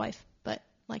like his wife, but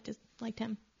liked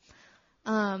him.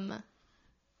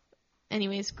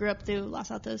 Anyways, grew up through Los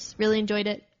Altos. Really enjoyed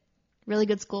it. Really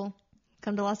good school.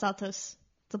 Come to Los Altos.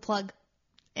 It's a plug.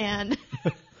 And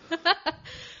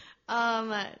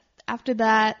after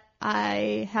that,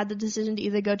 I had the decision to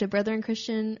either go to Brethren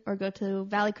Christian or go to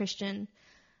Valley Christian.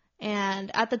 And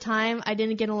at the time, I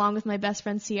didn't get along with my best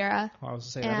friend Sierra. Well, I was going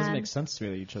to say that doesn't And- make sense to me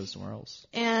that you chose somewhere else.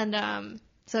 And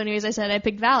so anyways, I said I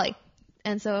picked Valley.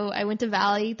 And so I went to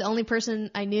Valley. The only person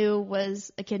I knew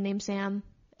was a kid named Sam.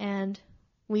 And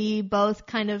we both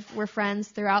kind of were friends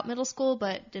throughout middle school,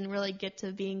 but didn't really get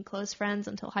to being close friends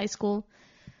until high school.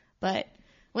 But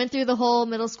went through the whole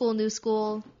middle school, new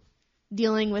school,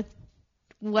 dealing with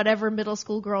whatever middle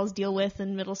school girls deal with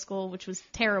in middle school, which was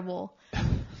terrible.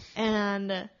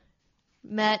 And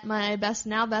met my best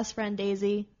friend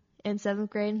Daisy in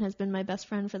 7th grade, and has been my best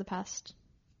friend for the past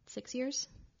 6 years,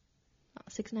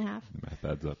 6.5. Math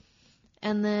adds up.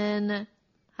 And then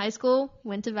high school,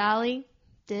 went to Valley,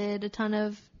 did a ton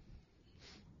of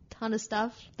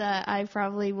stuff that I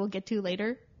probably will get to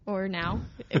later or now,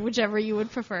 whichever you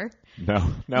would prefer. Now's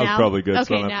Now? probably good, so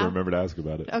Okay, I don't have now. to remember to ask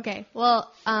about it. Okay,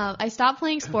 well, I stopped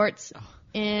playing sports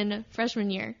in freshman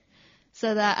year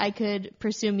so that I could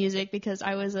pursue music because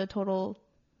I was a total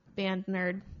band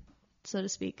nerd, so to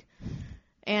speak.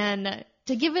 And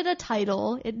to give it a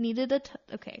title, it needed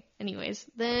okay, anyways.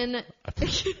 Then,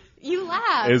 You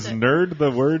laughed. Is nerd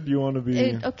the word you want to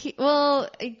be? Okay, well,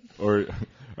 Or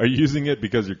are you using it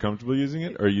because you're comfortable using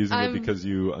it, or are you using it I'm- because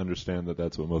you understand that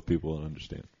that's what most people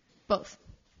understand? both.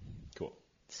 Cool.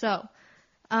 So,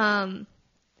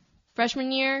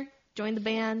 freshman year, joined the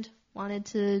band, wanted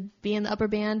to be in the upper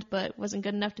band, but wasn't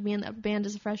good enough to be in the upper band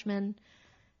as a freshman.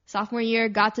 Sophomore year,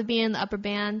 got to be in the upper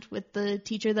band with the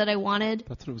teacher that I wanted.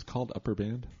 That's what it was called, upper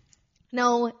band?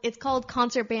 No, it's called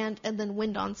concert band and then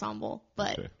wind ensemble,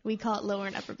 but Okay. we call it lower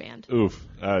and upper band. Oof.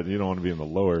 You don't want to be in the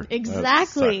lower. Exactly. That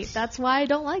sucks. That's why I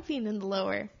don't like being in the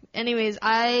lower. Anyways,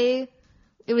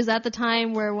 it was at the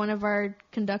time where one of our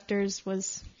conductors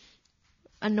was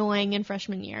annoying in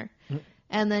freshman year.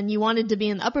 And then you wanted to be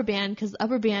in the upper band because the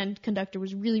upper band conductor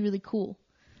was really, really cool.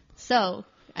 So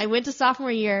I went to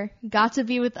sophomore year, got to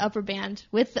be with the upper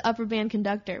band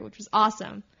conductor, which was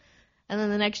awesome. And then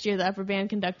the next year, the upper band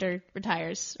conductor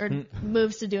retires or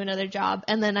moves to do another job.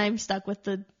 And then I'm stuck with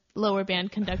the lower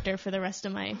band conductor for the rest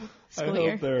of my I school hope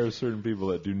year. there are certain people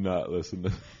that do not listen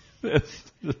to this.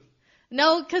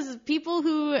 No, because people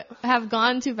who have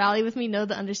gone to Valley with me know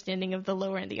the understanding of the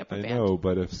lower and the upper I band. know,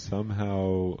 but if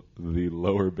somehow the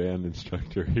lower band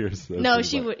instructor hears this, No, he's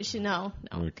she like, would. No.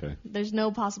 Okay, There's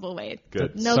no possible way.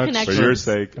 good. No Such- connection. For your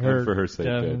sake and for her sake,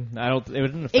 good. I don't. It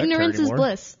wouldn't affect Ignorance her is anymore.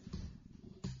 bliss.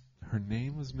 Her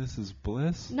name was Mrs.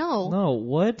 Bliss? No. No,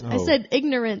 what? I said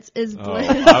ignorance is Oh, bliss.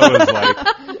 I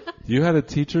was like, you had a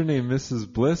teacher named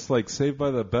Mrs. Bliss, like Saved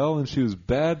by the Bell, and she was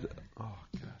bad? Oh,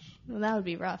 gosh. Well, that would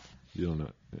be rough. You don't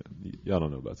know. Y'all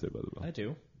don't know about Saved by the Bell. I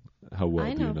do. How well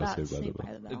I do know you know about Saved by the Saved Bell?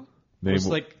 by the Bell. Name, Was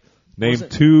like name was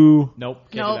it- two. nope.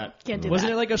 Can't Nope, do that. can't do Wasn't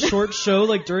that. it like a short show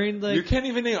like during the? You can't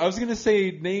even name. I was gonna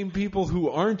say name people who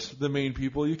aren't the main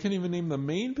people. You can't even name the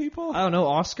main people. I don't know.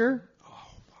 Oscar,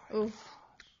 Oof.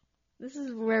 This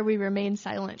is where we remain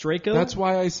silent. Draco. That's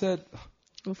why I said.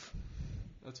 Oof.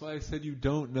 That's why I said you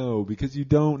don't know, because you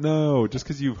don't know. Just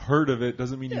because you've heard of it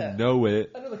doesn't mean Yeah. you know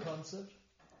it. I know the concept.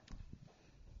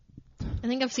 I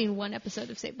think I've seen one episode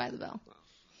of Saved by the Bell.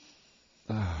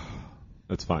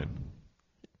 That's fine.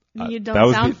 You That don't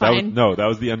was sound the, that was- fine. no, that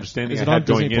was the understanding Is I it on had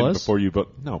going Disney in Plus? before you both.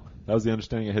 No, that was the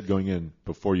understanding I had going in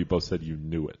before you both said you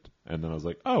knew it, and then I was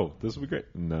like, "Oh, this will be great."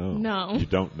 No, No. you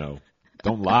don't know.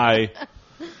 Don't lie.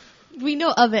 We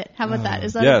know of it. How about that?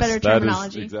 Is that yes, a better that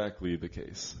terminology? is exactly the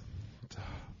case.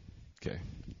 Okay.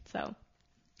 So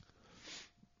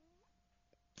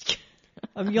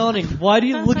I'm yawning. Why do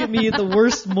you look at me at the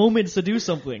worst moments to do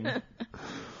something?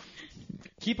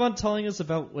 Keep on telling us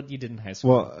about what you did in high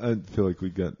school. Well, I feel like we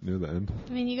got near the end.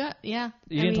 I mean, You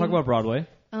didn't talk about Broadway.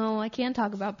 Oh, I can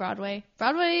talk about Broadway.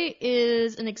 Broadway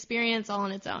is an experience all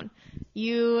on its own.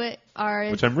 You are.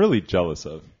 Which I'm really jealous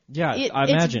of. Yeah, I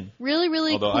it's imagine. really,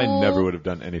 really Although cool. I never would have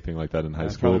done anything like that in high I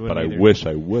school, probably but I wouldn't either. wish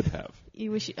I would have.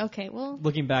 You wish. Okay, well,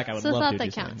 Looking back, I would So love thought to do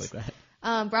that something counts. like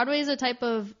that. Broadway is a type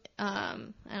of I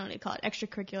don't know what you call it,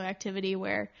 extracurricular activity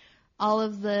where all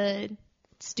of the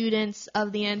students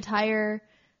of the entire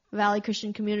Valley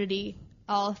Christian community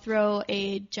all throw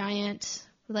a giant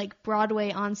like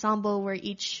Broadway ensemble where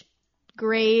each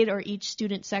grade or each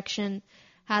student section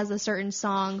has a certain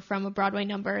song from a Broadway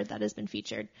number that has been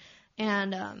featured,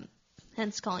 and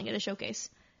hence calling it a showcase.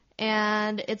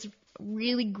 And it's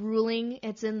really grueling.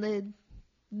 It's in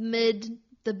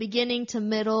the beginning to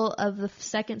middle of the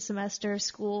second semester of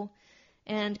school,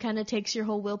 and kind of takes your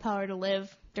whole willpower to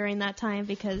live during that time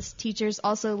because teachers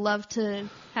also love to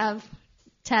have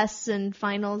tests and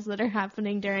finals that are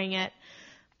happening during it.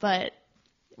 But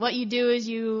what you do is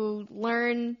you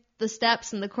learn the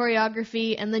steps and the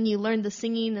choreography, and then you learn the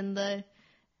singing and the,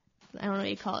 I don't know what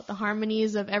you call it, the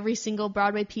harmonies of every single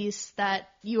Broadway piece that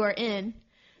you are in.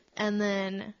 And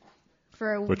then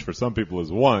Which for some people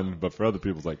is 1, but for other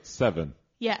people is like 7.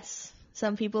 yes,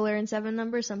 some people are in 7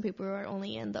 numbers, some people are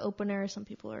only in the opener, some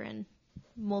people are in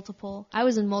multiple. I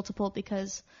was in multiple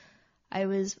because I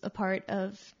was a part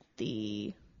of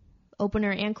the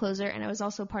opener and closer, and I was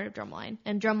also part of Drumline.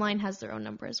 And Drumline has their own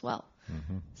number as well,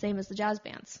 same as the jazz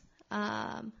bands.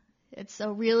 It's a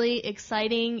really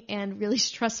exciting and really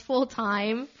stressful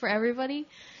time for everybody.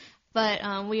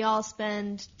 But we all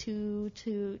spend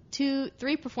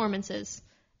 3 performances,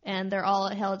 and they're all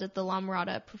held at the La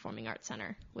Mirada Performing Arts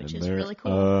Center, which And is they're really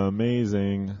cool.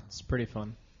 Amazing. It's pretty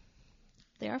fun.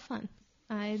 They are fun.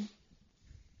 I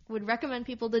would recommend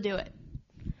people to do it.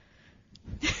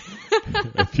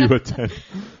 If you attend,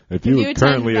 if you you attend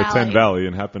currently Valley. attend Valley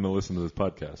and happen to listen to this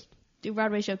podcast, Do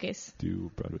Broadway Showcase.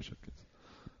 do Broadway Showcase.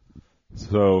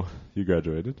 So you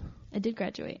graduated. I did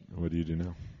graduate. What do you do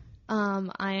now?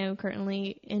 I am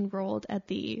currently enrolled at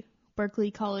the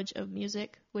Berklee College of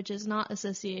Music, which is not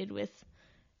associated with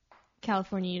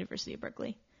California University of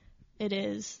Berkeley. it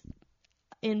is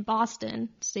in Boston,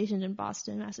 stationed in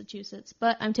Boston, Massachusetts.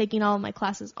 But I'm taking all of my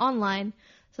classes online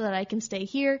so that I can stay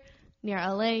here near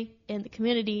LA in the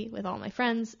community with all my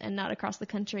friends and not across the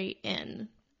country in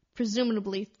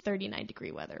presumably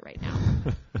 39-degree weather right now.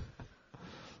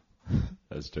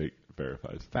 As Jake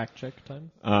verifies. Fact check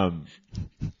time.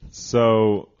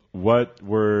 So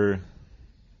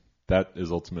that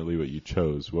is ultimately what you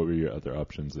chose. What were your other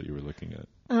options that you were looking at?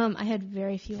 I had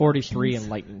very few 43 options.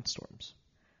 and lightning storms.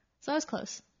 So I was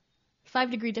close.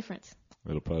 5-degree difference.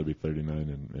 It'll probably be 39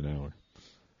 in an hour.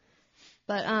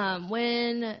 But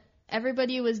when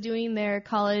everybody was doing their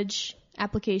college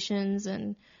applications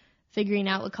and figuring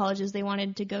out what colleges they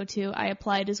wanted to go to, I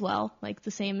applied as well, like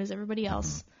the same as everybody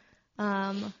else.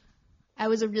 I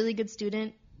was a really good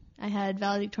student. I had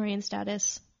valedictorian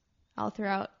status all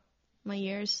throughout my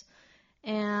years,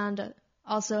 and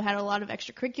also had a lot of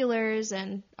extracurriculars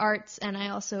and arts, and I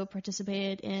also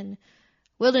participated in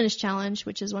Wilderness Challenge,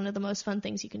 which is one of the most fun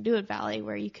things you can do at Valley,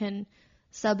 where you can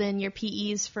sub in your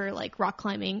PEs for like rock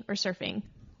climbing or surfing,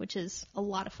 which is a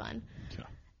lot of fun. Yeah.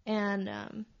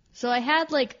 And so I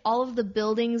had like all of the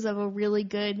buildings of a really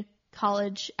good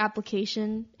college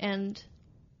application, and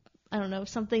I don't know,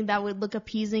 something that would look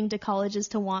appeasing to colleges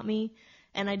to want me,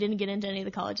 and I didn't get into any of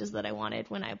the colleges that I wanted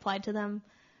when I applied to them,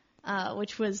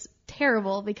 which was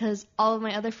terrible because all of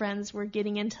my other friends were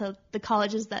getting into the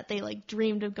colleges that they like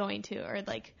dreamed of going to, or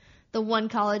like the one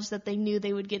college that they knew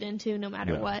they would get into no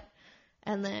matter what.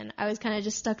 And then I was kind of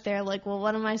just stuck there like, well,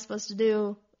 what am I supposed to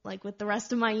do like with the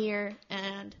rest of my year?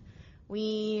 And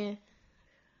I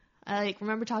like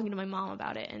remember talking to my mom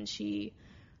about it, and she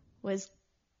was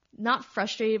not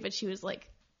frustrated, but she was like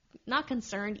not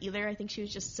concerned either. I think she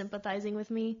was just sympathizing with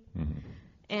me. Mm-hmm.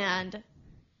 And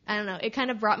I don't know, it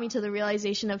kind of brought me to the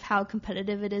realization of how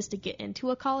competitive it is to get into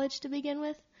a college to begin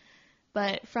with.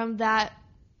 But from that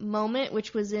moment,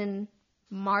 which was in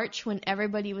March when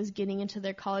everybody was getting into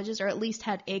their colleges, or at least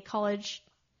had a college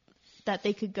that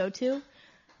they could go to,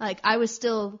 like I was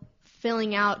still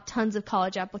filling out tons of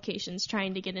college applications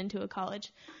trying to get into a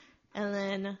college. And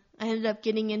then I ended up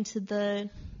getting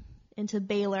into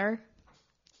Baylor,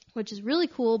 which is really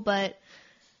cool, but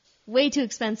way too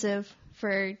expensive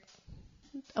for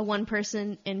a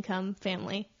one-person income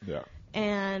family. Yeah.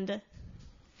 And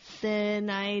then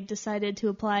I decided to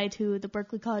apply to the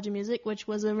Berklee College of Music, which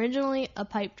was originally a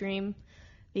pipe dream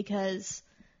because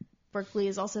Berklee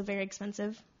is also very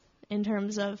expensive in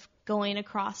terms of going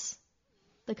across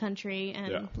the country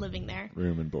and living there.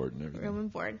 Room and board and everything. Room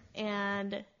and board.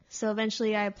 And so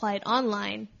eventually I applied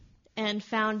online and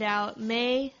found out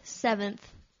May 7th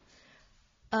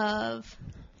of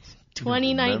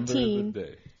 2019.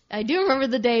 I do remember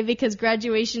the day because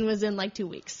graduation was in like 2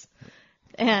 weeks.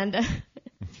 And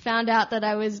found out that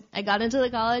I got into the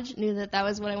college, knew that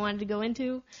was what I wanted to go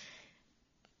into.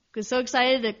 Was so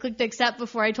excited I clicked accept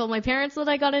before I told my parents that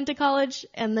I got into college.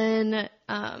 And then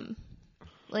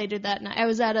later that night, I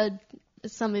was at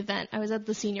some event. I was at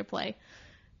the senior play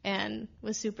and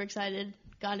was super excited,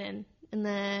 got in. And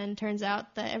then turns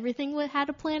out that everything had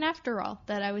a plan after all,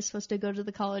 that I was supposed to go to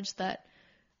the college that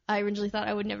I originally thought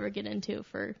I would never get into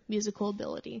for musical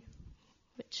ability,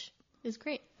 which is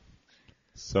great.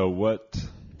 So what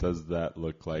does that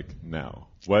look like now?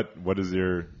 What is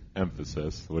your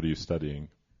emphasis? What are you studying?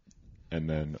 And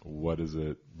then what does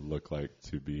it look like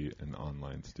to be an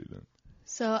online student?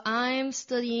 So I'm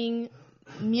studying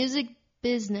music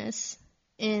business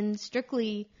in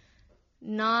strictly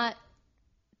not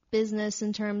business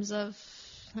in terms of,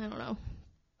 I don't know,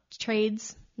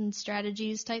 trades and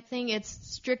strategies type thing. It's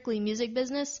strictly music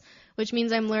business, which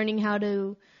means I'm learning how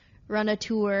to run a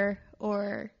tour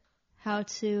or how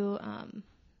to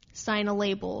sign a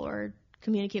label or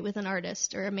communicate with an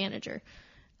artist or a manager.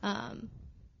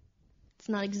 It's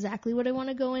not exactly what I want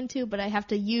to go into, but I have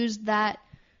to use that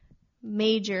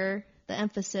major, the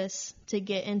emphasis, to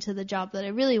get into the job that I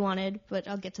really wanted, but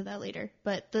I'll get to that later.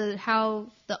 But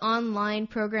how the online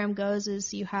program goes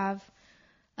is you have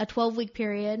a 12-week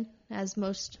period, as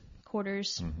most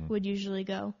quarters would usually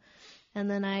go. And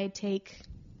then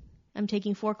I'm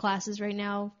taking 4 classes right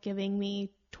now, giving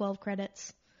me 12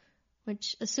 credits,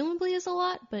 which assumably is a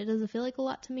lot, but it doesn't feel like a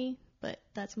lot to me, but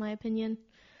that's my opinion.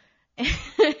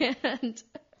 And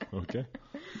okay.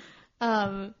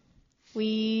 Our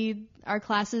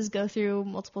classes go through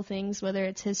multiple things, whether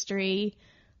it's history,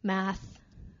 math,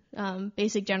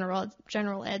 basic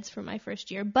general eds for my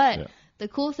first year. But the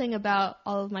cool thing about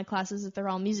all of my classes is they're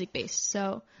all music based.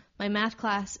 So my math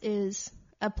class is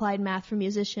applied math for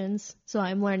musicians. So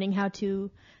I'm learning how to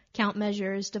count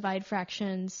measures, divide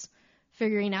fractions,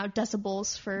 figuring out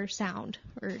decibels for sound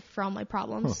or for all my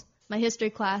problems. my history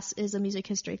class is a music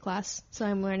history class, so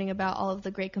I'm learning about all of the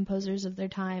great composers of their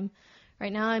time.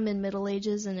 Right now I'm in Middle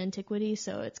Ages and Antiquity,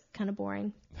 so it's kind of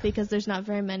boring because there's not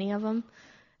very many of them.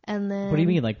 And then What do you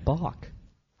mean, like Bach?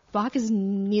 Bach is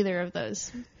neither of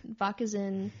those. Bach is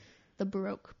in the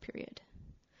Baroque period.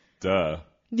 Duh.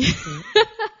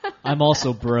 I'm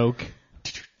also broke.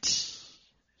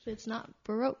 If it's not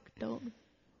Baroque, don't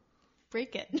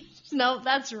break it. No,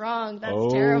 that's wrong.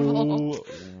 That's terrible.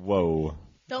 Whoa.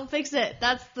 Don't fix it.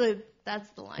 That's the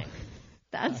line.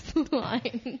 That's the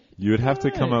line. You would have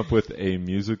to come up with a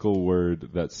musical word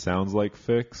that sounds like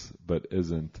fix, but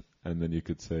isn't. And then you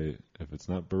could say, if it's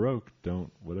not Baroque, don't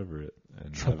whatever it.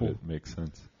 And Trouble. have it make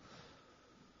sense.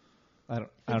 I don't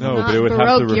It's No, not but it would have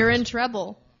Baroque, to you're in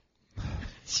trouble.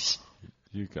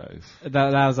 You guys.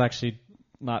 That was actually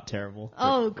not terrible.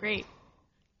 Oh, great.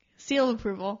 Seal of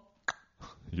approval.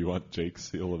 You want Jake's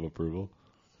seal of approval?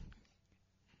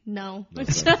 No. I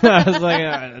was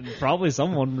like, probably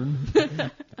someone.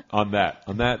 On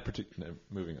that particular...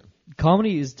 Moving on.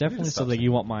 Comedy is definitely stop something saying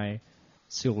you want my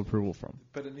seal of approval from.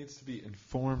 But it needs to be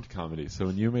informed comedy. So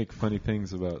when you make funny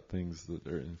things about things that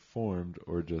are informed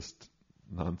or just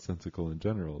nonsensical in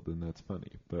general, then that's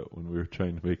funny. But when we're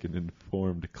trying to make an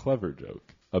informed, clever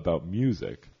joke about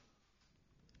music,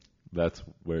 that's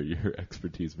where your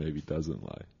expertise maybe doesn't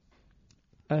lie.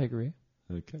 I agree.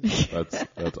 Okay,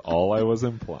 that's all I was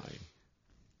implying.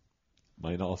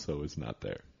 Mine also is not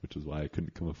there, which is why I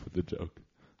couldn't come up with a joke.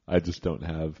 I just don't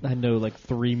have. I know like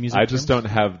 3 music I just terms.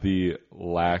 don't have the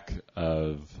lack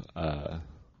of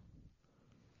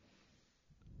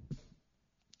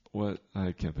what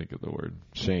I can't think of the word.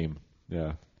 Shame.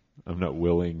 Yeah, I'm not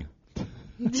willing.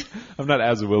 I'm not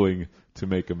as willing to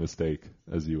make a mistake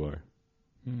as you are.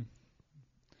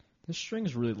 The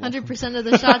string's really long. 100% of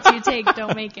the shots you take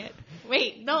don't make it.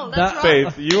 Wait, no, that's wrong.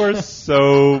 Faith, you are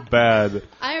so bad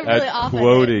I am really at off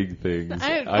quoting things.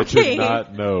 I- I okay. did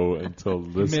not know until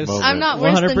this missed- moment. I'm not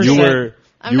worse than 100%. You Jake. were.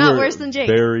 I'm you not were worse than Jake.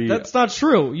 Very. That's not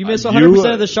true. You miss You-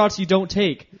 100% of the shots you don't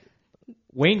take.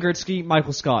 Wayne Gretzky,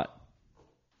 Michael Scott.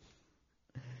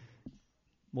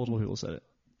 Multiple people said it.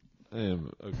 I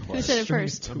am Who said it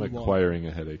first? I'm acquiring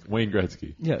a headache. Wayne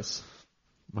Gretzky. Yes.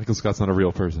 Michael Scott's not a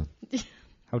real person.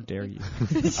 How dare you?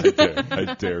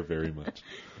 I dare very much.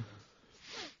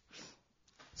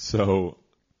 So,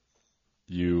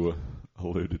 you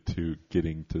alluded to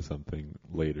getting to something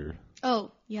later.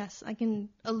 Oh, yes, I can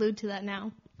allude to that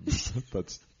now.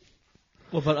 That's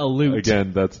What about a lute?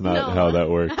 again, that's not No. how that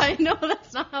works. I know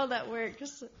that's not how that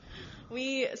works.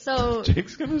 Jake's gonna strangle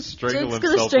Jake's gonna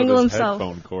himself strangle with his himself.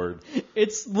 headphone cord.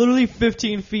 It's literally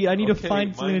 15 feet. I need to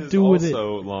find something mine to is do with it.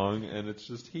 also long, and it's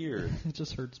just here. It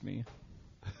just hurts me.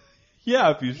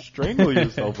 Yeah, if you strangle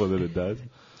yourself with it, it does.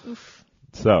 Oof.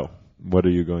 So, what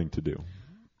are you going to do?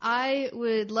 I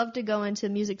would love to go into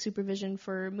music supervision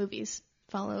for movies.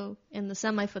 Follow in the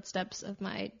semi-footsteps of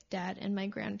my dad and my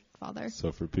grandfather.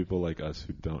 So, for people like us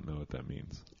who don't know what that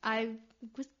means. I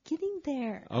was getting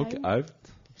there. Okay, I'm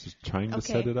just trying to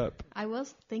Okay. set it up. I will.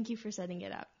 Thank you for setting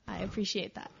it up. I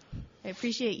appreciate that. I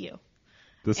appreciate you.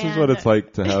 This is And- what it's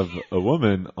like to have a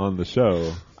woman on the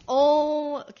show.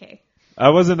 Oh, okay. I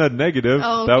wasn't a negative.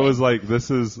 Oh, That okay. was like, this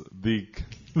is the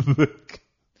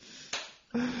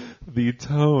the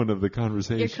tone of the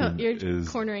conversation You're is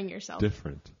cornering yourself.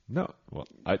 different. No, well,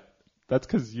 that's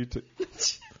because you took.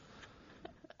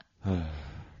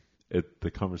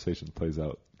 The conversation plays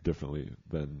out differently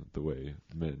than the way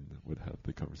men would have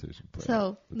the conversation play So,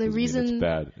 out. That the doesn't mean reason- it's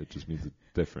bad, it just means it's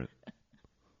different.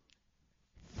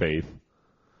 Faith.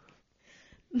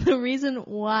 The reason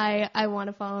why I want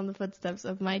to follow in the footsteps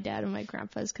of my dad and my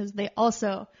grandpa is because they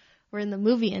also were in the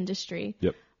movie industry.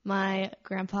 Yep. My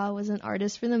grandpa was an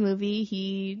artist for the movie.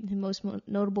 His most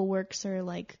notable works are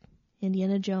like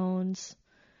Indiana Jones,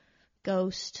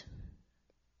 Ghost,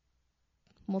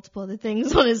 multiple other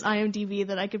things on his IMDb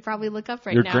that I could probably look up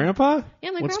right Your now. grandpa?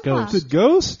 Yeah, my What's grandpa. Ghost? The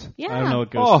Ghost? Yeah. I don't know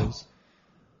what Ghost Oh. is.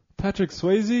 Patrick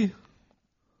Swayze?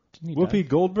 Didn't he Whoopi die?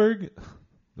 Goldberg?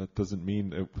 That doesn't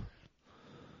mean it,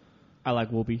 I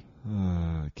like Whoopi.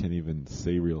 I can't even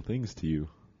say real things to you.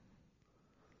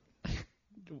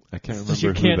 I can't remember You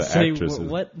who can't the say actress is.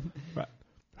 what?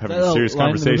 Having That a serious line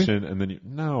in the movie? conversation, and then you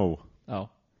no. Oh,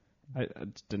 I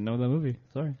just didn't know that movie.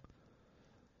 Sorry.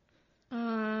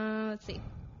 Let's see.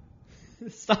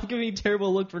 Stop giving me a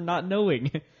terrible look for not knowing.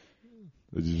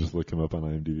 Did you just look him up on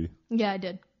IMDb? Yeah, I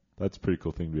did. That's a pretty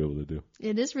cool thing to be able to do.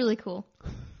 It is really cool.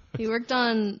 He worked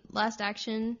on Last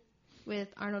Action with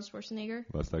Arnold Schwarzenegger.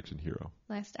 Last Action Hero.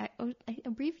 Oh, I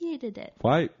abbreviated it.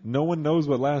 Why? No one knows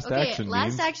what Last Okay, Action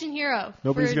Last means. Action Hero.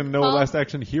 Nobody's For going to know what Paul- Last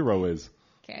Action Hero is.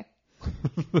 Okay.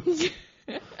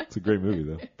 It's a a great movie,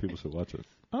 though. People should watch it.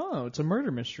 Oh, it's a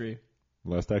murder mystery.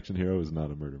 Last Action Hero is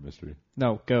not a murder mystery.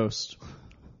 No, Ghost.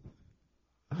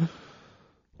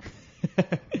 That'd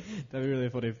be really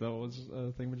funny if that was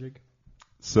a thingamajig.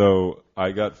 So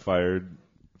I got fired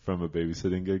from a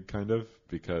babysitting gig, kind of,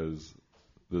 because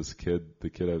this kid, I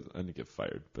didn't get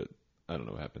fired, but I don't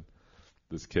know what happened.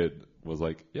 This kid was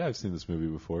like, yeah, I've seen this movie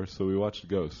before, so we watched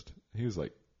Ghost. He was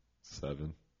like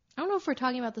 7. I don't know if we're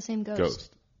talking about the same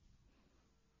ghost.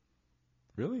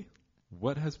 Really?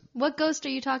 What ghost are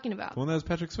you talking about? The one that has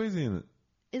Patrick Swayze in it.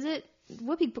 Is it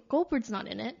Whoopi Goldberg's not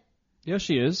in it? Yes,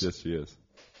 she is. Yes, she is.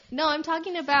 No, I'm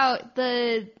talking about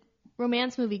the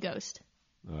romance movie Ghost.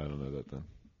 Oh, I don't know that then.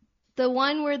 The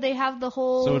one where they have the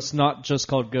whole... So it's not just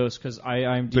called Ghost, because The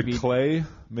IMDb... clay?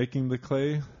 Making the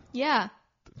clay? Yeah.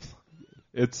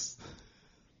 It's...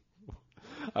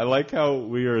 I like how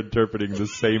we are interpreting the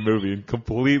same movie in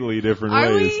completely different Are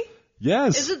ways. we?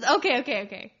 Yes. Is it...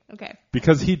 Okay.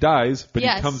 Because he dies, but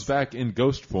Yes. he comes back in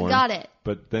ghost form. Got it.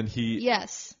 But then he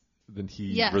Yes.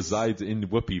 Yes. resides in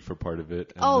Whoopi for part of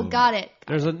it. Oh, got it.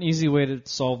 There's an easy way to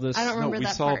solve this. I don't remember we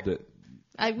that solved part. it.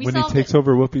 We When he solved takes it.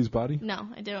 over Whoopi's body? No,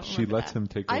 I don't She remember lets that. him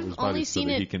take over I've his only body so seen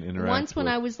that it he can interact once when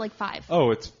with... I was like 5.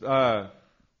 Oh, it's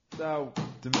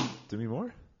Demi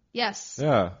Moore? Yes.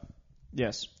 Yeah.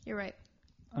 Yes. You're right.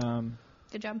 Um,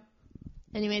 Good job.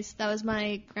 Anyways, that was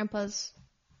my grandpa's.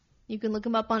 You can look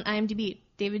him up on IMDb.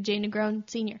 David J. Negron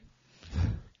Sr.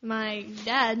 My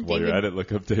dad, While David. you're at it,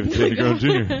 look up David J. Negron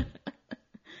Jr.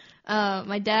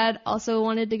 My dad also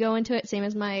wanted to go into it, same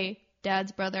as my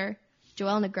dad's brother,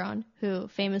 Joel Negron, who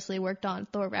famously worked on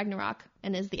Thor Ragnarok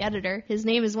and is the editor. His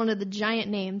name is one of the giant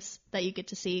names that you get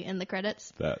to see in the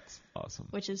credits, That's awesome.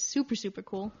 which is super, super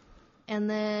cool. And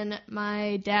then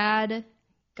my dad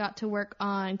got to work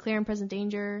on Clear and Present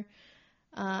Danger,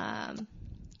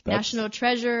 National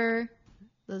Treasure.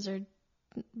 Those are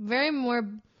very more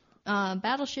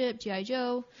Battleship, G.I.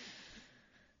 Joe.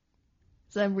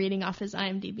 So I'm reading off his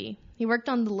IMDb. He worked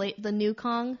on the new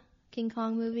King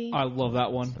Kong movie, I love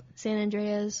that one. San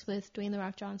Andreas with Dwayne The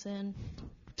Rock Johnson.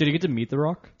 Did you get to meet The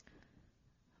Rock?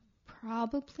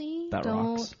 Probably. That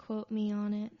Don't rocks. quote me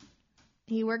on it.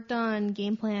 He worked on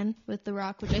Game Plan with The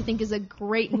Rock, which I think is a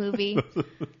great movie.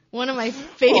 One of my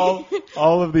favorite.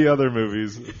 all of the other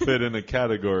movies fit in a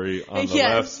category on the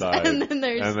Yes, left side, and then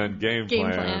there's Game Game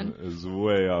Plan is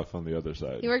way off on the other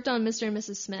side. He worked on Mr. and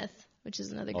Mrs. Smith, which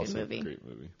is another Also good a movie. great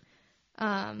movie.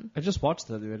 I just watched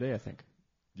that the other day, I think.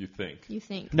 You think? You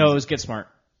think? No, it was Get Smart.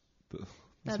 That's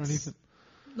not That's even...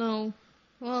 no.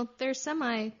 Well, they're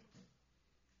semi.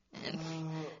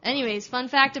 Anyways, fun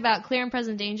fact about Clear and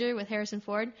Present Danger with Harrison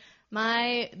Ford. One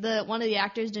of the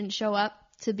actors didn't show up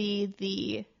to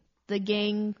be the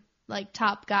gang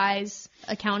top guy's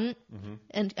accountant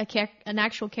and an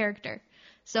actual character.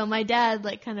 So my dad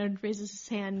kind of raises his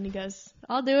hand and he goes,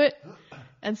 "I'll do it."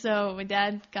 And so my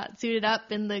dad got suited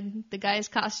up in the guy's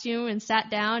costume and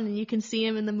sat down, and you can see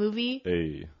him in the movie.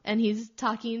 Hey, And he's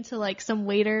talking to some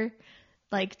waiter,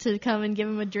 to come and give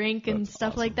him a drink and That's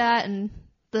stuff awesome. like that. And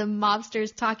the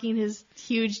mobster's talking his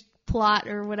huge plot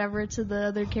or whatever to the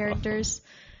other characters.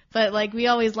 But we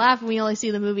always laugh and we only see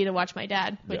the movie to watch my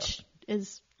dad, which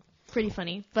is pretty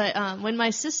funny. But when my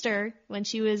sister, I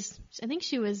think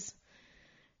she was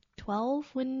 12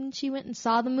 when she went and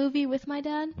saw the movie with my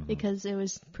dad because it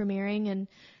was premiering. And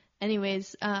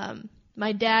anyways,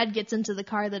 my dad gets into the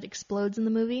car that explodes in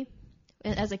the movie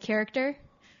as a character.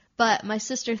 But my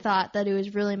sister thought that it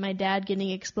was really my dad getting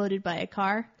exploded by a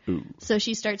car. ooh. So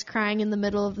she starts crying in the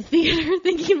middle of the theater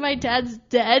thinking my dad's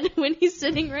dead when he's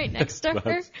sitting right next to her.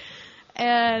 That's-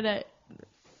 And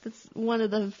that's one of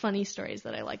the funny stories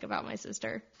that I like about my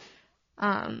sister.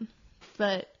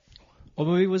 But What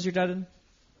movie was your dad in?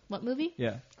 what movie?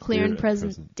 Yeah. Clear and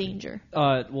Present Danger.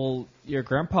 Well, your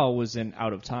grandpa was in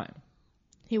Out of Time.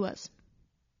 He was.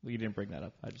 Well, you didn't bring that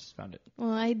up. I just found it.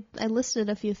 Well, I listed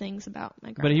a few things about my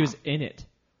grandpa. But he was in it.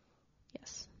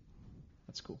 Yes.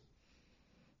 That's cool.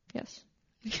 Yes.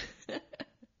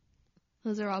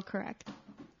 Those are all correct.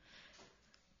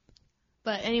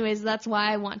 But anyways, that's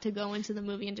why I want to go into the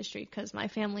movie industry, because my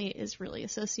family is really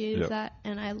associated with that,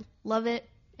 and I love it.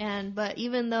 But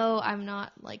even though I'm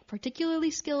not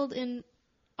particularly skilled in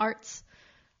arts,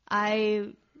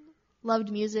 I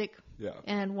loved music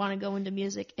and want to go into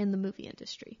music in the movie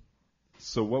industry.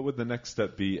 So what would the next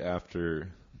step be after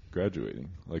graduating?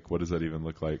 What does that even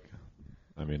look like?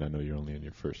 I mean, I know you're only in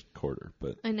your first quarter,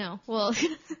 but I know. Well,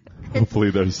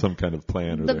 hopefully there's some kind of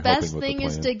plan, or the they're best helping with thing the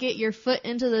is plan. to get your foot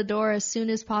into the door as soon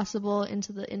as possible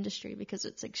into the industry, because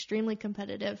it's extremely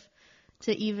competitive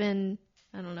to even,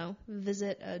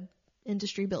 visit a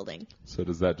industry building. So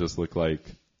does that just look like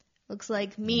Looks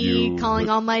like me calling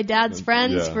all my dad's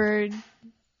friends Yeah. for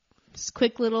just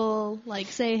quick little, like,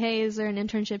 say, hey, is there an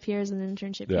internship here? Is there an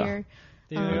internship Yeah. here?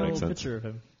 They have a makes little sense. picture of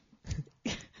him.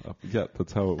 Yeah,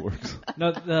 that's how it works.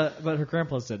 No, but her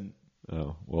grandpa's didn't.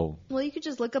 Oh, well, Well, you could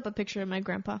just look up a picture of my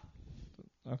grandpa.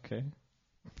 Okay.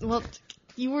 Well,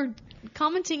 you were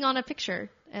commenting on a picture,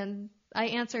 and I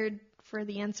answered for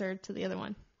the answer to the other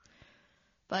one.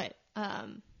 But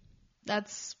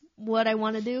that's what I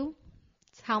want to do.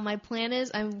 It's how my plan is.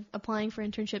 I'm applying for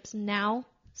internships now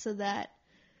so that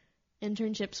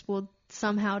internships will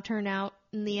somehow turn out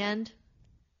in the end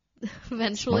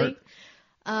eventually.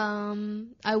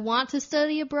 I want to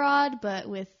study abroad, but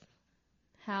with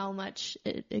how much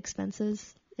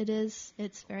expenses it is,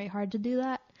 it's very hard to do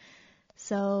that.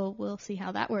 So we'll see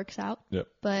how that works out. Yep.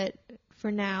 But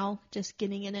for now, just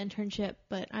getting an internship.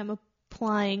 But I'm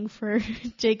applying for.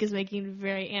 Jake is making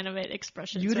very animate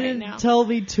expressions You right didn't now. tell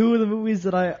me two of the movies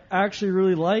that I actually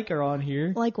really like are on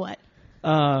here. Like what?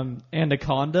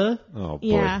 Anaconda oh boy.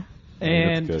 Yeah,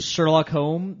 and good. Sherlock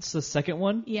Holmes, the second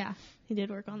one. yeah, he did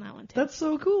work on that one too. That's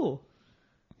so cool.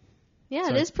 Yeah,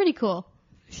 sorry. it is pretty cool.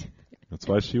 That's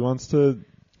why she wants to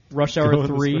Rush go Hour in this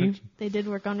 3, direction. They did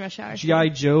work on Rush Hour. G.I.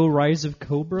 Joe, Rise of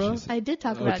Cobra. She's- I did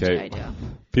talk about Okay. G.I. Joe.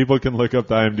 People can look up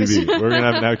the IMDb. We're going to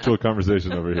have an actual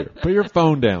conversation over here. Put your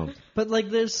phone down. But like,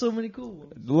 there's so many cool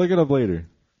ones. Look it up later.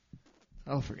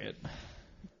 I'll forget.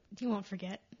 You won't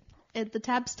forget. The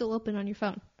tab's still open on your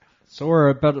phone. So are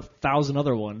about 1,000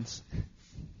 other ones.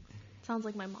 Sounds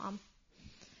like my mom.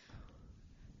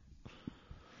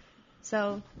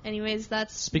 So, anyways,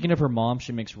 that's. Speaking of her mom,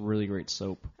 she makes really great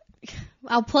soap.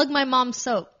 I'll plug my mom's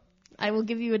soap. I will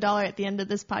give you $1 at the end of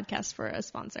this podcast for a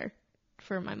sponsor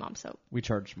for my mom's soap. We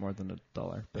charge more than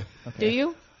 $1. But okay. Do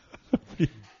you?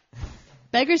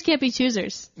 Beggars can't be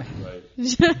choosers. Right.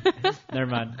 Never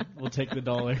mind. We'll take the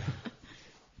 $1.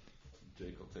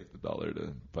 Jake will take the $1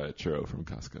 to buy a churro from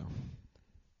Costco.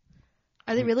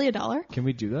 Are they really $1? Can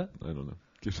we do that? I don't know.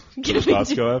 Go Can to we do-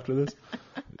 Costco after this?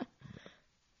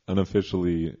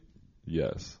 Unofficially,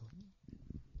 yes.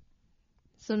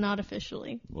 So not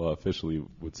officially. Well, officially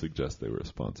would suggest they were a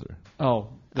sponsor. Oh,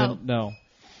 then Oh. no.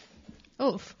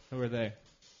 Oof. Who are they?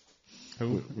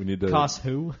 We need to... Cost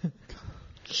who?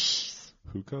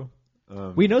 Huco?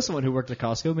 We know someone who worked at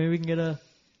Costco. Maybe we can get a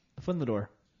foot in the door.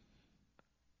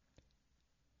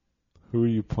 Who are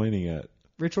you pointing at?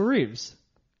 Rachel Reeves.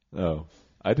 Oh,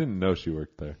 I didn't know she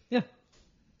worked there. Yeah.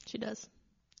 She does.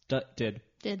 Did.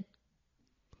 Did.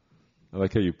 I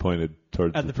like how you pointed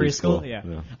towards At the preschool?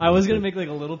 Yeah. I was going to make like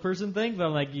a little person thing, but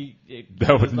I'm like...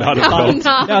 That would not That have would helped.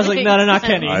 not I was like, make no, not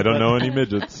sense. Kenny. I don't but- know any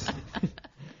midgets.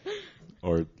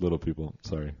 Or little people.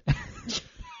 Sorry.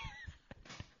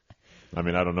 I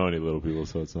mean, I don't know any little people,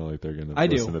 so it's not like they're going I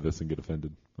to do. listen to this and get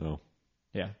offended. Oh,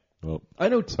 Yeah. well, I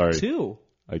know Sorry. two.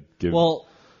 I give... Well,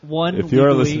 one if you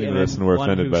are legally listening to and this then and we're one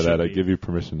offended who by that, should I be. give you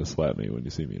permission to slap me when you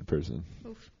see me in person.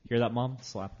 Hear that, Mom?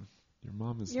 Slap him. Your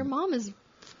mom is... Your mom is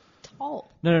tall.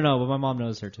 No, but my mom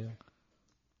knows her too.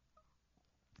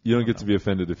 You don't get to be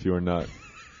offended if you are not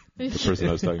the person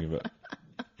I was talking about.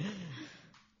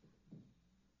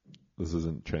 This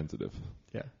isn't transitive.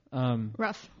 Yeah.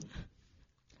 Rough.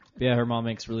 Yeah, her mom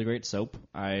makes really great soap.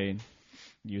 I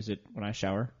use it when I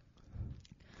shower.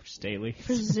 Just daily.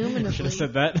 Presumably. Should have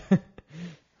said that.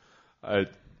 I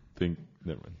think...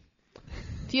 Never mind.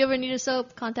 If you ever need a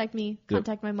soap, contact me.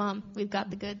 Contact my mom. We've got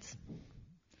the goods.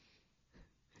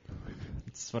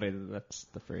 It's funny that that's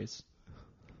the phrase.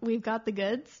 We've got the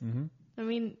goods. Mm-hmm. I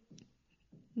mean,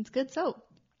 it's good soap.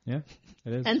 Yeah,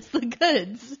 it is. Hence the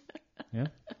goods. Yeah.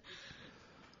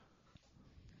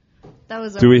 That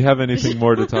was. Do we have anything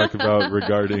more to talk about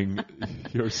regarding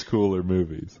your school or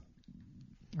movies?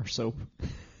 Or soap.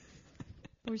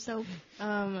 Or soap?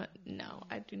 No,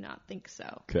 I do not think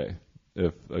so. Okay.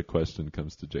 If a question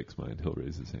comes to Jake's mind, he'll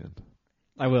raise his hand.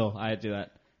 I will. I do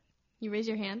that. You raise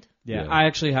your hand. Yeah, Yeah. I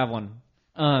actually have one.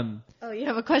 Oh, you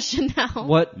have a question now.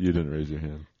 What? You didn't raise your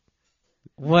hand.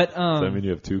 What? Does that mean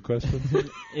you have two questions?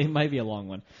 It might be a long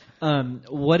one.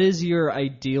 What is your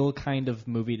ideal kind of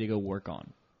movie to go work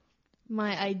on?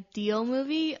 My ideal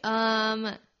movie?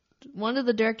 One of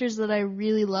the directors that I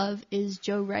really love is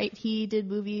Joe Wright. He did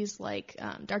movies like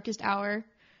Darkest Hour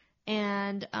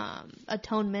and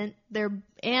Atonement.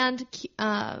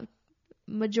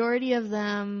 Majority of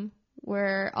them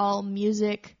were all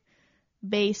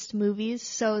music-based movies,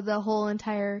 so the whole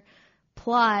entire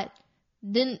plot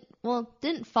didn't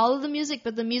follow the music,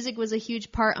 but the music was a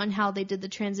huge part on how they did the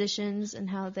transitions and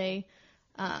how they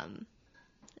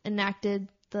enacted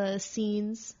the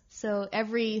scenes. So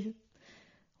every,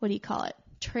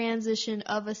 transition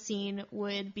of a scene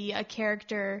would be a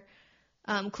character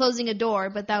closing a door,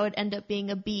 but that would end up being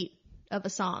a beat of a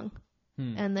song.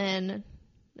 And then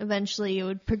eventually it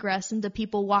would progress into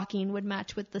people walking would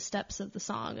match with the steps of the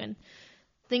song. And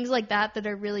things like that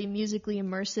are really musically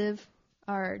immersive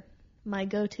are my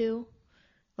go-to.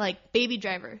 Like Baby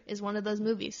Driver is one of those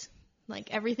movies. Like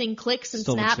everything clicks and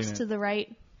Still haven't seen snaps it. to the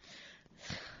right.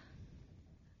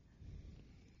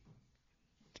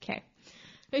 Okay.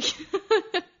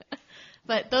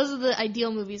 But those are the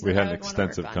ideal movies We that had I an would want to work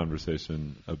extensive on.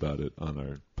 conversation about it on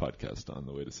our podcast on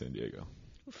the way to San Diego.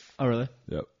 Oh, really?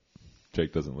 Yep.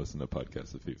 Jake doesn't listen to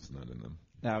podcasts if he's not in them.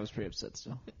 I was pretty upset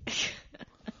still.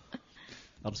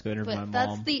 I'll just go interview my But mom.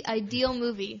 that's the ideal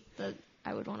movie that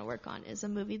I would want to work on, is a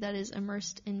movie that is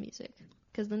immersed in music.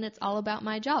 Because then it's all about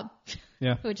my job,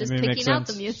 yeah, which I is mean, it makes picking out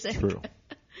the sense. music. True.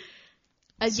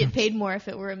 I'd get paid more if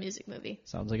it were a music movie.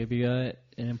 Sounds like it'd be an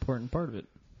important part of it.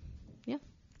 Yeah.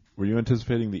 Were you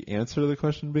anticipating the answer to the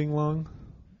question being long?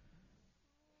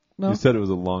 No, You said it was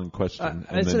a long question, I and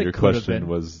said then it your could have question been.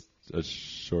 was a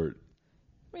short.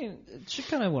 I mean, it should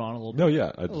kind of went on a little bit. No, yeah.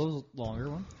 A little longer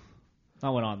one.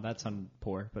 Not went on. That sounded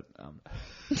poor, but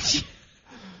She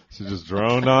just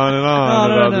droned on and on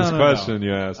No, about no, this no, question no.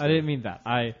 you asked. I didn't mean that.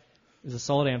 It's a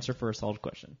solid answer for a solid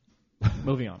question.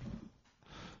 Moving on.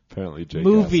 Apparently, Jake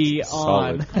Movie asked a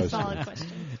solid on. question. Solid question.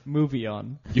 Movie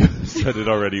on. You said it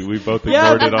already. We both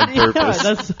ignored it on purpose.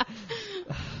 That's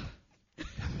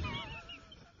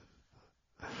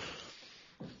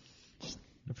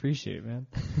appreciate it, man.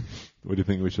 What do you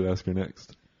think we should ask her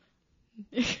next?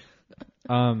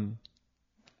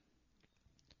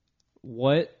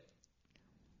 What?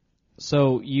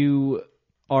 So you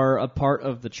are a part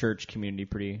of the church community,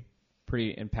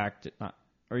 pretty impacted,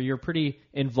 or you're pretty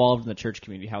involved in the church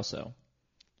community. How so?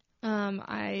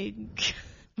 I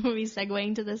are we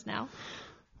segueing to this now?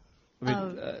 I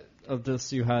mean, of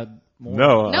this, you had more.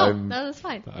 No, No, I'm that's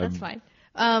fine. I'm That's fine.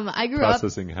 I grew up.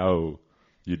 processing how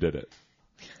you did it.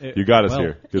 You got us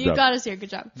here. Good You job. got us here.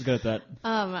 Good job. Good at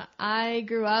that. I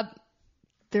grew up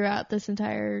throughout this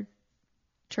entire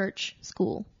church,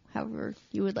 school, however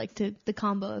you would like to, the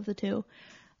combo of the two.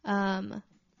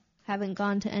 Haven't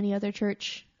gone to any other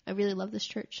church. I really love this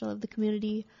church. I love the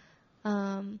community.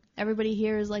 Everybody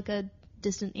here is like a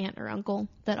distant aunt or uncle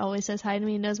that always says hi to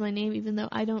me and knows my name, even though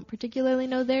I don't particularly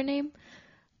know their name.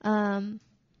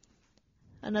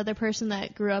 Another person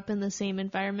that grew up in the same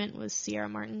environment was Sierra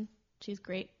Martin. She's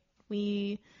great.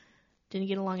 We didn't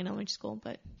get along in elementary school,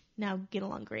 but now get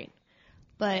along great.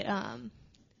 But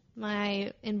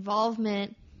my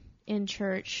involvement in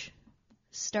church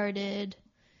started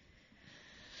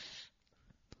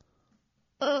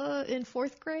in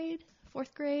fourth grade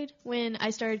when I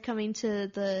started coming to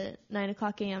the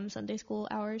 9:00 a.m. Sunday school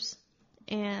hours.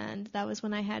 And that was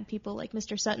when I had people like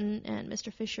Mr. Sutton and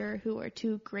Mr. Fisher, who are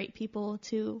two great people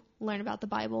to learn about the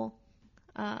Bible.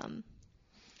 I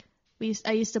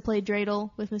used to play dreidel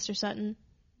with Mr. Sutton.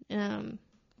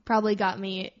 Probably got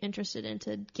me interested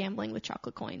into gambling with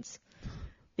chocolate coins,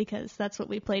 because that's what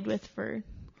we played with for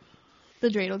the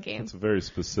dreidel game. It's very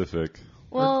specific.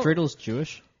 Well, Dreidels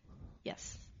Jewish.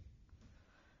 yes.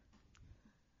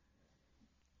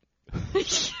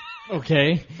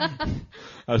 Okay.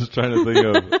 I was trying to think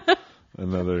of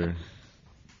another.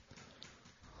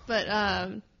 But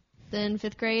then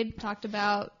 5th grade talked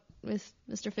about with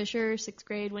Mr. Fisher. 6th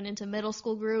grade went into middle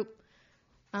school group.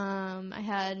 I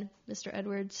had Mr.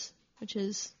 Edwards, which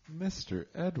is Mr.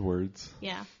 Edwards.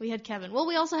 yeah. We had Kevin. Well,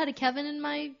 we also had a Kevin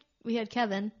we had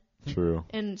Kevin, True.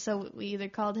 and so we either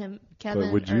called him Kevin.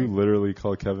 But would or you literally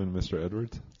call Kevin Mr.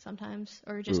 Edwards? sometimes,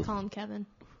 or just Ooh. call him Kevin,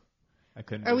 I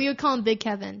couldn't. or we would call him Big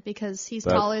Kevin because he's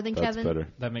That- taller than that's Kevin. better.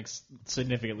 That makes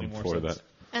significantly more For sense. that.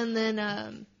 And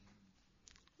then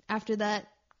after that,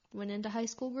 went into high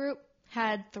school group.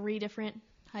 Had 3 different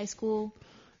high school.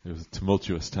 It was a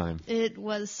tumultuous time. It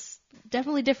was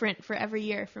definitely different for every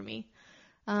year for me.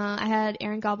 I had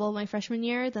Aaron Gobble my freshman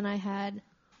year. Then I had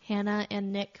Hannah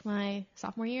and Nick my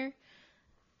sophomore year.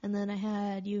 And then I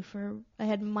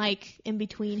had Mike in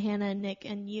between Hannah and Nick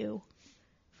and you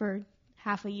for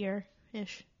half a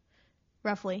year-ish,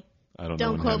 roughly. I don't know.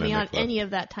 Don't when quote Hannah me and on Nick left. any of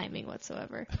that timing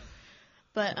whatsoever.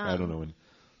 But I don't know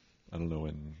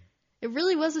when. it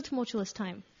really was a tumultuous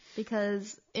time,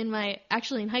 because in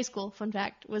high school, fun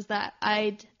fact, was that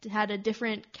I had a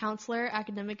different counselor,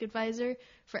 academic advisor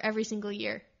for every single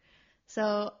year.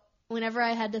 So whenever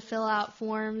I had to fill out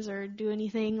forms or do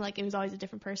anything, like, it was always a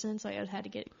different person. So I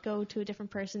had to go to a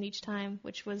different person each time,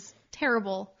 which was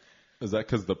terrible. Is that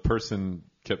because the person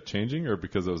kept changing, or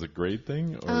because it was a grade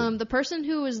thing? Or? The person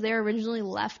who was there originally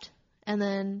left, and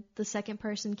then the second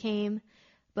person came,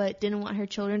 but didn't want her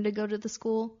children to go to the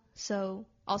school, so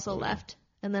also left.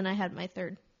 And then I had my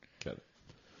third. Got it.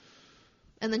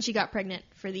 And then she got pregnant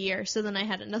for the year. So then I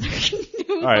had another.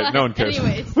 All right, no one cares.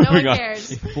 Anyways, no one Moving on.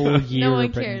 cares. A full year. No one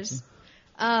of pregnancy.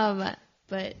 cares.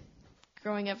 But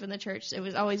growing up in the church, it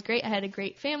was always great. I had a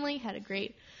great family, had a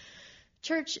great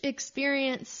church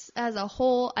experience as a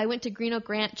whole. I went to Green Oak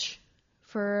Ranch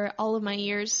for all of my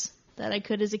years that I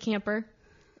could as a camper.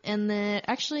 And then,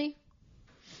 actually,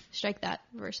 strike that,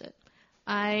 reverse it.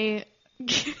 I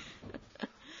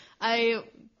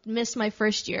missed my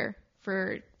first year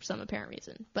for some apparent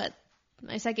reason. But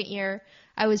my second year,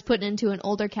 I was put into an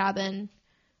older cabin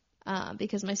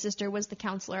because my sister was the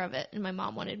counselor of it, and my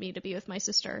mom wanted me to be with my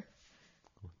sister.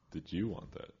 Did you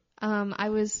want that? I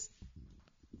was,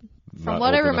 from Not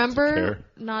what I old enough to remember,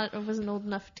 care? I wasn't old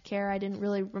enough to care. I didn't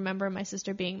really remember my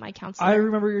sister being my counselor. I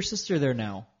remember your sister there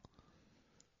now.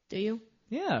 Do you?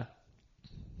 Yeah.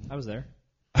 I was there.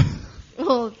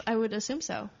 Well, I would assume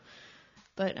so.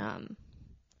 But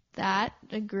that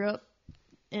I grew up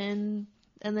in,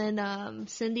 and then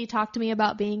Cindy talked to me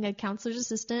about being a counselor's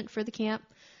assistant for the camp.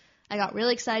 I got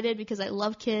really excited because I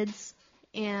love kids,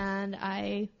 and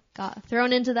I got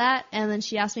thrown into that. And then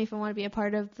she asked me if I wanted to be a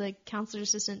part of the counselor's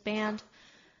assistant band.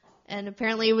 And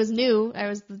apparently it was new. I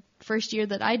was the first year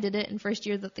that I did it, and first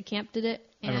year that the camp did it.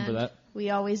 I remember that. We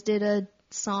always did a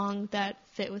song that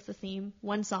fit with the theme.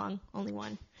 One song, only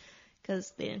one,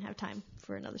 because they didn't have time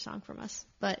for another song from us.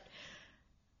 But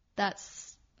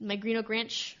that's my Green Oak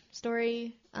Ranch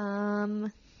story. I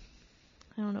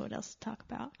don't know what else to talk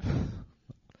about.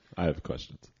 I have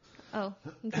questions, Oh,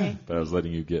 okay. but I was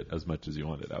letting you get as much as you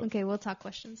wanted out. Okay, we'll talk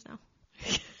questions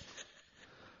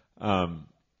now.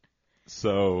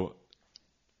 So,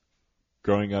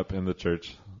 growing up in the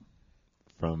church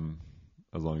from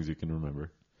as long as you can remember,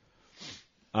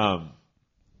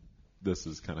 this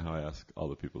is kind of how I ask all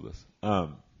the people this.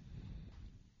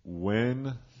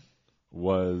 When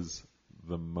was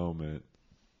the moment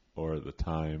or the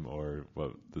time or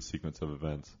what the sequence of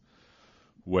events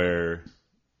where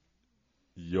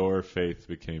your faith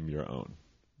became your own,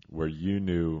 where you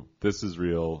knew this is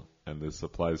real and this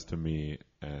applies to me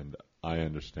and I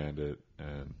understand it,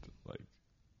 and like,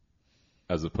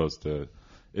 as opposed to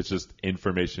it's just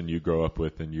information you grow up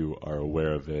with and you are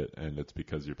aware of it and it's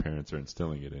because your parents are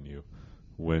instilling it in you.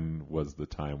 When was the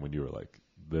time when you were like,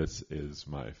 this is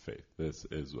my faith, this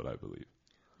is what I believe?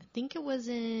 I think it was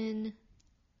in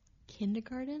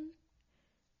kindergarten.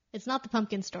 It's not the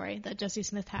pumpkin story that Jesse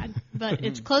Smith had, but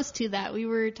it's close to that. We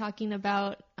were talking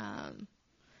about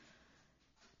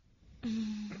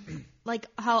like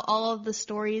how all of the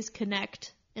stories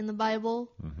connect in the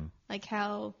Bible, like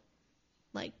how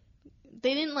like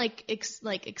they didn't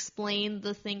explain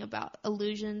the thing about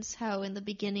illusions, how in the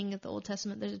beginning of the Old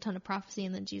Testament there's a ton of prophecy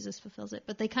and then Jesus fulfills it,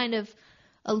 but they kind of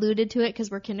alluded to it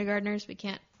because we're kindergartners, we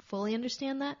can't fully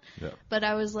understand that. Yeah. But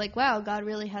I was like, wow, God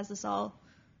really has this all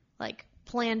like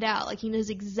planned out. Like he knows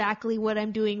exactly what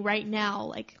I'm doing right now.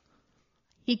 Like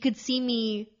he could see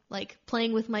me like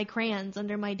playing with my crayons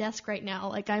under my desk right now.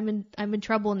 Like I'm in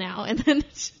trouble now. And then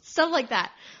stuff like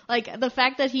that. Like the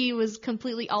fact that he was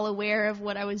completely all aware of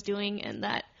what I was doing and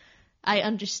that I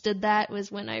understood that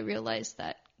was when I realized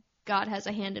that God has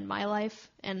a hand in my life.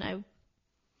 And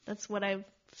that's what I've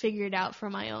figured out for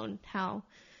my own, how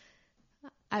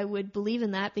I would believe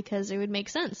in that because it would make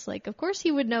sense. Like, of course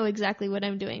he would know exactly what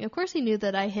I'm doing. Of course he knew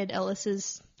that I hid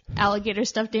Ellis's alligator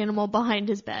stuffed animal behind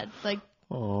his bed. Like,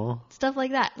 Aww. stuff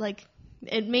like that. Like,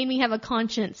 it made me have a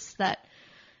conscience that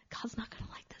God's not going to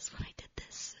like this when I did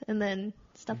this. And then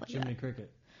stuff like Jiminy that.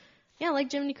 Cricket. Yeah, like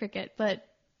Jiminy Cricket, but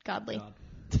godly.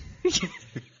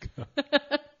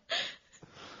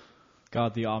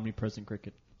 God, the omnipresent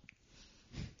cricket.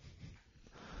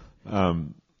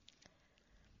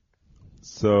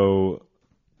 So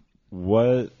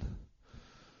what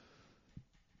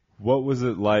was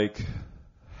it like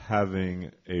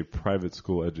having a private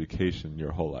school education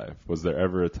your whole life? Was there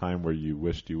ever a time where you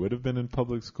wished you would have been in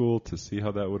public school to see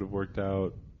how that would have worked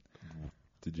out?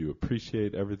 Did you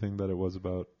appreciate everything that it was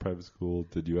about private school?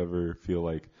 Did you ever feel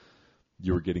like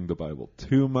you were getting the Bible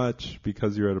too much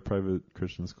because you're at a private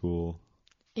Christian school?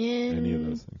 Any of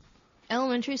those things?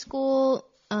 Elementary school,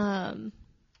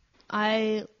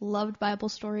 I loved Bible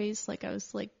stories. Like I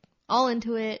was like all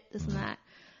into it, this and that.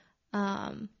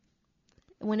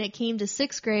 When it came to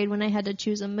 6th grade, when I had to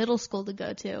choose a middle school to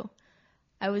go to,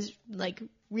 I was like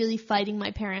really fighting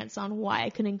my parents on why I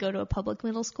couldn't go to a public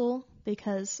middle school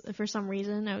because for some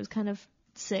reason I was kind of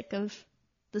sick of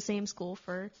the same school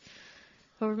for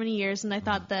over many years, and I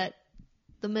thought that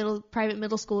the private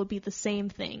middle school would be the same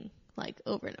thing like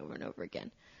over and over and over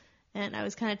again. And I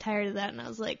was kind of tired of that, and I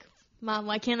was like, Mom,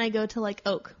 why can't I go to like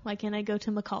Oak? Why can't I go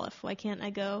to McAuliffe? Why can't I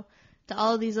go to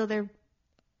all of these other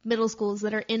middle schools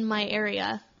that are in my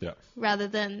area Yeah. rather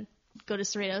than go to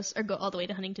Cerritos or go all the way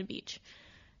to Huntington Beach?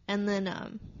 And then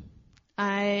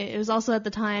it was also at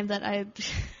the time that I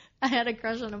had a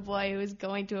crush on a boy who was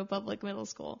going to a public middle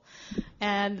school.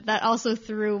 And that also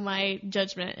threw my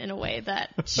judgment in a way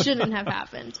that shouldn't have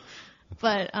happened.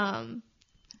 But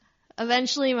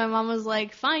eventually my mom was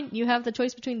like, fine, you have the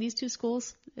choice between these two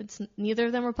schools. Neither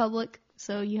of them are public,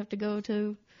 so you have to go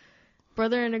to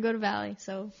Brethren or go to Valley.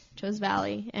 So chose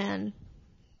Valley, and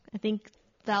I think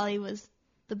Valley was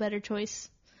the better choice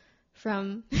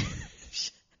from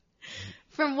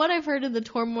what I've heard of the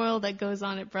turmoil that goes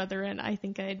on at Brethren. I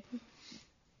think I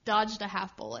dodged a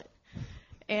half bullet.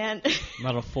 And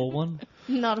Not a full one?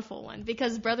 not a full one,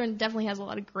 because Brethren definitely has a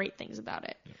lot of great things about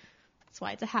it. That's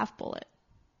why it's a half bullet.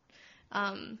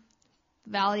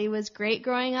 Valley was great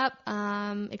growing up,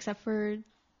 except for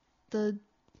the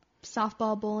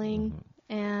softball bowling,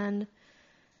 and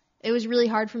it was really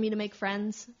hard for me to make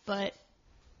friends, but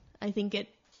I think it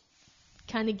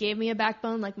kind of gave me a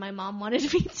backbone like my mom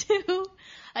wanted me to.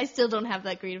 I still don't have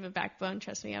that great of a backbone,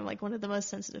 trust me. I'm like one of the most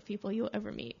sensitive people you'll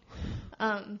ever meet.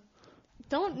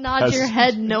 Don't nod your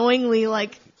head knowingly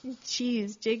like,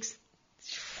 geez, Jake's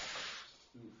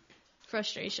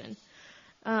frustration.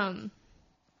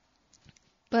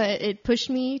 But it pushed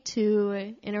me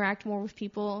to interact more with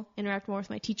people, interact more with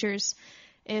my teachers.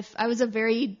 If I was a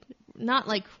very, not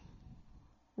like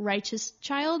righteous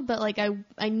child, but like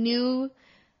I knew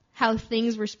how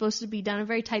things were supposed to be done. I'm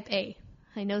very type A.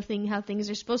 I know how things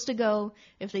are supposed to go.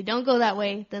 If they don't go that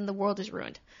way, then the world is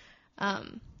ruined.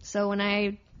 So when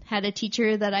I had a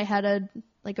teacher that I had a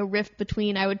rift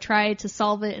between, I would try to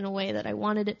solve it in a way that I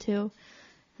wanted it to.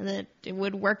 And then it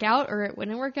would work out or it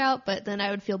wouldn't work out, but then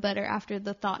I would feel better after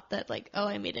the thought that like, oh,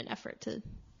 I made an effort to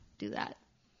do that.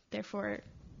 Therefore,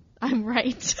 I'm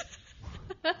right.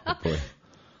 Boy.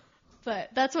 But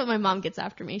that's what my mom gets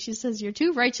after me. She says, you're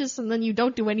too righteous and then you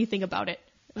don't do anything about it.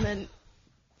 And then,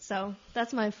 so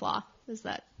that's my flaw, is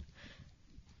that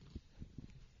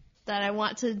I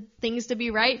want things to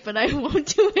be right, but I won't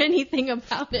do anything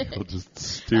about it. You'll just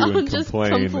stew I'll and just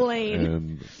complain. complain.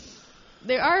 And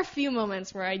There are a few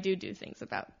moments where I do things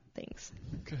about things.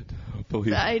 good.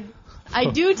 Hopefully,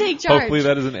 I do take charge. hopefully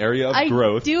that is an area of I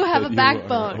growth. do have that a you are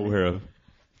backbone. aware of.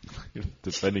 You're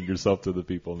defending yourself to the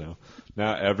people now.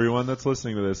 Now everyone that's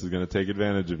listening to this is going to take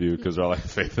advantage of you because they're like,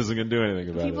 Faith isn't going to do anything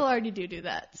about People it. already do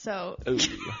that, so.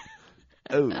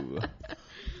 Oh.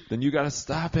 Then you got to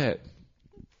stop it.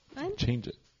 I'm- Change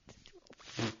it.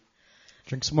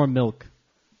 Drink some more milk.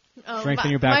 Oh,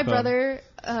 Strengthen your my backbone. brother,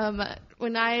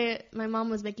 my mom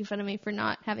was making fun of me for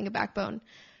not having a backbone.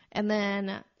 And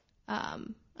then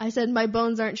I said my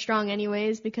bones aren't strong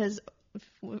anyways because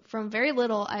from very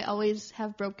little I always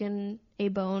have broken a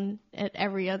bone at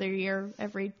every other year,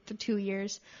 every 2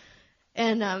 years.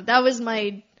 And that was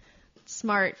my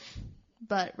smart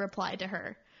but reply to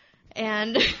her.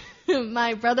 And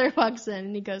my brother walks in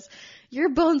and he goes, your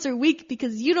bones are weak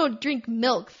because you don't drink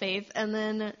milk, Faith. And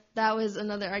then that was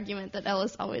another argument that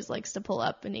Ellis always likes to pull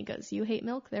up. And he goes, you hate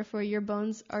milk, therefore your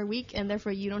bones are weak, and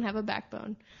therefore you don't have a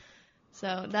backbone.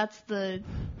 So that's the...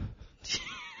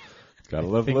 Gotta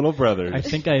love little brother. I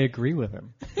think I agree with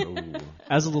him. Oh,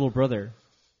 As a little brother,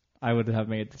 I would have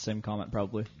made the same comment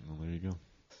probably. well, there you go.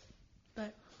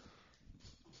 But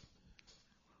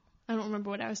I don't remember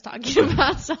what I was talking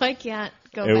about, so I can't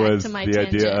go It back was to my the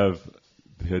tangent.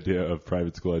 idea of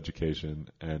private school education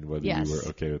and whether Yes. you were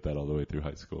okay with that all the way through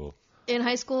high school. In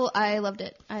high school, I loved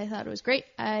it. I thought it was great.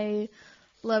 I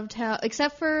loved how,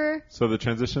 except for, So the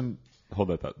transition, hold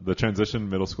that thought. The transition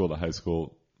middle school to high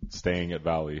school, staying at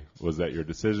Valley, was that your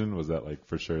decision? Was that like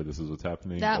for sure this is what's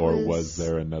happening? That or was- was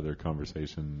there another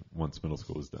conversation once middle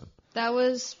school was done? that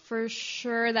was for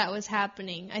sure that was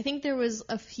happening. I think there was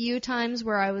a few times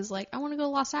where I was like, I want to go to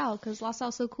La Salle because La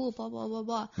Salle's so cool, blah, blah, blah,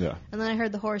 blah. Yeah. And then I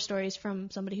heard the horror stories from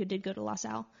somebody who did go to La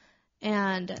Salle.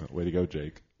 And Way to go,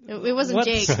 Jake. it wasn't What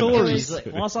Jake. stories? It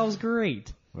was, Los Al's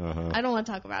great. Uh-huh. I don't want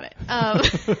to talk about it.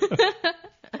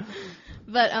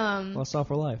 But Los Al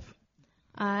for life.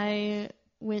 I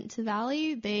went to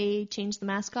Valley. They changed the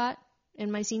mascot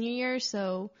in my senior year,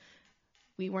 so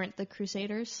we weren't the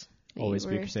Crusaders. We Always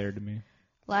be were- Crusader to me.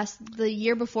 The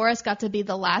year before us got to be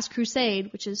the Last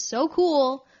Crusade, which is so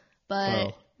cool, but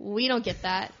Wow. we don't get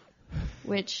that,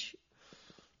 which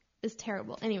is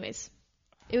terrible. Anyways,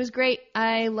 it was great.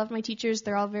 I love my teachers.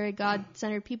 They're all very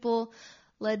God-centered people.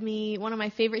 One of my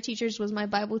favorite teachers was my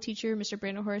Bible teacher, Mr.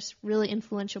 Brandon Horst, really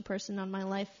influential person on my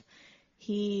life.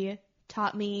 He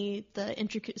taught me the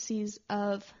intricacies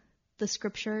of the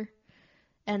scripture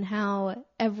and how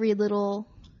every little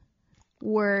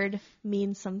word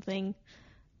means something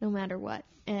no matter what,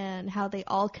 and how they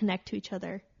all connect to each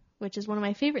other, which is one of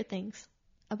my favorite things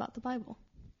about the Bible.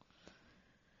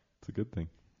 It's a good thing.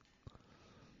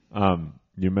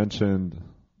 You mentioned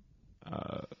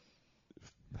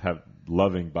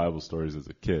loving Bible stories as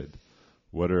a kid.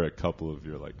 What are a couple of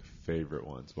your favorite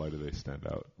ones? Why do they stand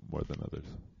out more than others?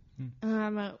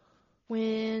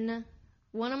 When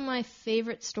one of my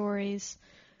favorite stories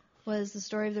was the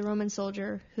story of the Roman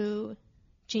soldier who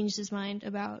changed his mind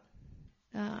about,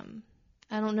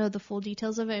 I don't know the full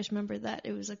details of it. I just remember that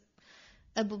it was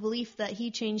a belief that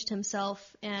he changed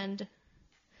himself and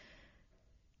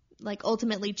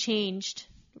ultimately changed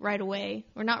right away,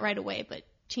 or not right away, but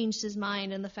changed his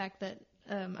mind, and the fact that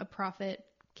a prophet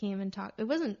came and talked. It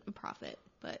wasn't a prophet,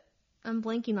 but I'm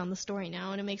blanking on the story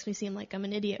now, and it makes me seem like I'm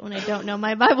an idiot when I don't know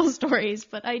my Bible stories,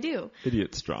 but I do.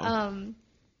 Idiot strong.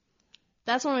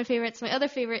 That's one of my favorites. My other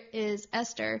favorite is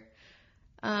Esther,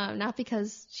 not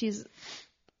because she's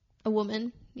a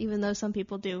woman, even though some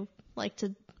people do like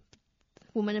to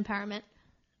woman empowerment,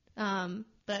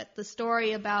 but the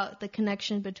story about the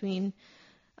connection between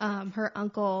her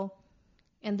uncle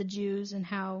and the Jews, and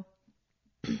how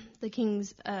the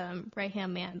king's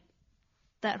right-hand man,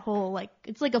 that whole,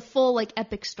 it's like a full,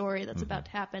 epic story that's about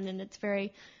to happen, and it's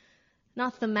very,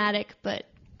 not thematic, but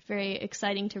very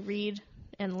exciting to read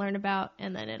and learn about,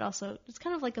 and then it's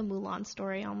kind of like a Mulan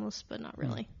story almost, but not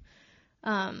really.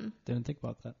 Didn't think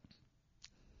about that.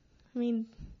 I mean,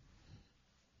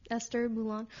 Esther,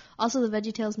 Mulan. Also, the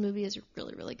VeggieTales movie is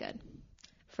really, really good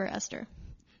for Esther.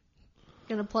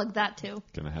 Gonna plug that too.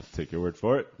 Gonna have to take your word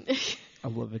for it. I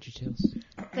love VeggieTales.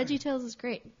 VeggieTales is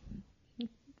great.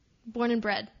 Born and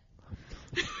bred.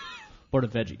 Board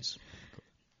of Veggies.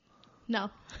 No.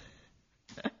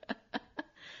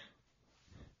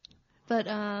 But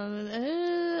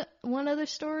one other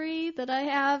story that I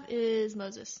have is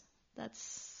Moses.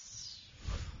 That's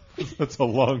a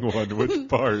long one. Which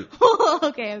part?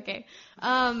 Okay.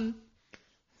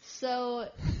 So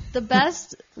the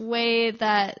best way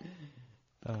that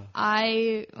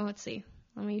let's see.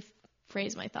 Let me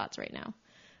phrase my thoughts right now.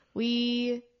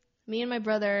 Me and my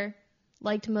brother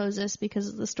liked Moses because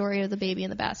of the story of the baby in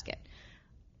the basket.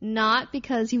 Not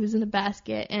because he was in a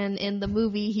basket and in the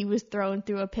movie he was thrown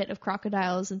through a pit of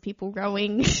crocodiles and people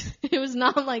rowing. It was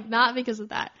not because of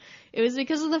that. It was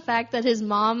because of the fact that his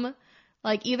mom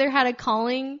either had a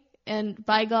calling and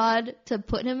by God to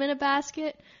put him in a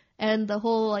basket, and the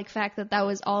whole fact that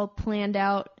was all planned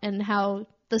out, and how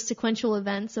the sequential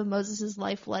events of Moses'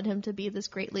 life led him to be this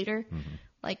great leader.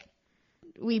 Mm-hmm.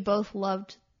 We both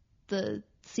loved the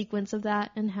sequence of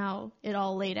that and how it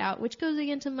all laid out, which goes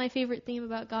again to my favorite theme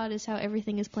about God, is how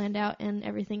everything is planned out and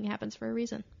everything happens for a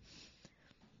reason.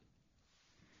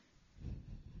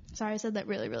 Sorry, I said that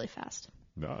really, really fast.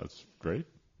 No, it's great.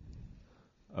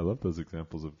 I love those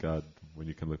examples of God when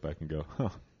you can look back and go, huh,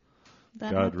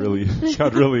 God really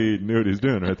knew what he's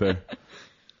doing right there.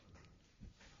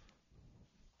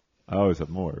 I always have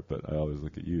more, but I always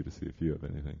look at you to see if you have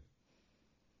anything.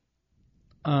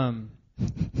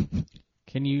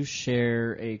 Can you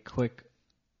share a quick,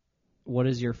 what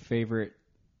is your favorite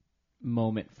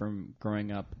moment from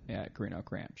growing up at Green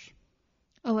Oak Ranch?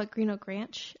 Oh, at Green Oak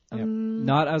Ranch? Yep.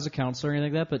 Not as a counselor or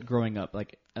anything like that, but growing up,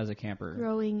 as a camper.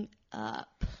 Growing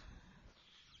up.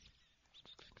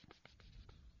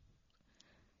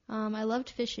 I loved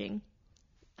fishing.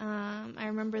 I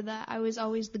remember that I was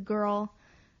always the girl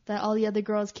that all the other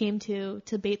girls came to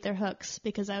bait their hooks,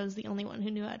 because I was the only one who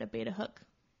knew how to bait a hook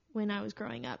when I was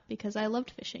growing up, because I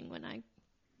loved fishing when I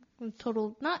was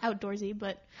not outdoorsy,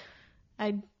 but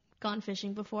I'd gone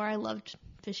fishing before. I loved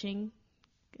fishing.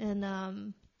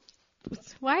 And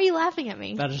why are you laughing at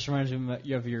me? That just reminds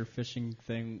me of your fishing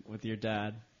thing with your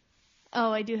dad.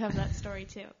 Oh, I do have that story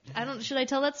too. Should I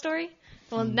tell that story?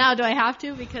 Well, now do I have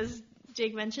to because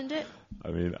Jake mentioned it?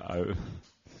 I mean,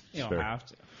 you don't have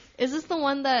to. Is this the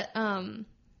one that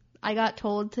I got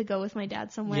told to go with my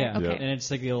dad somewhere? Yeah. Okay. Yeah. And it's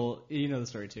you know the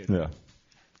story too. Yeah.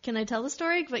 Can I tell the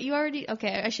story? But you already,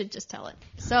 okay, I should just tell it.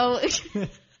 So,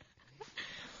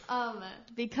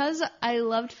 because I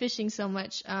loved fishing so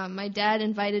much, my dad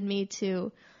invited me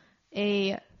to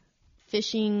a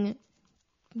fishing,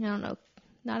 I don't know,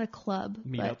 not a club,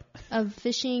 meetup. But a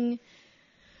fishing,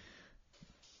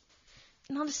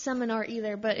 not a seminar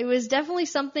either, but it was definitely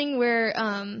something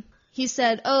where he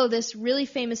said, oh, this really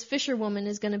famous fisherwoman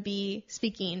is going to be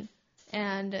speaking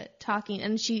and talking.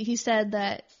 And he said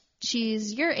that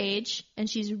she's your age and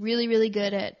she's really, really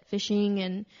good at fishing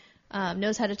and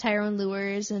knows how to tie her own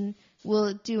lures and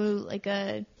will do like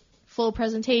a full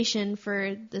presentation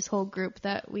for this whole group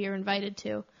that we are invited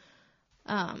to,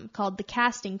 called the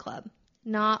Casting Club.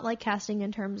 Not like casting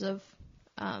in terms of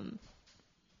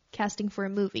casting for a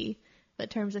movie, but in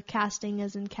terms of casting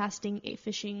as in casting a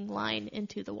fishing line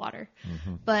into the water.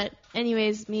 Mm-hmm. But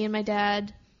anyways, me and my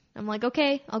dad, I'm like,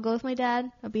 okay, I'll go with my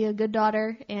dad. I'll be a good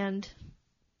daughter and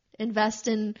invest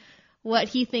in what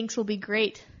he thinks will be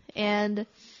great. And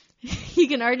you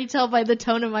can already tell by the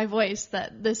tone of my voice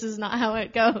that this is not how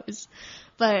it goes.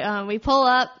 But we pull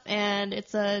up, and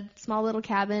it's a small little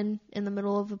cabin in the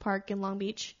middle of a park in Long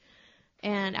Beach.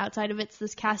 And outside of it's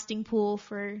this casting pool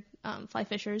for fly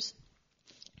fishers.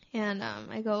 And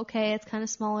I go, okay, it's kind of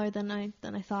smaller than I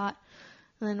thought.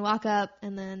 And then walk up,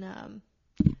 and then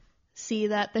see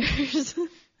that there's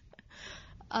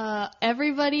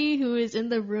everybody who is in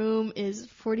the room is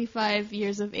 45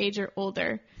 years of age or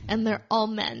older, and they're all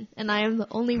men, and I am the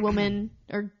only woman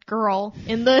or girl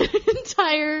in the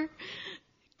entire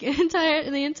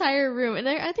room. And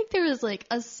I think there was like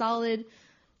a solid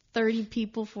 30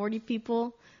 people, 40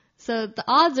 people, so the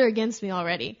odds are against me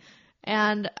already.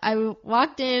 And I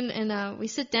walked in, and we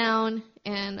sit down,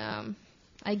 and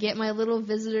I get my little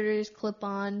visitor's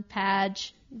clip-on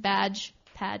badge. Why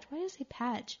did I say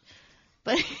badge?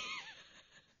 But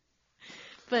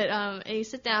and you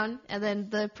sit down, and then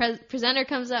the presenter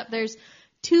comes up. There's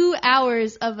 2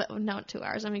 hours of, not 2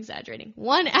 hours, I'm exaggerating.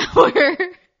 1 hour,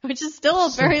 which is still a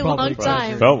very long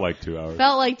time. Felt like 2 hours.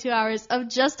 Felt like 2 hours of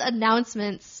just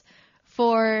announcements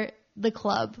for the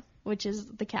club, which is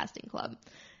the Casting Club.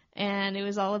 And it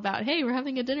was all about, hey, we're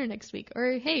having a dinner next week,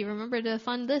 or hey, remember to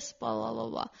fund this, blah blah blah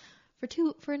blah,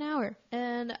 for an hour.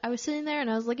 And I was sitting there, and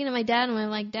I was looking at my dad, and I'm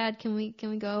like, Dad, can we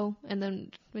go? And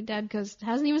then my dad goes, it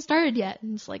hasn't even started yet,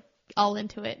 and it's like all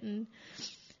into it. And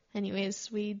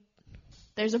anyways,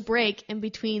 there's a break in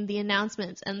between the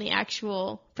announcements and the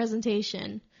actual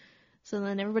presentation. So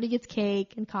then everybody gets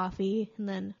cake and coffee, and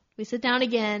then we sit down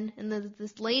again, and then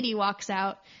this lady walks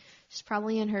out. She's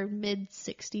probably in her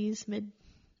mid-50s to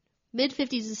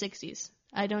 60s.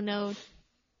 I don't know.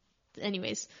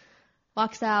 Anyways,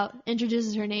 walks out,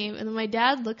 introduces her name, and then my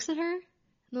dad looks at her, and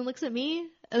then looks at me,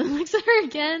 and then looks at her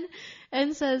again,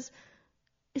 and says,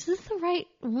 is this the right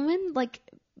woman? Like,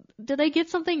 did I get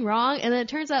something wrong? And then it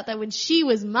turns out that when she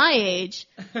was my age,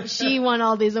 she won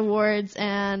all these awards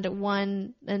and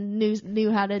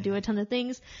knew how to do a ton of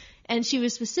things. And she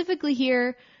was specifically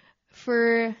here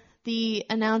for the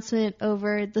announcement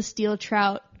over the steel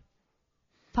trout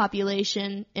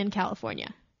population in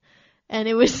California. And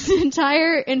it was an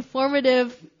entire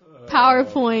informative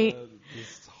PowerPoint.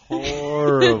 It's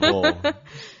horrible.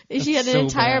 She had an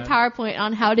entire PowerPoint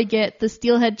on how to get the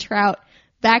steelhead trout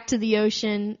back to the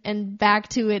ocean and back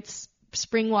to its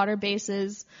spring water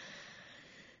bases.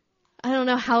 I don't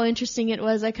know how interesting it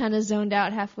was. I kind of zoned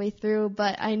out halfway through,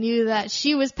 but I knew that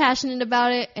she was passionate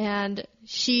about it, and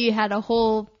she had a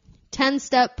whole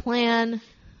 10-step plan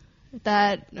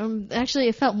that actually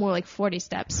it felt more like 40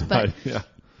 steps, but yeah.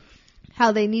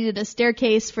 How they needed a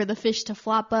staircase for the fish to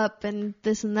flop up and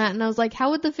this and that. And I was like,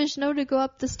 how would the fish know to go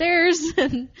up the stairs?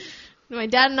 And my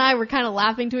dad and I were kind of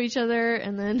laughing to each other.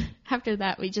 And then after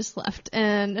that, we just left.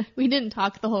 And we didn't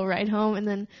talk the whole ride home. And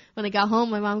then when I got home,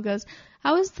 my mom goes,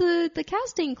 how was the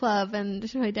casting club?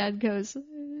 And my dad goes,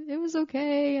 it was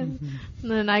okay. And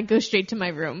then I go straight to my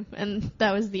room. And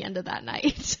that was the end of that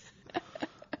night.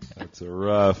 That's a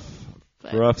rough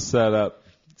setup.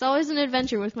 It's always an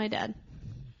adventure with my dad.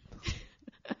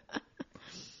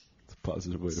 It's a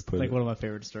positive way to put it. Like one of my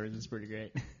favorite stories. It's pretty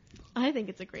great. I think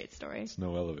it's a great story. It's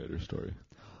no elevator story.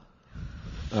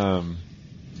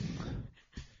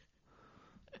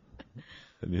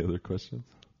 Any other questions?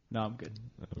 No, I'm good.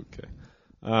 Okay.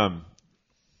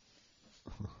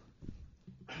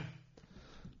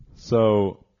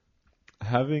 So,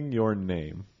 having your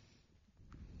name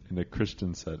in a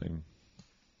Christian setting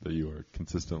that you are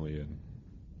consistently in,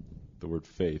 the word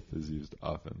faith is used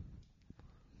often.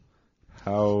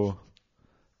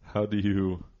 How do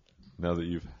you, now that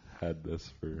you've had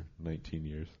this for 19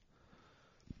 years,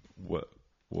 what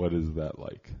is that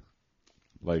like?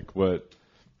 Like, what,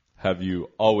 have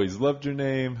you always loved your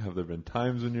name? Have there been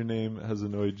times when your name has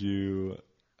annoyed you?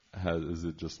 Is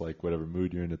it just like whatever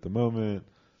mood you're in at the moment?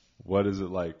 What is it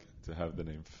like to have the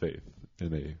name Faith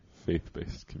in a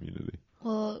faith-based community?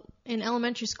 Well, in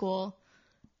elementary school,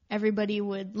 everybody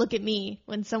would look at me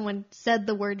when someone said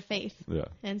the word faith. Yeah.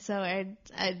 And so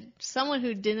someone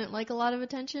who didn't like a lot of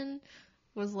attention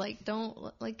was like,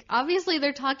 obviously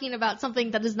they're talking about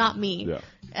something that is not me. Yeah.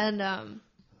 And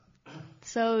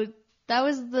so that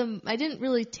was I didn't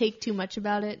really take too much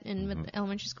about it in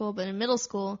elementary school, but in middle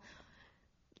school,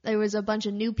 there was a bunch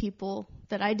of new people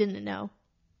that I didn't know.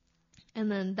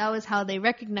 And then that was how they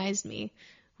recognized me,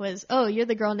 was, oh, you're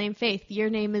the girl named Faith. Your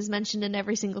name is mentioned in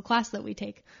every single class that we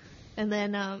take. And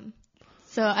then,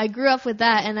 so I grew up with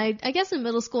that. And I guess in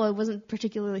middle school I wasn't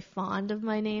particularly fond of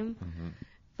my name. Mm-hmm.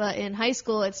 But in high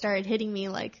school it started hitting me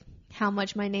like how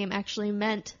much my name actually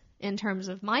meant in terms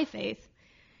of my faith.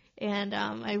 And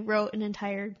I wrote an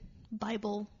entire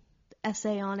Bible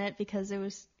essay on it because it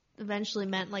was eventually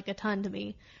meant like a ton to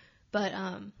me. But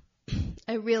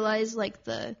I realized like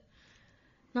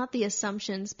not the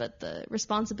assumptions, but the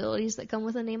responsibilities that come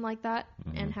with a name like that,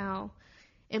 mm-hmm. and how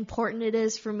important it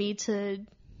is for me to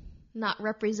not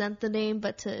represent the name,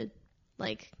 but to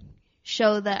like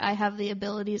show that I have the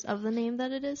abilities of the name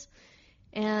that it is.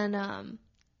 And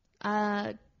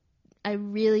I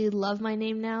really love my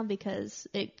name now because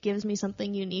it gives me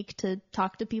something unique to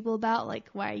talk to people about, like,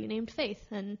 why are you named Faith?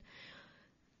 And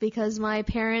because my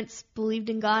parents believed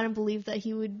in God and believed that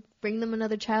he would bring them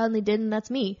another child, and they did, and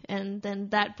that's me. And then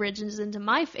that bridges into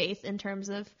my faith in terms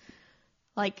of,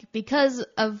 like, because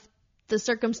of the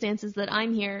circumstances that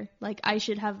I'm here, like, I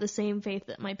should have the same faith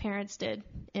that my parents did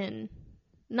in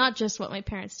not just what my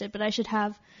parents did, but I should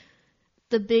have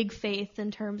the big faith in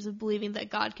terms of believing that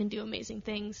God can do amazing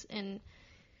things and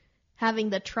having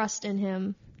the trust in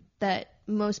him that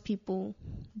most people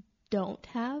don't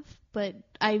have. But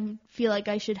I feel like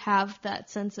I should have that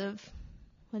sense of,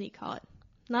 what do you call it?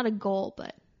 Not a goal,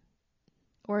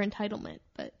 or entitlement,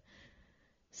 but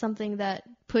something that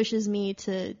pushes me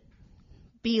to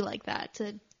be like that,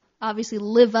 to obviously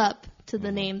live up to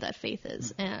the name that Faith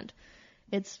is. And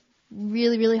it's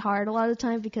really, really hard a lot of the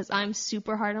time because I'm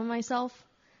super hard on myself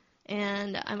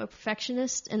and I'm a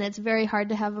perfectionist, and it's very hard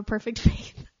to have a perfect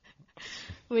faith,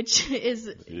 which is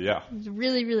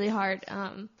really, really hard.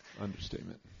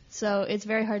 Understatement. So it's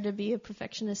very hard to be a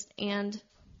perfectionist and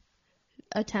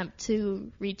attempt to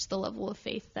reach the level of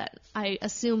faith that I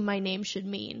assume my name should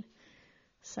mean.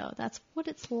 So that's what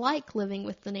it's like living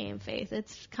with the name Faith.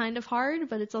 It's kind of hard,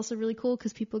 but it's also really cool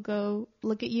because people go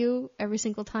look at you every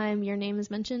single time your name is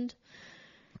mentioned,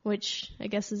 which I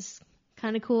guess is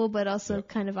kind of cool, but also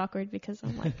kind of awkward because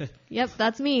I'm like, yep,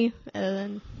 that's me.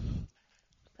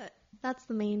 But that's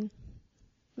the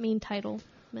main title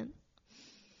meant.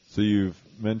 So you've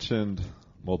mentioned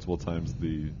multiple times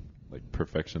the like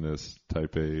perfectionist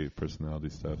type A personality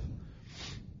stuff.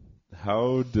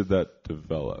 How did that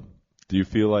develop? Do you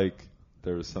feel like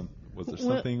was there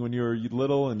something when you were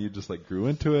little and you just like grew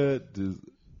into it?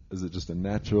 Is it just a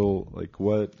natural, like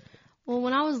what? Well,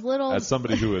 when I was little, as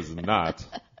somebody who is not,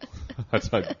 it's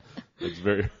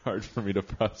very hard for me to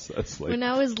process. Like, when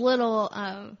I was little,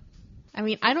 I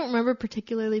don't remember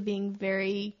particularly being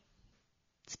very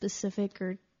specific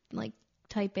or like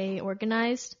type A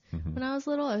organized. Mm-hmm. When I was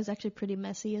little, I was actually pretty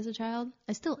messy as a child.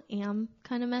 I still am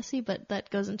kind of messy, but that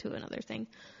goes into another thing.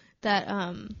 That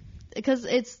because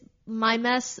it's my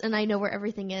mess and I know where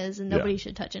everything is and nobody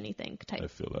should touch anything type. I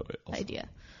feel that way also. Idea.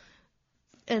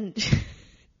 And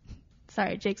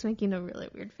sorry, Jake's making a really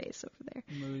weird face over there.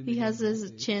 He has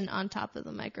his chin on top of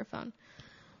the microphone.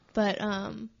 But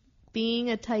being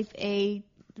a type A,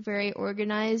 very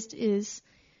organized, is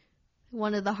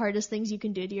one of the hardest things you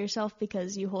can do to yourself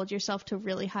because you hold yourself to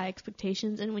really high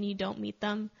expectations, and when you don't meet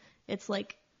them, it's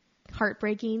like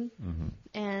heartbreaking. Mm-hmm.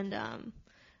 And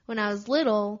when I was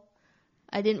little,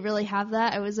 I didn't really have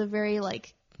that. I was a very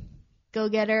like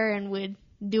go-getter and would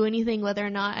do anything whether or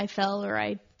not I fell or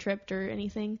I tripped or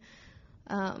anything.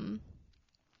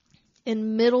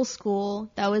 In middle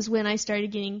school, that was when I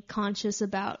started getting conscious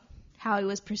about how I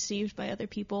was perceived by other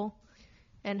people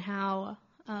and how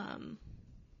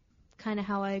kind of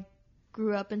how I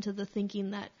grew up into the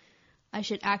thinking that I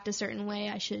should act a certain way.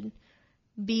 I should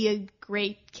be a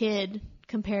great kid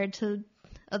compared to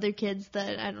other kids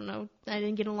that, I don't know, I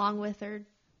didn't get along with or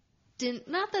didn't.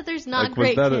 Not that there's not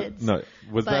great kids.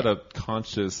 Was that a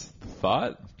conscious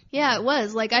thought? Yeah, it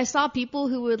was. Like, I saw people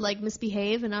who would, like,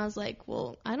 misbehave, and I was like,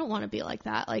 well, I don't want to be like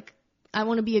that. Like, I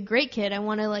want to be a great kid. I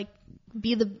want to, like,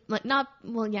 be the, like,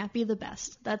 be the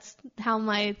best. That's how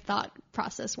my thought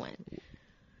process went.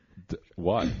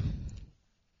 Why?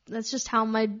 That's just how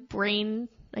my brain,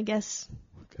 I guess,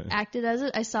 acted as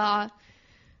it. I saw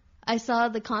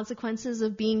the consequences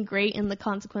of being great and the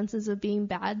consequences of being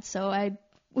bad, so I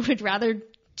would rather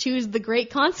choose the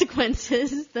great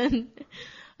consequences than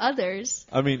others.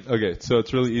 I mean, okay, so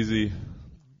it's really easy.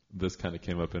 This kind of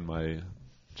came up in my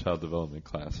child development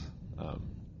class.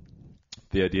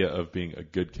 The idea of being a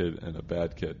good kid and a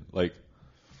bad kid. Like,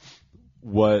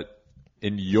 what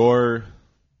in your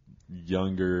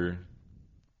younger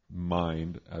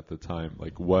mind at the time,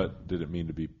 like, what did it mean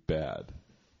to be bad?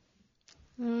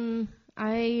 When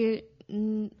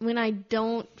I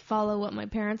don't follow what my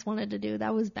parents wanted to do,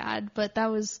 that was bad, but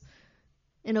that was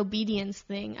an obedience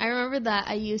thing. I remember that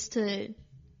I used to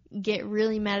get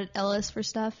really mad at Ellis for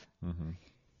stuff. Mm-hmm.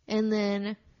 And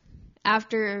then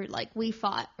after, like, we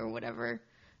fought or whatever,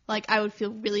 like, I would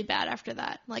feel really bad after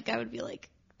that. Like, I would be like,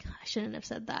 I shouldn't have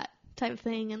said that type of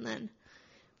thing. And then,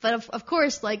 but of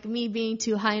course, like, me being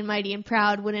too high and mighty and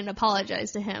proud wouldn't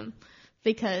apologize to him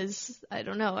because, I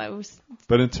don't know, I was...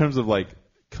 But in terms of, like,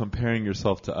 comparing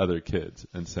yourself to other kids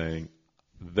and saying,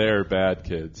 they're bad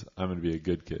kids, I'm going to be a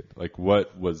good kid. Like,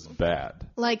 what was bad?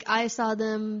 Like, I saw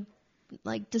them,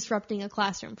 like, disrupting a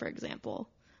classroom, for example.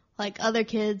 Like, other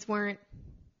kids weren't,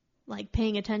 like,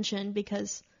 paying attention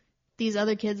because these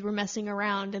other kids were messing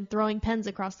around and throwing pens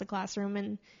across the classroom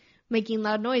and making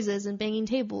loud noises and banging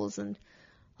tables. And,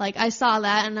 like, I saw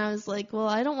that and I was like, well,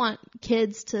 I don't want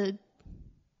kids to,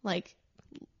 like,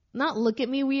 not look at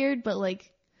me weird, but,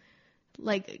 like,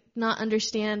 not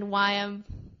understand why I'm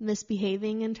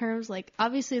misbehaving in terms, like,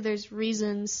 obviously there's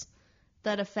reasons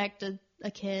that affect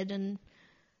a kid and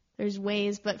there's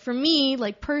ways, but for me,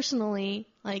 like, personally,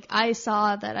 like, I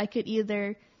saw that I could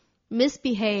either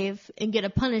misbehave and get a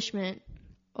punishment,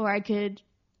 or I could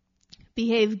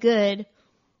behave good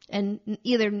and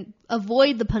either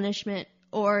avoid the punishment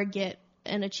or get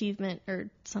an achievement or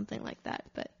something like that.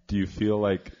 But do you feel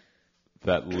like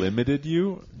that limited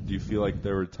you? Do you feel like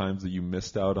there were times that you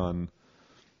missed out on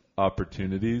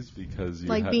opportunities because you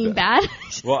like had being that?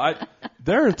 bad? Well,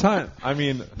 there are times, I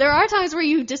mean... There are times where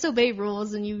you disobey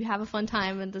rules and you have a fun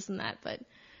time and this and that, but,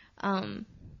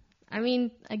 I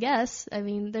mean, I guess. I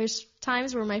mean, there's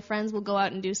times where my friends will go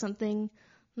out and do something,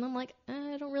 and I'm like,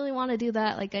 I don't really want to do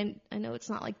that. Like, I know it's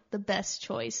not, like, the best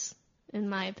choice, in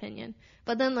my opinion.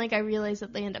 But then, like, I realize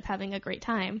that they end up having a great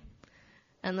time.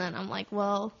 And then I'm like,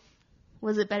 well,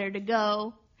 was it better to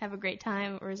go, have a great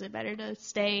time, or is it better to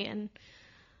stay and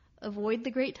avoid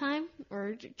the great time?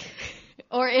 Or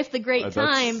if the great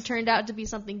time turned out to be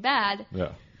something bad,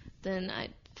 then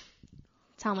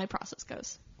that's how my process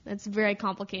goes. It's very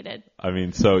complicated. I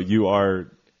mean, so you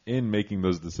are, in making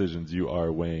those decisions, you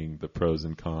are weighing the pros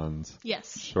and cons.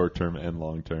 Yes. Short term and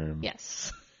long term.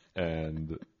 Yes.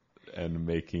 And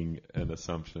making an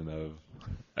assumption of,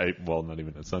 well, not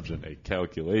even an assumption, a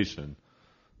calculation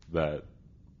that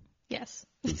yes.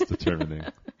 is determining.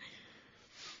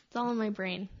 It's all in my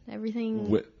brain.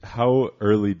 Everything. How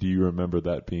early do you remember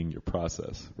that being your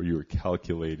process, where you were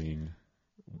calculating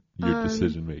your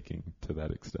decision making to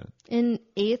that extent? In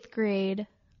 8th grade,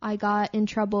 I got in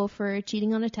trouble for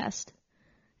cheating on a test.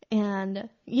 And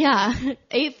yeah,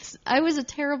 I was a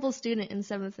terrible student in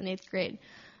 7th and 8th grade.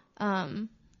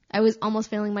 I was almost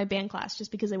failing my band class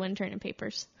just because I wouldn't turn in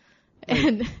papers.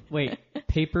 Wait,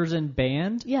 papers and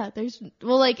band? Yeah,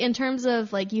 like, in terms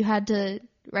of, like, you had to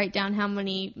write down how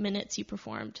many minutes you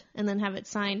performed and then have it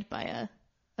signed by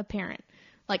a parent.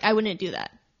 Like, I wouldn't do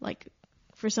that. Like,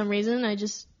 for some reason, I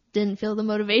just didn't feel the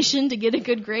motivation to get a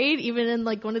good grade, even in,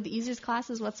 like, one of the easiest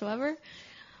classes whatsoever.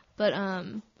 But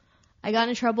I got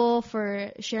in trouble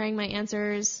for sharing my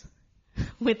answers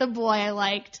with a boy I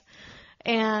liked.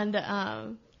 And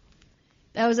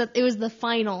it was the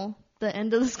final, the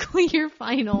end of the school year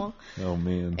final. Oh,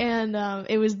 man. And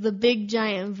it was the big,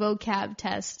 giant vocab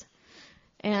test.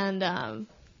 And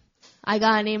I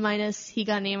got an A-, he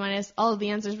got an A-. All of the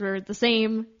answers were the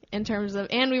same in terms of,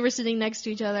 and we were sitting next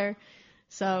to each other.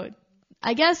 So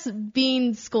I guess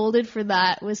being scolded for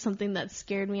that was something that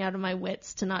scared me out of my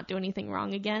wits to not do anything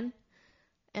wrong again.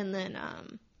 And then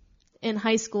in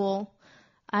high school,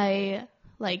 I,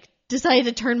 like, decided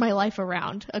to turn my life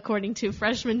around, according to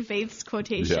Freshman Faith's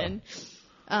quotation.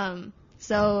 Yeah.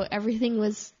 So everything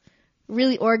was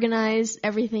really organized.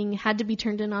 Everything had to be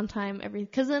turned in on time.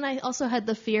 Because then I also had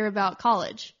the fear about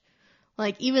college.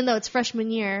 Like, even though it's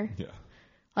freshman year,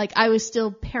 like, I was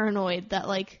still paranoid that,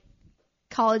 like,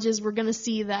 colleges were going to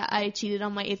see that I cheated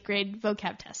on my 8th grade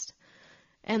vocab test.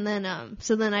 And then,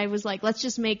 so then I was like, let's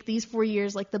just make these 4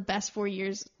 years, like, the best 4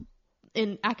 years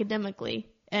in academically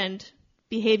and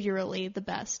behaviorally the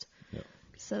best. Yep.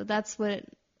 So that's what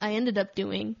I ended up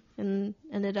doing and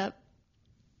ended up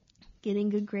getting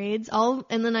good grades.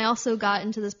 And then I also got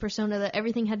into this persona that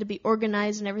everything had to be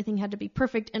organized and everything had to be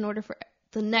perfect in order for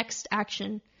the next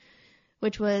action,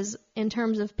 which was in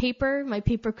terms of paper. My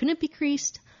paper couldn't be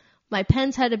creased. My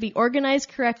pens had to be organized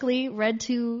correctly, read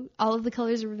to all of the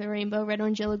colors of the rainbow, red,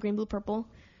 orange, yellow, green, blue, purple,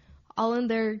 all in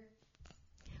their...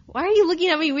 Why are you looking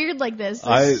at me weird like this?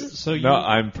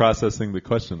 I'm processing the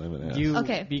question I'm going to ask. You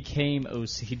became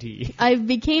OCD. I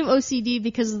became OCD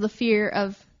because of the fear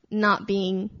of not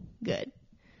being good.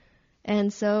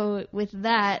 And so with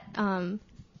that,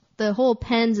 the whole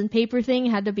pens and paper thing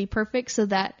had to be perfect so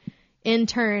that in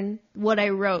turn what I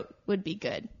wrote would be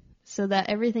good. So that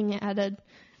everything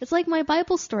it's like my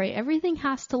Bible story. Everything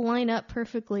has to line up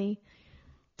perfectly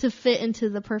to fit into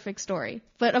the perfect story.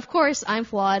 But of course, I'm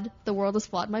flawed. The world is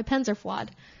flawed. My pens are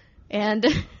flawed. And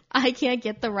I can't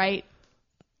get the right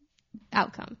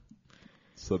outcome.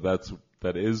 So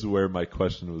that is where my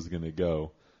question was going to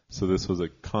go. So this was a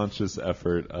conscious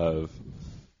effort of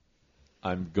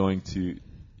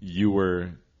you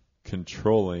were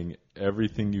controlling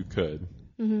everything you could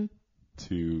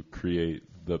to create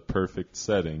the perfect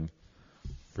setting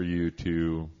for you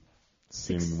to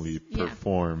seemingly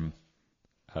perform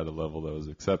at a level that was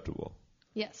acceptable.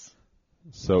 Yes.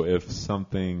 So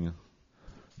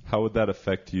how would that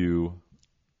affect you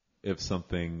if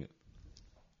something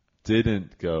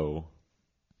didn't go,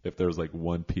 if there was like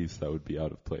one piece that would be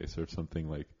out of place or something,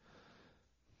 like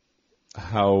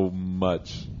how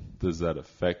much does that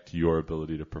affect your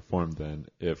ability to perform then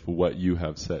if what you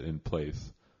have set in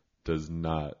place does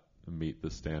not meet the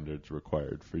standards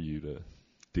required for you to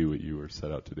do what you were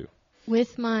set out to do?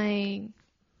 With my,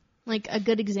 like a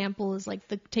good example is like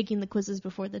taking the quizzes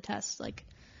before the test. Like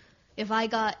if I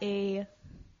got a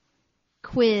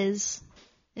quiz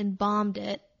and bombed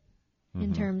it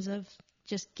in terms of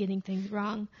just getting things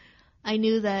wrong, I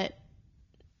knew that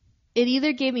it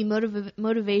either gave me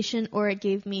motivation or it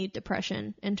gave me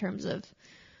depression in terms of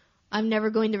I'm never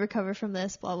going to recover from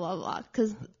this, blah, blah, blah.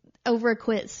 Because over a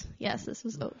quiz. Yes, this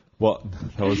was over. Well,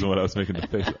 that wasn't what I was making the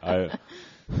face.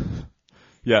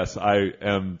 Yes, I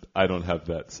am. I don't have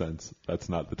that sense. That's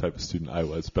not the type of student I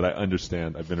was. But I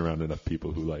understand. I've been around enough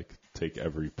people who like take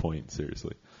every point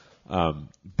seriously.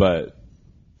 But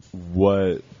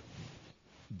what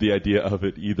the idea of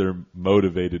it either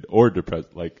motivated or depressed,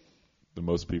 like the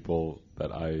most people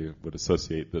that I would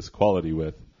associate this quality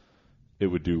with, it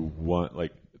would do one,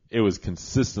 like it was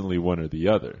consistently one or the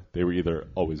other. They were either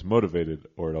always motivated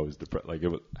or it always depressed. Like it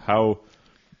was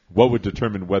what would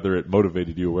determine whether it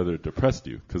motivated you or whether it depressed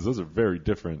you? Because those are very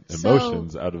different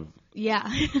emotions out of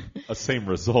a same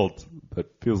result that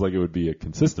feels like it would be a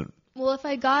consistent. Well, if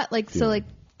I got feeling.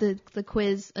 The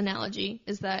quiz analogy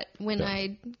is that when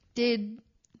I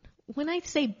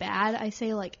say bad, I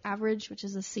say like average, which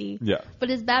is a C. Yeah. But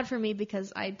it's bad for me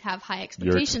because I have high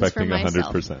expectations for myself.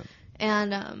 You're expecting 100%.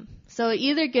 And so it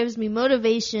either gives me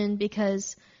motivation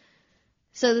because,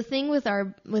 so the thing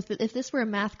if this were a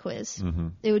math quiz,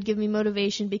 it would give me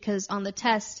motivation because on the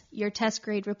test, your test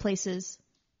grade replaces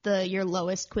your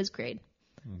lowest quiz grade,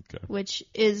 which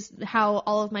is how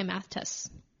all of my math tests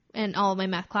and all of my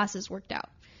math classes worked out.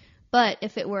 But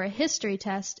if it were a history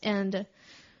test and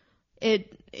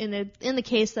in the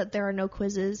case that there are no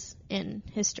quizzes in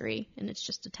history and it's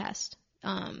just a test,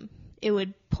 it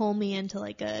would pull me into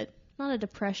like not a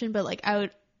depression, but like I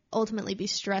would ultimately be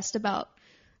stressed about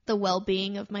the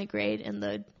well-being of my grade and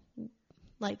the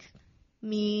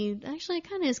actually it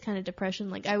kind of is kind of depression.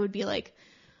 Like I would be like,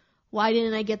 why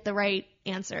didn't I get the right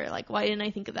answer? Like why didn't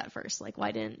I think of that first? Like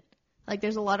why didn't, like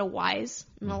there's a lot of whys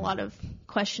and a lot of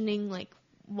questioning, like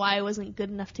why I wasn't good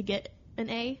enough to get an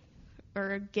A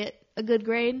or get a good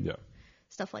grade. Yeah.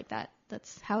 Stuff like that.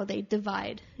 That's how they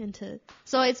divide into.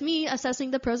 So it's me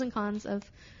assessing the pros and cons of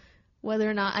whether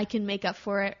or not I can make up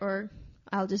for it or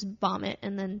I'll just bomb it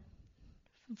and then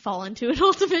fall into an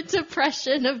ultimate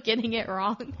depression of getting it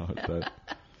wrong.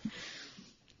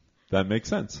 That makes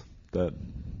sense. That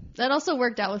also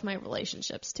worked out with my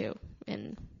relationships too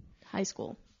in high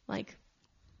school. Like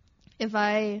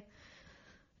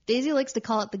Daisy likes to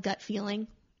call it the gut feeling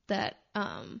that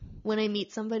when I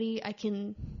meet somebody, I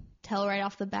can tell right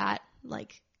off the bat,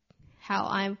 like, how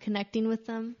I'm connecting with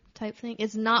them type thing.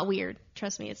 It's not weird.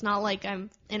 Trust me. It's not like I'm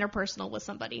interpersonal with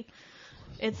somebody.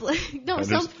 It's like, no,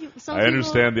 some people... I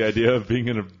understand the idea of being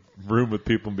in a room with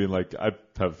people and being like, I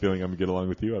have a feeling I'm going to get along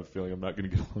with you. I have a feeling I'm not going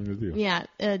to get along with you. Yeah.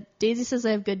 Daisy says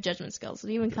I have good judgment skills. It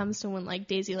even comes to when, like,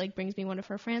 Daisy, like, brings me one of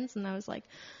her friends, and I was like,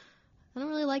 I don't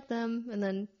really like them. And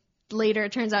then later,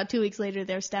 it turns out 2 weeks later,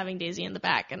 they're stabbing Daisy in the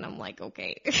back, and I'm like,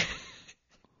 okay.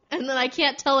 And then I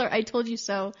can't tell her I told you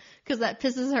so, because that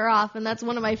pisses her off, and that's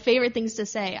one of my favorite things to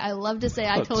say. I love to say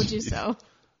I told you so.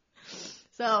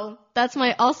 So that's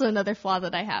also another flaw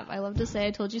that I have. I love to say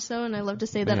I told you so, and I love to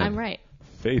say that I'm right.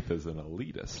 Faith is an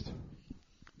elitist.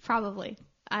 Probably.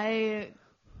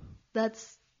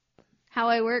 That's how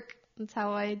I work. That's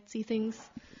how I see things.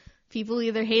 People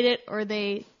either hate it or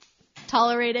they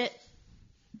tolerate it.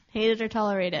 Hate it or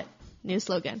tolerate it. New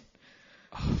slogan.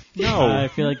 No, I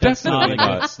feel like that's not a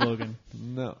good slogan.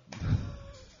 No.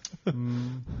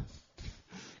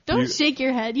 Don't shake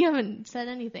your head. You haven't said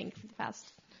anything for the past.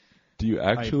 Do you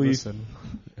actually?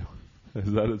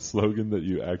 Is that a slogan that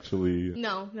you actually...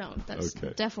 No, that's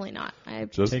Okay. definitely not.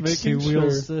 Just Takes making two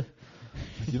wheels sure. to...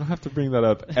 You don't have to bring that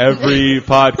up every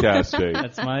podcast, Jake.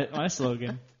 That's my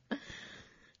slogan.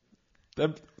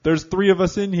 There's 3 of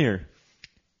us in here.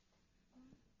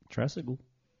 Tricycle.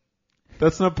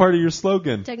 That's not part of your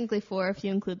slogan. Technically 4 if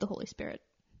you include the Holy Spirit.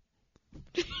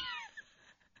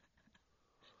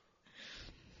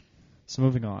 So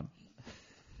moving on.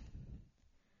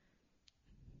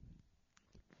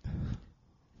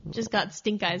 Just got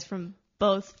stink eyes from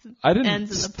both I didn't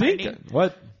ends of the stink. party.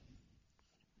 What?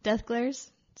 Death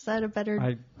glares? Is that a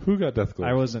better... Who got death glare?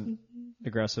 I wasn't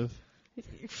aggressive.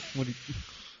 What do you...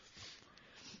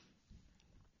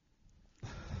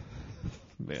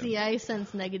 Man. See, I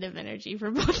sense negative energy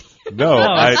from both of you. No,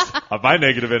 my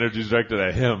negative energy is directed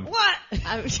at him.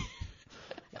 What?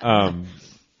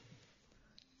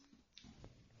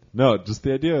 No, just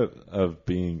the idea of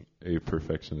being a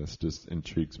perfectionist just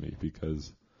intrigues me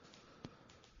because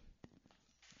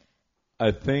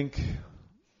I think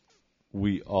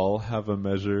we all have a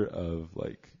measure of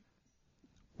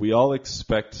we all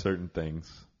expect certain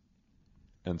things.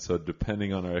 And so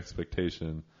depending on our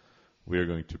expectation, we are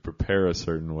going to prepare a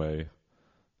certain way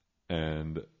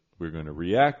and we're going to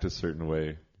react a certain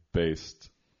way based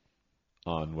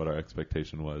on what our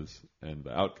expectation was and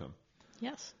the outcome.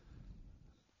 Yes.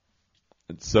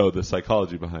 And so the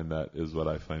psychology behind that is what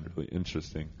I find really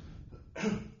interesting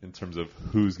in terms of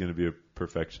who's going to be a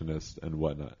perfectionist and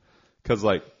whatnot. Because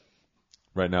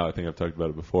right now, I think I've talked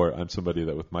about it before, I'm somebody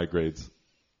that with my grades,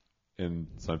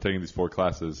 so I'm taking these 4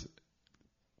 classes,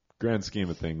 grand scheme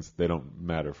of things, they don't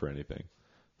matter for anything.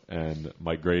 And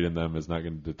my grade in them is not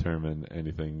going to determine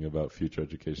anything about future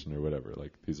education or whatever.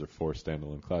 These are 4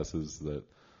 standalone classes that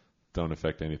don't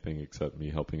affect anything except me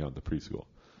helping out in the preschool.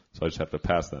 So I just have to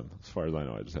pass them. As far as I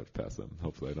know, I just have to pass them.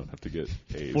 Hopefully I don't have to get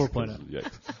A's.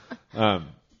 4.0. Yikes.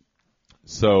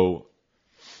 So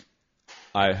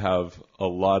I have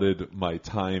allotted my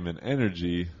time and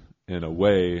energy in a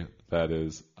way that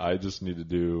is, I just need to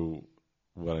do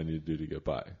what I need to do to get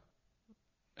by.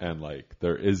 And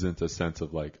there isn't a sense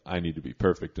of I need to be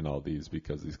perfect in all these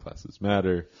because these classes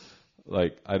matter.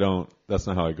 That's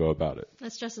not how I go about it.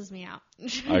 That stresses me out.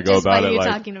 I go Just about by it you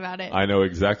talking about it. I know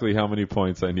exactly how many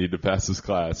points I need to pass this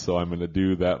class, so I'm going to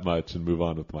do that much and move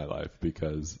on with my life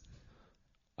because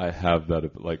I have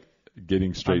that,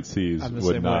 getting straight C's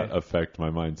would not affect my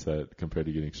mindset compared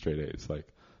to getting straight A's.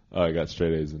 I got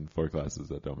straight A's in 4 classes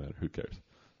that don't matter. Who cares?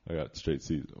 I got straight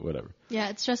C's, whatever. Yeah,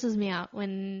 it stresses me out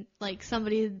when,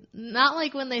 somebody, not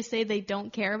when they say they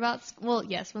don't care about school. Well,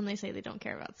 yes, when they say they don't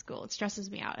care about school, it stresses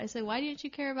me out. I say, why didn't you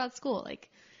care about school?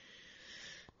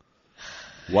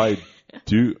 Why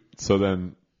so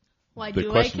then why the do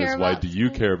question I care is, why about do you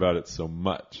school? care about it so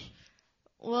much?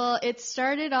 Well, it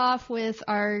started off with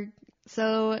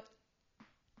the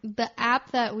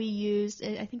app that we used,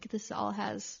 I think this all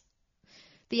has,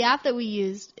 the app that we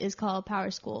used is called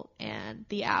PowerSchool, and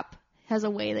the app has a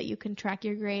way that you can track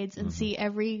your grades and see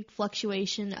every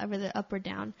fluctuation over the up or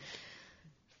down.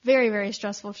 Very, very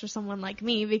stressful for someone like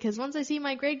me because once I see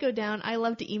my grade go down, I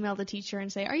love to email the teacher and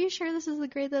say, are you sure this is the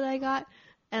grade that I got?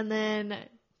 And then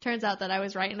turns out that I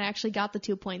was right and I actually got the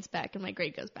 2 points back and my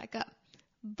grade goes back up.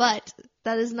 But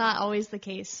that is not always the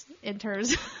case in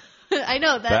terms I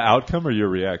know that. The outcome or your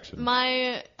reaction?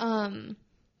 The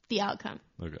outcome.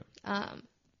 Okay.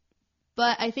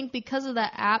 But I think because of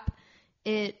that app,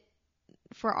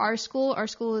 for our school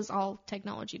is all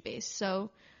technology based.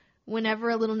 So whenever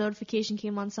a little notification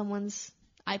came on someone's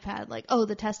iPad,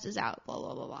 the test is out, blah,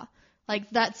 blah, blah, blah.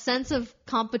 That sense of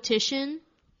competition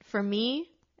for me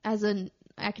as an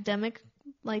academic,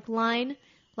 line,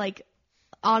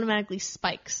 automatically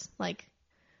spikes. I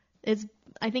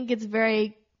think it's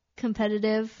very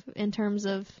competitive in terms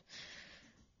of,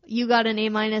 you got an A-,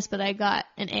 but I got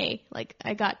an A.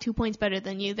 I got 2 points better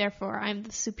than you, therefore I'm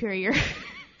the superior.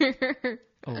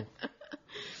 Oh.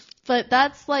 But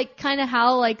that's kind of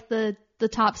how the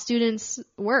top students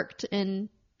worked in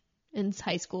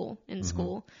high school,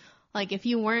 school. If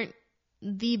you weren't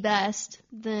the best,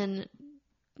 then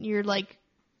you're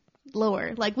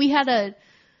lower. We had a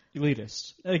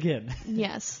elitist again.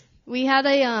 Yes. We had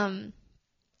our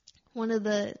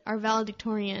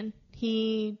valedictorian,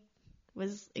 he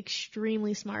was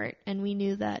extremely smart, and we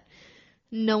knew that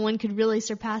no one could really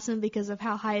surpass him because of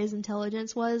how high his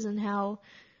intelligence was and how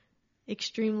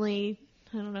extremely,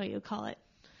 I don't know what you would call it,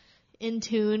 in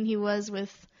tune he was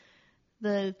with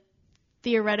the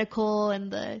theoretical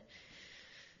and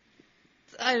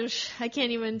I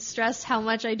can't even stress how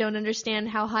much I don't understand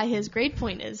how high his grade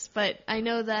point is, but I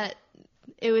know that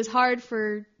it was hard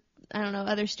for I don't know,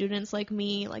 other students like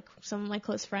me, like some of my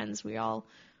close friends, we all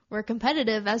were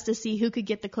competitive as to see who could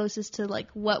get the closest to like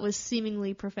what was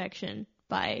seemingly perfection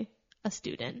by a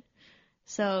student.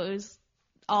 So it was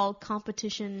all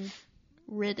competition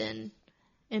ridden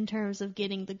in terms of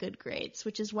getting the good grades,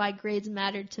 which is why grades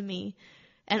mattered to me.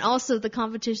 And also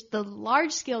the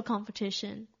large scale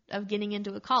competition of getting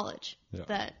into a college,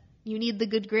 that you need the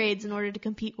good grades in order to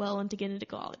compete well and to get into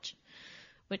college,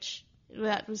 which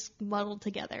that was muddled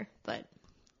together, but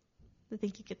I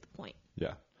think you get the point.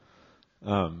 Yeah.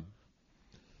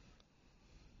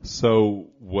 So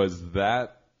was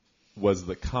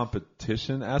the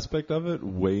competition aspect of it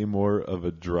way more of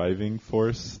a driving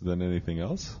force than anything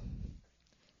else?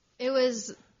 It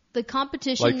was the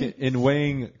competition. Like in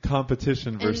weighing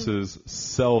competition versus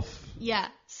self. Yeah.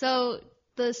 So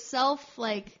the self,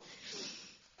 like,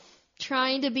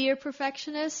 trying to be a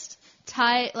perfectionist,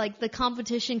 like the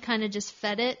competition kind of just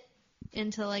fed it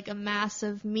into like a mass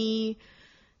of me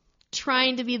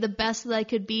trying to be the best that I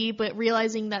could be, but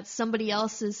realizing that somebody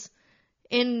else is,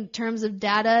 in terms of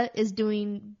data, is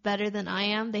doing better than I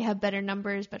am. They have better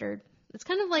numbers, better. It's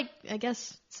kind of like, I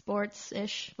guess,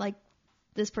 sports-ish. Like,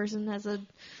 this person has a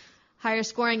higher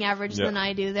scoring average than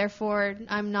I do, therefore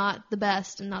I'm not the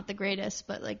best and not the greatest.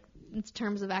 But like, in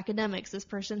terms of academics, this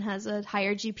person has a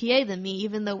higher GPA than me,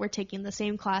 even though we're taking the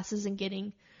same classes and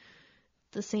getting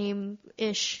the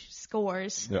same-ish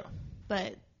scores. Yeah.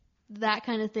 But that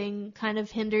kind of thing kind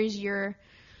of hinders your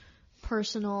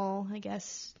personal, I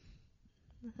guess,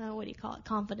 what do you call it,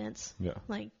 confidence. Yeah.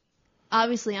 Like,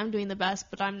 obviously I'm doing the best,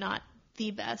 but I'm not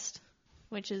the best,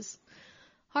 which is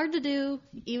hard to do,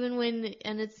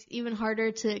 and it's even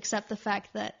harder to accept the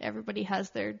fact that everybody has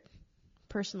their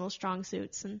personal strong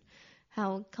suits and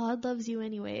how God loves you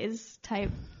anyways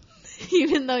type,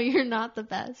 even though you're not the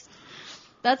best.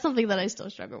 That's something that I still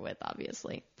struggle with,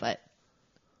 obviously, but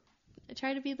I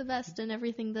try to be the best in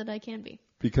everything that I can be.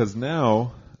 Because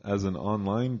now, as an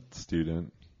online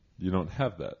student, you don't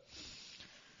have that.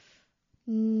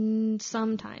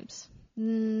 Sometimes.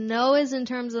 No is in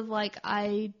terms of like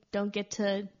I don't get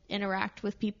to interact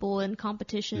with people in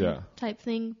competition type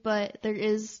thing, but there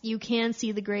is, you can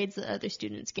see the grades that other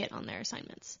students get on their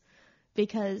assignments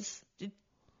because you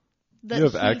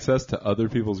have access to other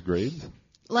people's grades?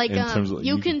 Like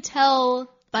you can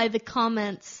tell by the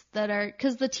comments that are,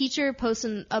 because the teacher posts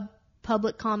a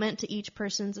public comment to each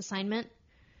person's assignment,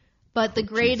 but the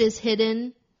grade is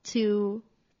hidden to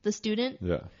the student.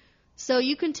 Yeah. So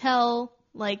you can tell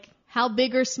like how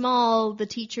big or small the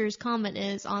teacher's comment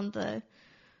is on the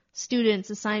student's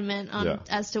assignment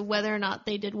as to whether or not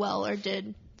they did well or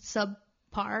did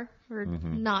subpar or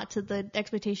not to the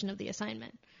expectation of the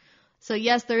assignment. So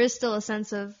yes, there is still a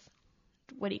sense of,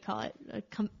 what do you call it?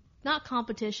 Not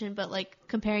competition, but like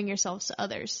comparing yourselves to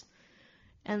others.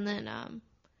 And then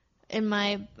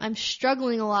I'm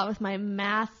struggling a lot with my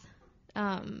math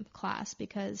class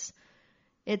because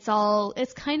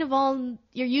it's kind of all,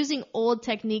 you're using old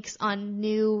techniques on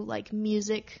new like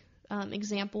music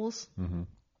examples. Mm-hmm.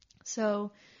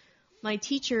 So my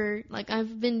teacher, like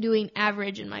I've been doing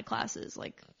average in my classes,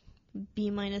 like B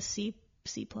minus C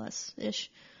plus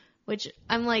ish, which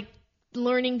I'm like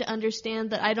learning to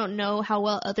understand that I don't know how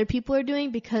well other people are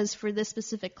doing because for this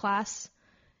specific class,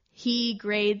 he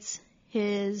grades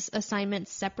his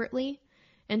assignments separately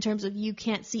in terms of you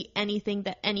can't see anything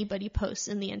that anybody posts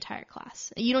in the entire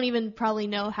class. You don't even probably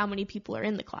know how many people are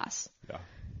in the class. Yeah.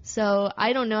 So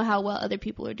I don't know how well other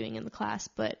people are doing in the class,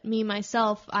 but me,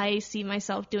 myself, I see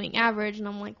myself doing average and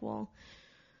I'm like, well,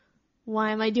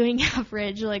 why am I doing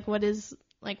average? Like, what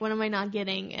am I not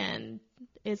getting? And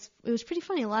it was pretty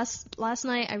funny. Last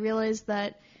night I realized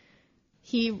that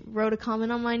he wrote a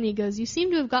comment on mine and he goes, you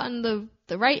seem to have gotten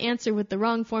the right answer with the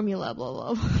wrong formula, blah,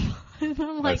 blah, blah. And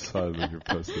I'm like, I saw that you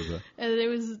posted that. And it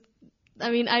was,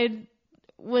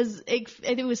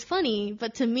 it was funny,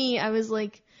 but to me, I was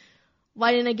like,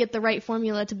 why didn't I get the right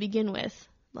formula to begin with?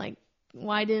 Like,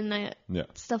 why didn't I,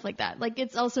 stuff like that. Like,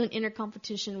 it's also an inner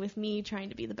competition with me trying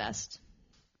to be the best.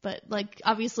 But, like,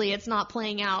 obviously it's not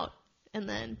playing out. And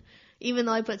then, even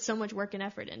though I put so much work and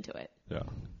effort into it. Yeah.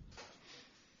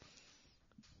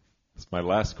 It's my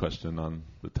last question on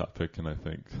the topic, and I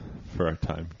think for our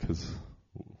time, because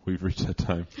we've reached that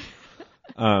time.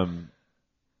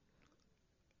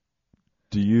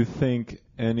 Do you think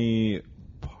any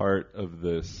part of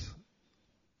this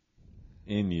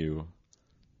in you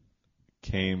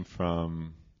came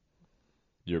from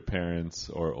your parents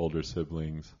or older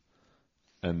siblings?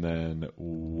 And then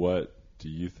what do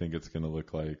you think it's going to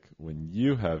look like when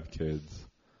you have kids?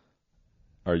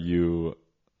 Are you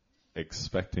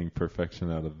expecting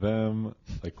perfection out of them?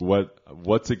 Like,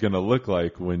 what's it going to look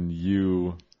like when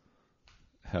you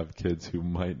have kids who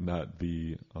might not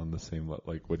be on the same level?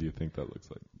 Like, what do you think that looks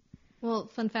like? Well,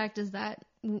 fun fact is that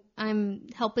I'm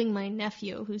helping my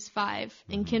nephew, who's 5,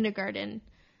 in kindergarten,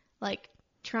 like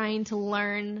trying to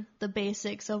learn the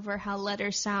basics over how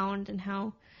letters sound and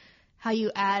how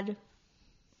you add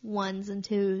ones and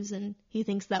twos, and he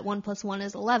thinks that 1 + 1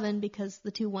 is 11 because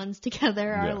the 2 ones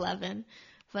together are 11.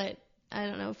 But I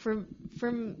don't know. From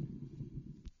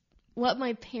what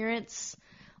my parents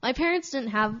didn't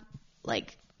have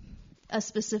like a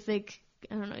specific,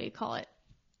 I don't know what you call it,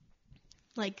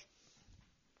 like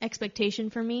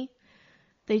expectation for me.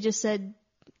 They just said,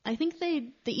 I think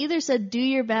they either said do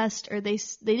your best, or they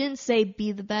didn't say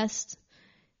be the best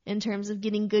in terms of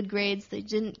getting good grades. They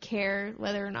didn't care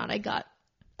whether or not I got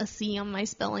a C on my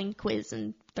spelling quiz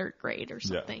in 3rd grade or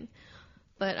something.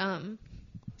 Yeah.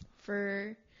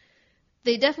 But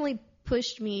they definitely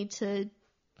pushed me to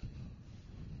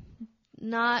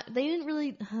not, they didn't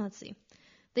really, let's see.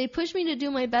 They pushed me to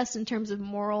do my best in terms of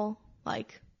moral,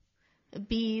 like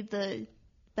be the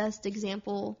best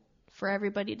example for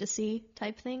everybody to see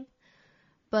type thing.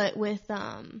 But with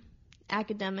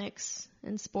academics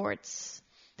and sports,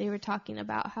 they were talking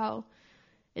about how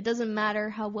it doesn't matter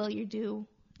how well you do,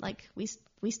 like we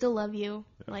still love you,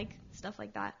 like stuff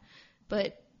like that.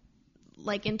 But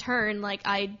like in turn, like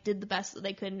I did the best that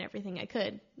they could and everything I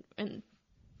could, and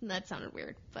that sounded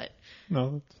weird, but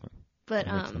no, that's fine. But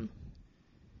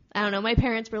I don't know. My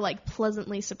parents were like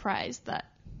pleasantly surprised that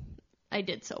I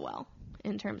did so well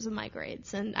in terms of my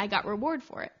grades, and I got reward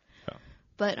for it. Yeah.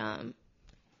 But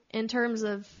in terms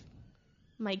of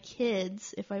my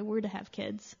kids, if I were to have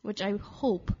kids, which I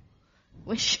hope,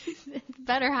 which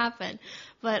better happen,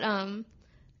 but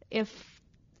if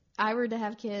I were to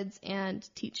have kids and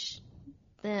teach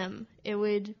them, it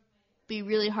would be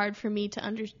really hard for me to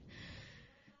understand.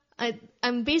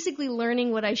 I'm basically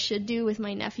learning what I should do with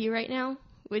my nephew right now,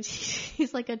 which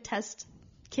he's like a test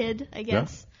kid, I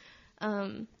guess. Yeah.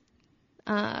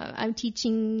 I'm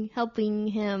helping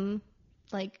him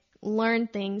like learn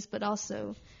things, but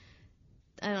also,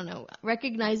 I don't know,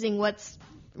 recognizing what's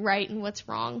right and what's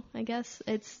wrong, I guess.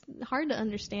 It's hard to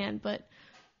understand, but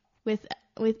with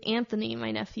Anthony,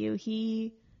 my nephew,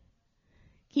 he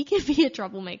can be a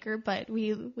troublemaker, but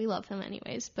we love him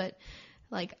anyways. But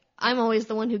like, I'm always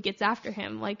the one who gets after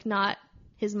him, like not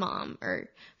his mom or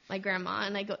my grandma.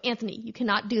 And I go, Anthony, you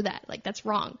cannot do that. Like, that's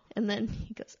wrong. And then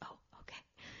he goes, oh,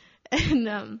 okay.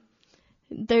 And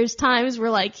there's times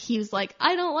where like he was like,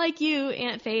 I don't like you,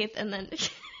 Aunt Faith, and then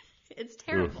it's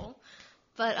terrible.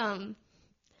 Oof.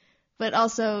 But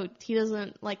also he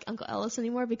doesn't like Uncle Ellis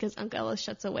anymore because Uncle Ellis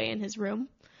shuts away in his room,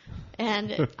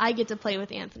 and I get to play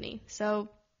with Anthony. So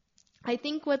I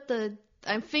think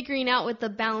I'm figuring out what the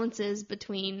balance is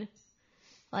between,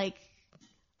 like,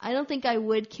 I don't think I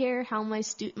would care how my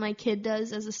kid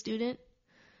does as a student,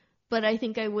 but I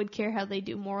think I would care how they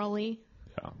do morally.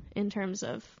 Yeah. In terms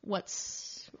of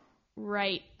what's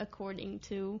right according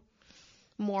to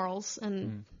morals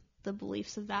and the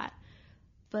beliefs of that.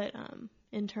 But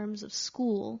in terms of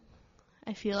school,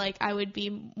 I feel like I would be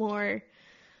more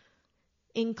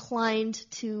inclined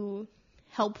to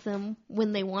help them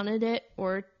when they wanted it,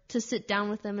 or to sit down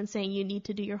with them and saying you need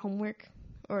to do your homework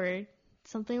or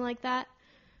something like that.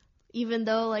 Even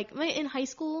though, like, in high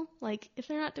school, like, if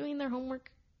they're not doing their homework,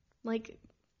 like,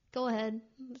 go ahead.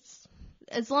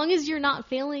 As long as you're not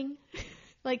failing.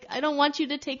 Like, I don't want you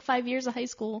to take 5 years of high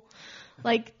school.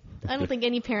 Like, I don't think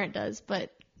any parent does,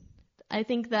 but I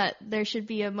think that there should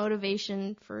be a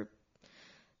motivation for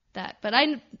that. But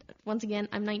once again,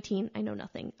 I'm 19. I know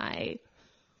nothing. I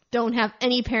don't have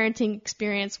any parenting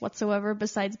experience whatsoever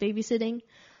besides babysitting.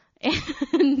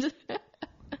 And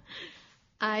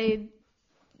I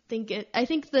think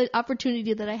the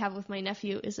opportunity that I have with my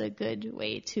nephew is a good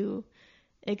way to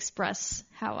express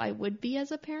how I would be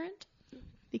as a parent,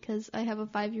 because I have a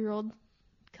 5-year-old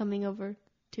coming over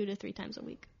 2 to 3 times a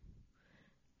week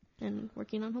and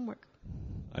working on homework.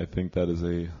 I think that is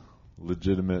a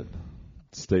legitimate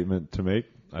statement to make.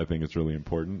 I think it's really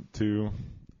important to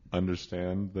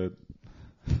understand that,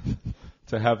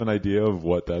 to have an idea of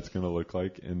what that's going to look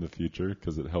like in the future,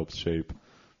 because it helps shape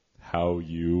how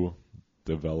you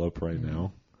develop right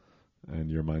now and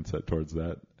your mindset towards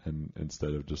that. And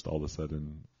instead of just all of a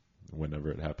sudden,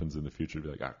 whenever it happens in the future, be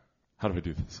like, how do I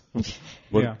do this?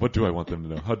 What do I want them to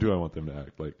know? How do I want them to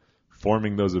act? Like,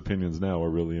 forming those opinions now are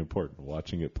really important.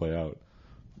 Watching it play out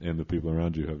in the people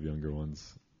around you who have younger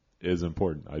ones is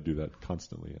important. I do that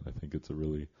constantly, and I think it's a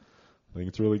really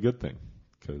good thing,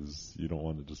 because you don't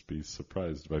want to just be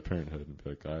surprised by parenthood and be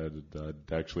like, I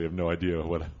actually have no idea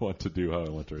what I want to do, how I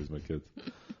want to raise my kids.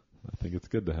 I think it's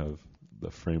good to have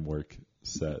the framework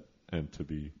set and to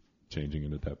be changing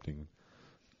and adapting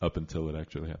up until it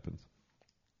actually happens.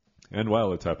 And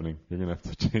while it's happening, you're going to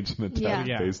have to change and adapt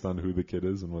Yeah. based on who the kid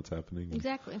is and what's happening.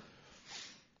 Exactly.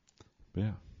 But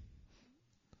yeah.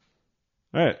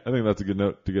 All right. I think that's a good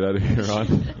note to get out of here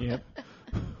on. Yep.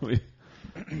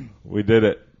 We did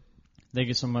it. Thank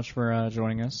you so much for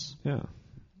joining us. Yeah.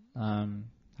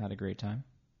 Had a great time.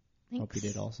 Thanks. Hope you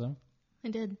did also. I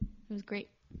did. It was great.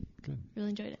 Good. Really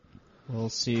enjoyed it. We'll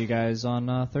see you guys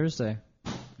on Thursday.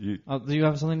 Do you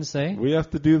have something to say? We have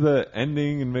to do the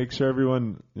ending and make sure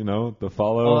everyone, the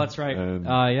follow. Oh, that's right. And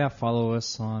Yeah, follow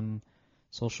us on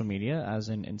social media, as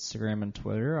in Instagram and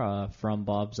Twitter, from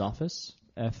Bob's Office,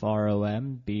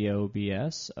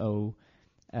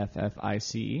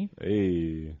 FROMBOBSOFFICE.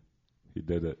 hey, he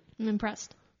did it. I'm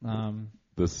impressed. They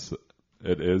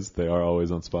are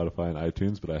always on Spotify and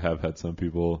iTunes, but I have had some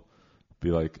people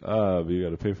be like, but you got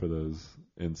to pay for those.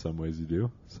 In some ways you do.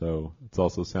 So it's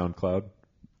also SoundCloud.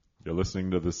 You're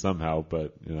listening to this somehow,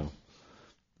 but,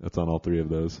 it's on all three of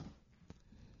those.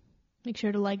 Make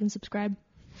sure to like and subscribe.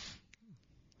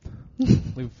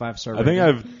 Leave a 5-star I think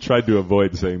I've tried to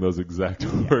avoid saying those exact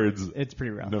words. It's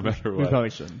pretty rough. No matter We what. probably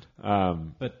shouldn't.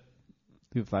 But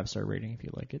Leave a 5-star rating if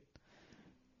you like it.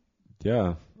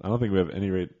 yeah, I don't think we have any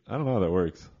rate. I don't know how that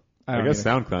works. I guess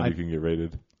SoundCloud you can get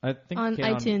rated. I think On you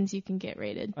can iTunes, you can get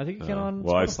rated. I think you can on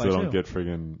Well, Spotify I still don't too. get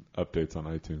friggin' updates on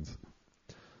iTunes.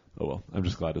 Oh well, I'm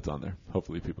just glad it's on there.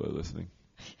 Hopefully people are listening.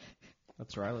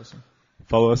 That's where I listen.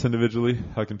 Follow us individually.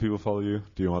 How can people follow you?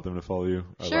 Do you want them to follow you?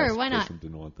 Our Sure, last why not? person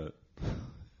didn't want that.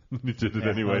 You did it Yeah,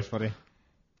 anyway. That was funny.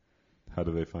 How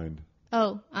do they find?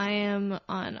 Oh, I am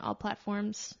on all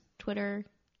platforms: Twitter,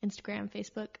 Instagram,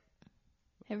 Facebook.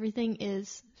 Everything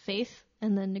is Faith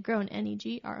and then Negron,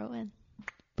 Negron.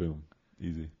 Boom.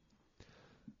 Easy.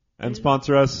 And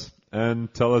sponsor us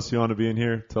and tell us you want to be in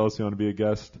here. Tell us you want to be a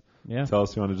guest. Yeah. Tell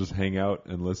us you want to just hang out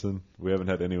and listen. We haven't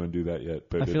had anyone do that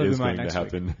yet, but I it feel like is we might going to next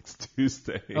happen next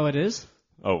Tuesday. Oh, it is?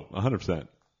 Oh, 100%.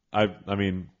 I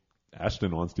mean,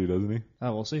 Ashton wants to, doesn't he?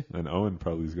 Oh, we'll see. And Owen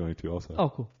probably is going to also. Oh,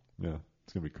 cool. Yeah,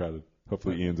 it's going to be crowded.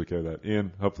 Hopefully Ian's okay with that.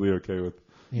 Ian, hopefully you're okay with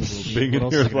Being being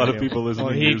in here with a lot of people listening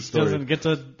well, to he your story. doesn't get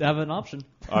to have an option.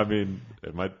 I mean,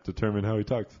 it might determine how he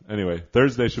talks. Anyway,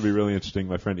 Thursday should be really interesting.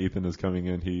 My friend Ethan is coming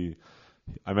in.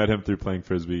 I met him through playing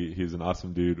Frisbee. He's an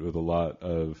awesome dude with a lot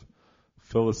of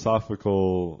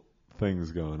philosophical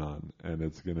things going on, and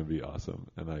it's going to be awesome,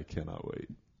 and I cannot wait.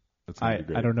 It's going to be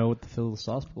great. I don't know what the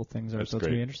philosophical things are, That's so it's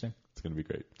going to great. be interesting. It's going to be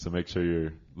great. So make sure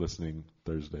you're listening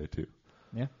Thursday, too.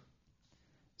 Yeah.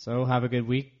 So have a good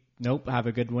week. Nope, have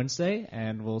a good Wednesday,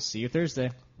 and we'll see you Thursday.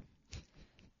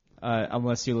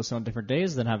 Unless you listen on different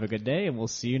days, then have a good day, and we'll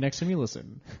see you next time you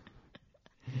listen.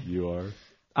 You are.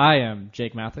 I am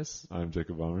Jake Mathis. I'm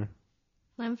Jacob Bomber.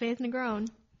 I'm Faith Negron.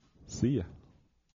 See ya.